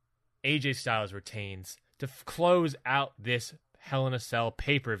 AJ Styles retains to close out this Hell in a Cell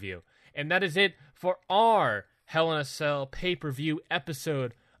pay-per-view. And that is it for our Hell in a Cell pay-per-view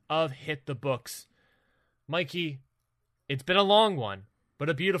episode of Hit the Books. Mikey, it's been a long one, but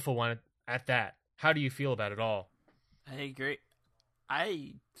a beautiful one at that. How do you feel about it all? Hey, great.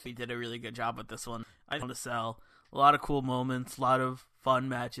 We did a really good job with this one. I want to sell a lot of cool moments, a lot of fun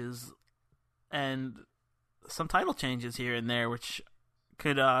matches, and some title changes here and there, which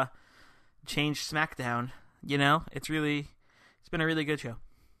could change SmackDown. You know, it's been a really good show.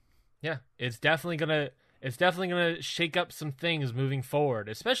 Yeah, it's definitely gonna shake up some things moving forward,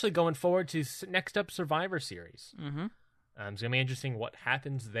 especially going forward to next up Survivor Series. Mm-hmm. It's gonna be interesting what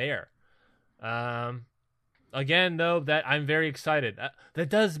happens there. Again, though, that I'm very excited. That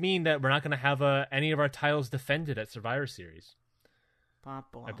does mean that we're not going to have any of our titles defended at Survivor Series. I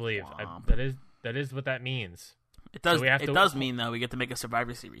believe that is what that means. It does. So it does mean though we get to make a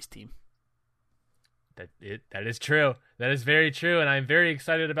Survivor Series team. That is true. That is very true, and I'm very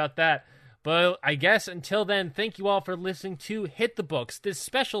excited about that. But I guess until then, thank you all for listening to Hit the Books, this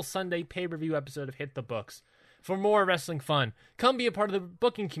special Sunday pay-per-view episode of Hit the Books. For more wrestling fun, come be a part of the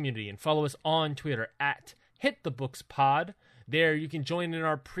booking community and follow us on Twitter at HitTheBooksPod. There you can join in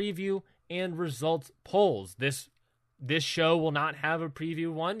our preview and results polls. This show will not have a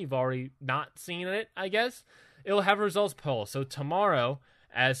preview one. You've already not seen it, I guess. It will have a results poll. So tomorrow,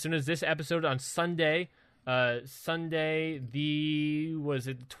 as soon as this episode on Sunday the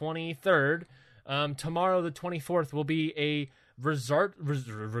 23rd, tomorrow the 24th will be a results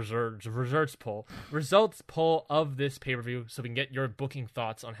poll of this pay-per-view, so we can get your booking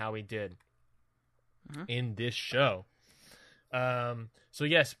thoughts on how we did in this show. So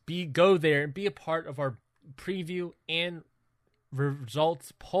yes, go there and be a part of our preview and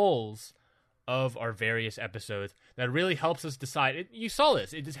results polls of our various episodes. That really helps us decide. You saw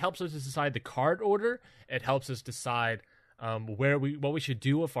this. It just helps us to decide the card order. It helps us decide what we should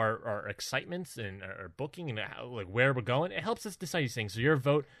do with our excitements and our booking and where we're going. It helps us decide these things. So your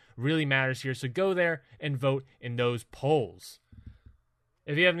vote really matters here. So go there and vote in those polls.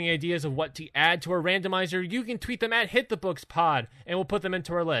 If you have any ideas of what to add to our randomizer, you can tweet them at HitTheBooksPod, and we'll put them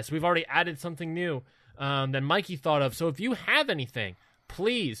into our list. We've already added something new that Mikey thought of. So if you have anything,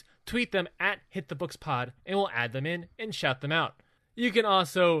 please tweet them at HitTheBooksPod, and we'll add them in and shout them out. You can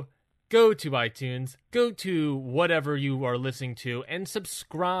also go to iTunes, go to whatever you are listening to, and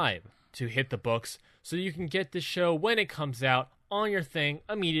subscribe to Hit the Books so you can get the show when it comes out on your thing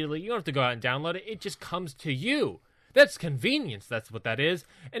immediately. You don't have to go out and download it. It just comes to you. That's convenience. That's what that is.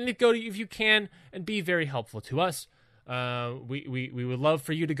 And if you can, and be very helpful to us. We would love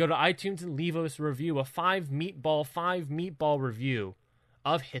for you to go to iTunes and leave us a review, a 5 meatball review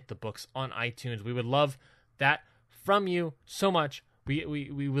of Hit the Books on iTunes. We would love that from you so much.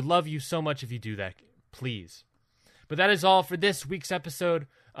 We would love you so much if you do that, please. But that is all for this week's episode,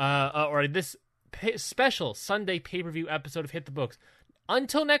 or this special Sunday pay-per-view episode of Hit the Books.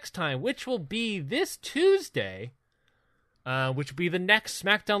 Until next time, which will be this Tuesday, which will be the next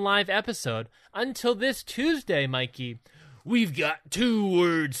SmackDown Live episode. Until this Tuesday, Mikey, we've got 2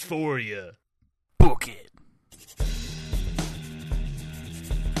 words for you.